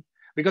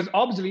 Because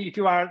obviously, if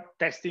you are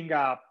testing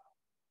a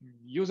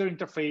user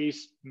interface,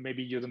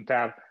 maybe you don't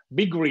have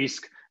big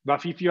risk,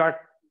 but if you are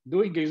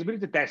doing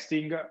usability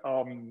testing,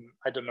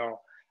 I don't know,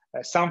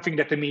 something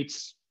that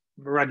emits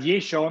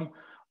radiation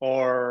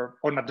or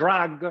on a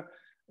drug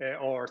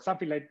or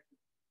something like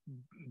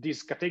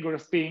this category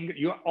of thing,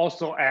 you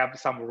also have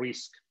some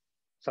risk,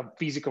 some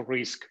physical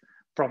risk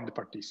from the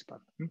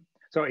participant.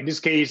 So in this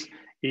case,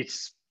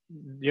 it's,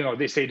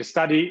 they say the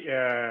study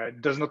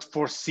does not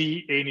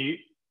foresee any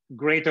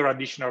greater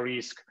additional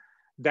risk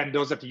than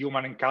those that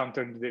human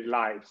encounter in their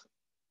life,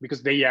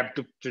 because they have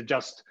to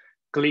just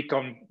click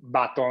on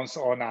buttons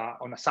on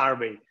a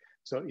survey.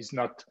 So it's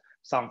not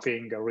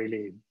something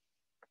really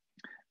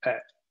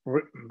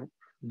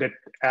that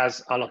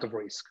has a lot of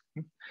risk.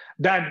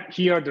 Then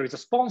here there is a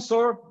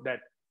sponsor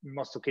that in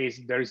most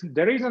cases there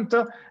isn't,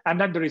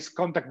 and then there is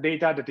contact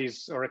data that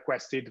is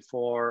requested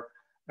for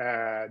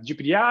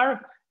GPDR.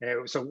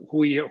 So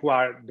who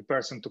are the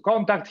person to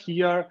contact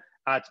here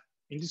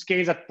in this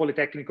case at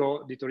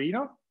Politecnico di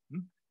Torino,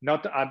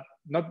 not at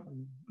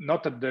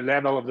the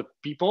level of the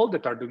people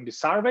that are doing the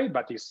survey,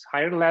 but is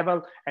higher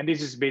level, and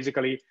this is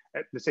basically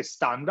let's say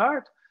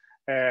standard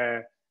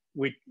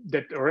with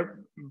that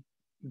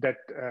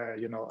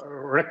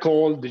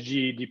recall the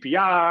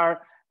GDPR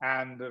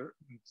and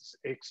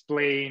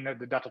explain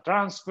the data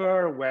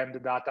transfer when the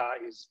data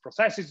is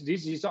processed.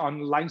 This is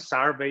online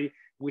survey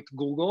with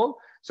Google.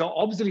 So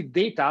obviously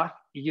data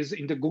is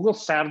in the Google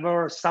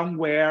server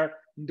somewhere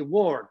in the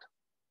world.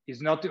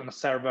 It's not on a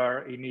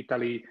server in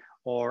Italy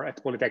or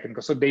at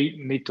Politecnico. So they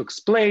need to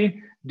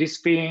explain this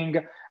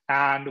thing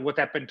and what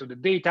happened to the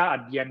data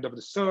at the end of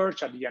the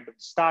search, at the end of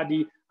the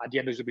study, at the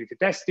end of usability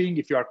testing.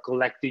 If you are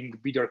collecting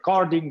video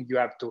recording, you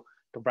have to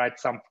write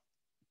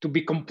to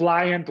be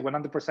compliant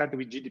 100%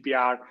 with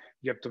GDPR,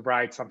 you have to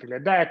write something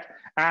like that,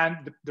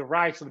 and the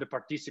rights of the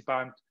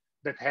participant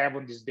that have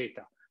on this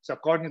data. So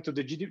according to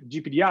the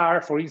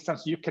GDPR, for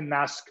instance, you can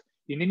ask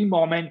in any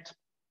moment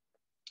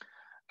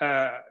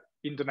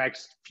in the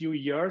next few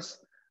years,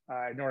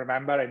 I don't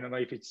remember, I don't know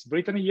if it's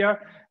written here,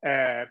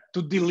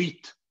 to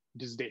delete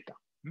this data.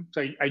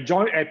 So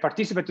I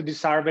participated in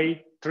this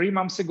survey 3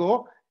 months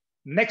ago.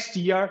 Next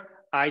year,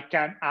 I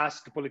can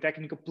ask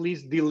Politecnico,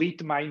 please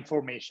delete my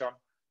information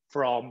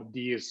from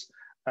this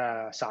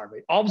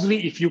survey.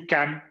 Obviously, if you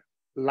can,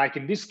 like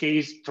in this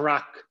case,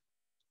 track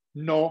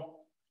no,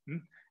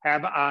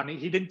 have an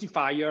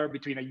identifier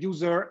between a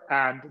user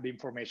and the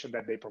information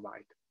that they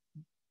provide.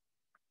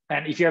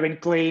 And if you have any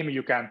claim,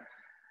 you can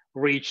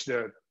reach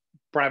the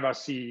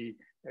privacy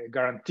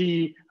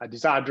guarantee at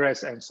this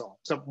address and so on.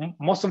 So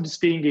most of this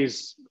thing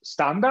is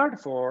standard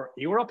for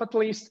Europe, at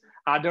least.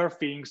 Other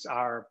things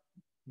are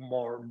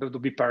more to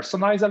be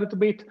personalized a little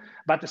bit,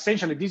 but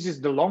essentially this is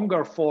the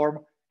longer form,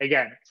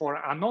 again, for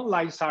an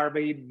online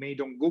survey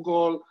made on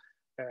Google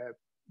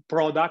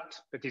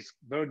product that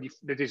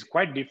is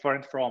quite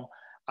different from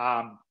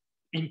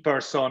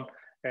in-person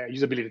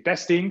usability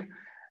testing.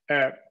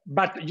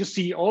 But you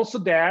see also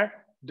there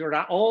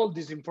are all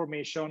this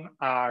information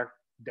are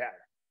there.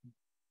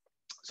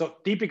 So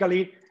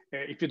typically,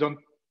 if you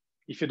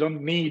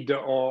don't need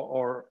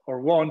or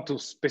want to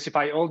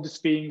specify all this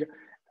thing,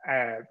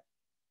 an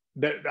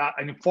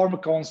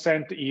informed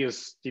consent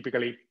is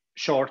typically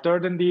shorter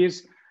than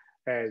this.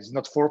 It's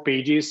not 4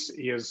 pages,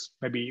 is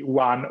maybe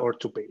 1 or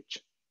 2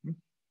 pages.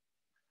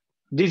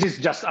 This is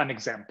just an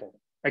example.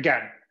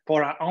 Again,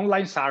 for an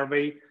online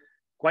survey,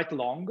 quite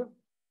long,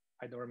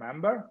 I don't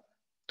remember,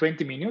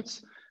 20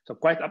 minutes. So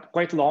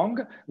quite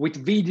long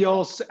with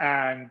videos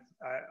and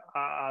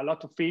a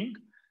lot of things,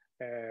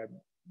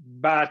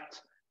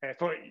 but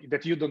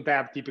that you don't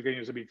have typical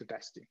usability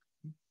testing.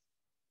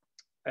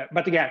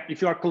 But again,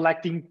 if you are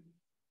collecting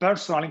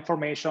personal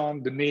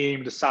information, the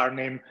name, the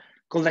surname,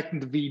 collecting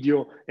the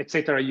video,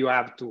 etc., you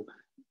have to,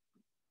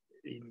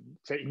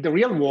 in the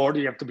real world,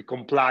 you have to be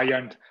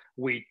compliant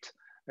with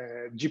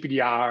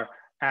GDPR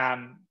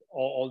and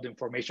all the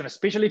information,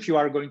 especially if you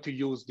are going to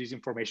use this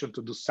information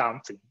to do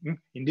something.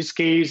 In this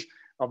case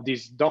of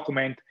this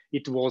document,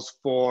 it was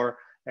for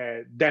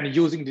then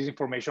using this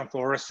information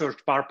for research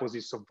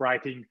purposes of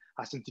writing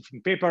a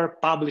scientific paper,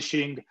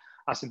 publishing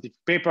a scientific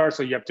paper.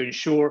 So you have to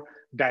ensure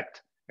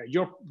that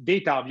your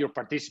data of your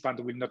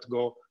participant will not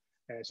go.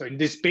 So in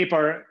this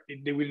paper,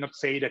 they will not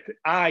say that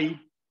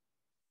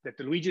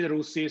Luigi De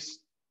Russis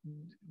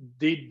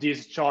did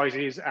these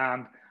choices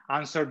and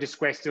answered this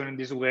question in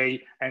this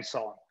way and so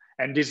on.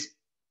 And this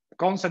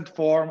consent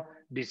form,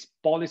 this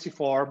policy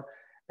form,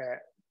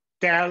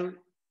 tell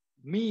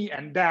me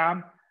and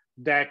them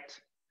that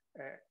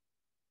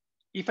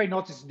if I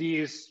notice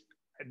this,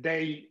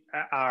 they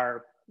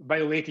are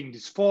violating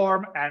this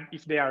form, and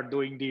if they are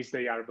doing this,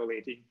 they are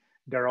violating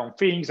their own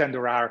things, and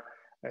there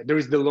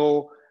is the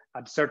law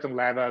at a certain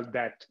level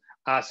that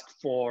asks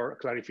for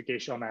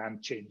clarification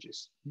and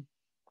changes.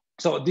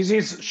 So this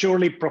is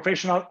surely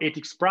professional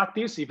ethics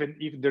practice, even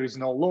if there is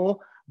no law.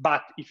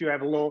 But if you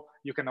have a law,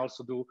 you can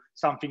also do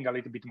something a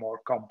little bit more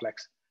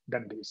complex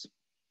than this.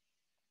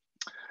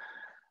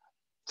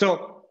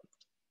 So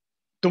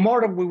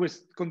tomorrow we will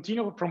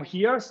continue from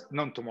here.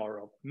 Not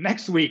tomorrow.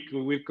 Next week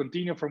we will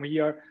continue from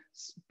here,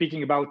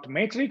 speaking about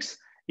metrics.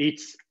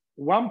 It's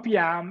 1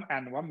 p.m.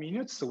 and 1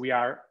 minute, so we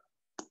are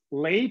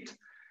late.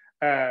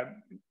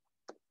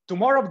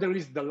 Tomorrow there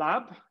is the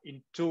lab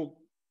in 2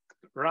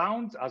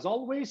 rounds, as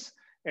always.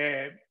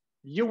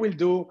 You will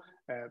do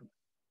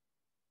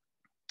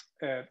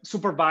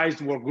supervised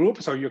work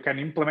group, so you can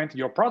implement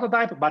your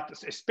prototype, but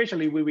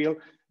especially we will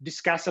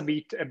discuss a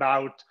bit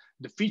about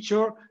the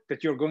feature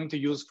that you're going to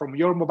use from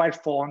your mobile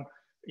phone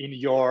in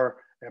your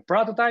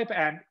prototype.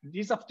 And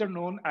this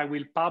afternoon, I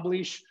will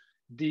publish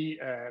the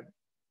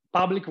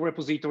public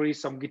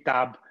repositories on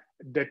GitHub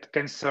that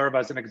can serve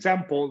as an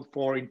example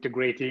for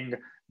integrating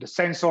the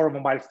sensor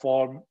mobile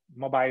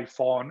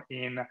phone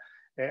in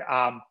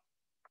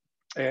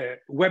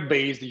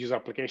web-based user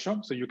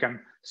application. So you can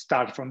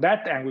start from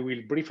that, and we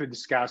will briefly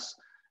discuss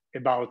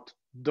about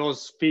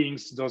those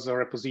things, those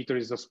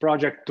repositories, those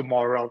projects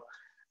tomorrow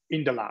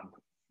in the lab.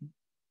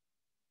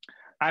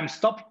 I'm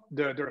stopping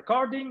the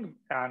recording,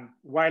 and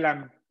while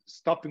I'm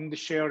stopping the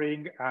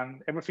sharing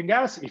and everything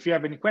else, if you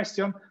have any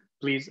question,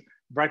 please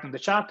write in the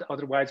chat.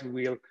 Otherwise, we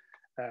will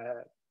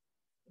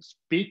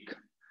speak.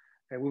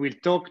 We will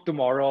talk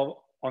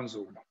tomorrow on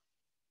Zoom.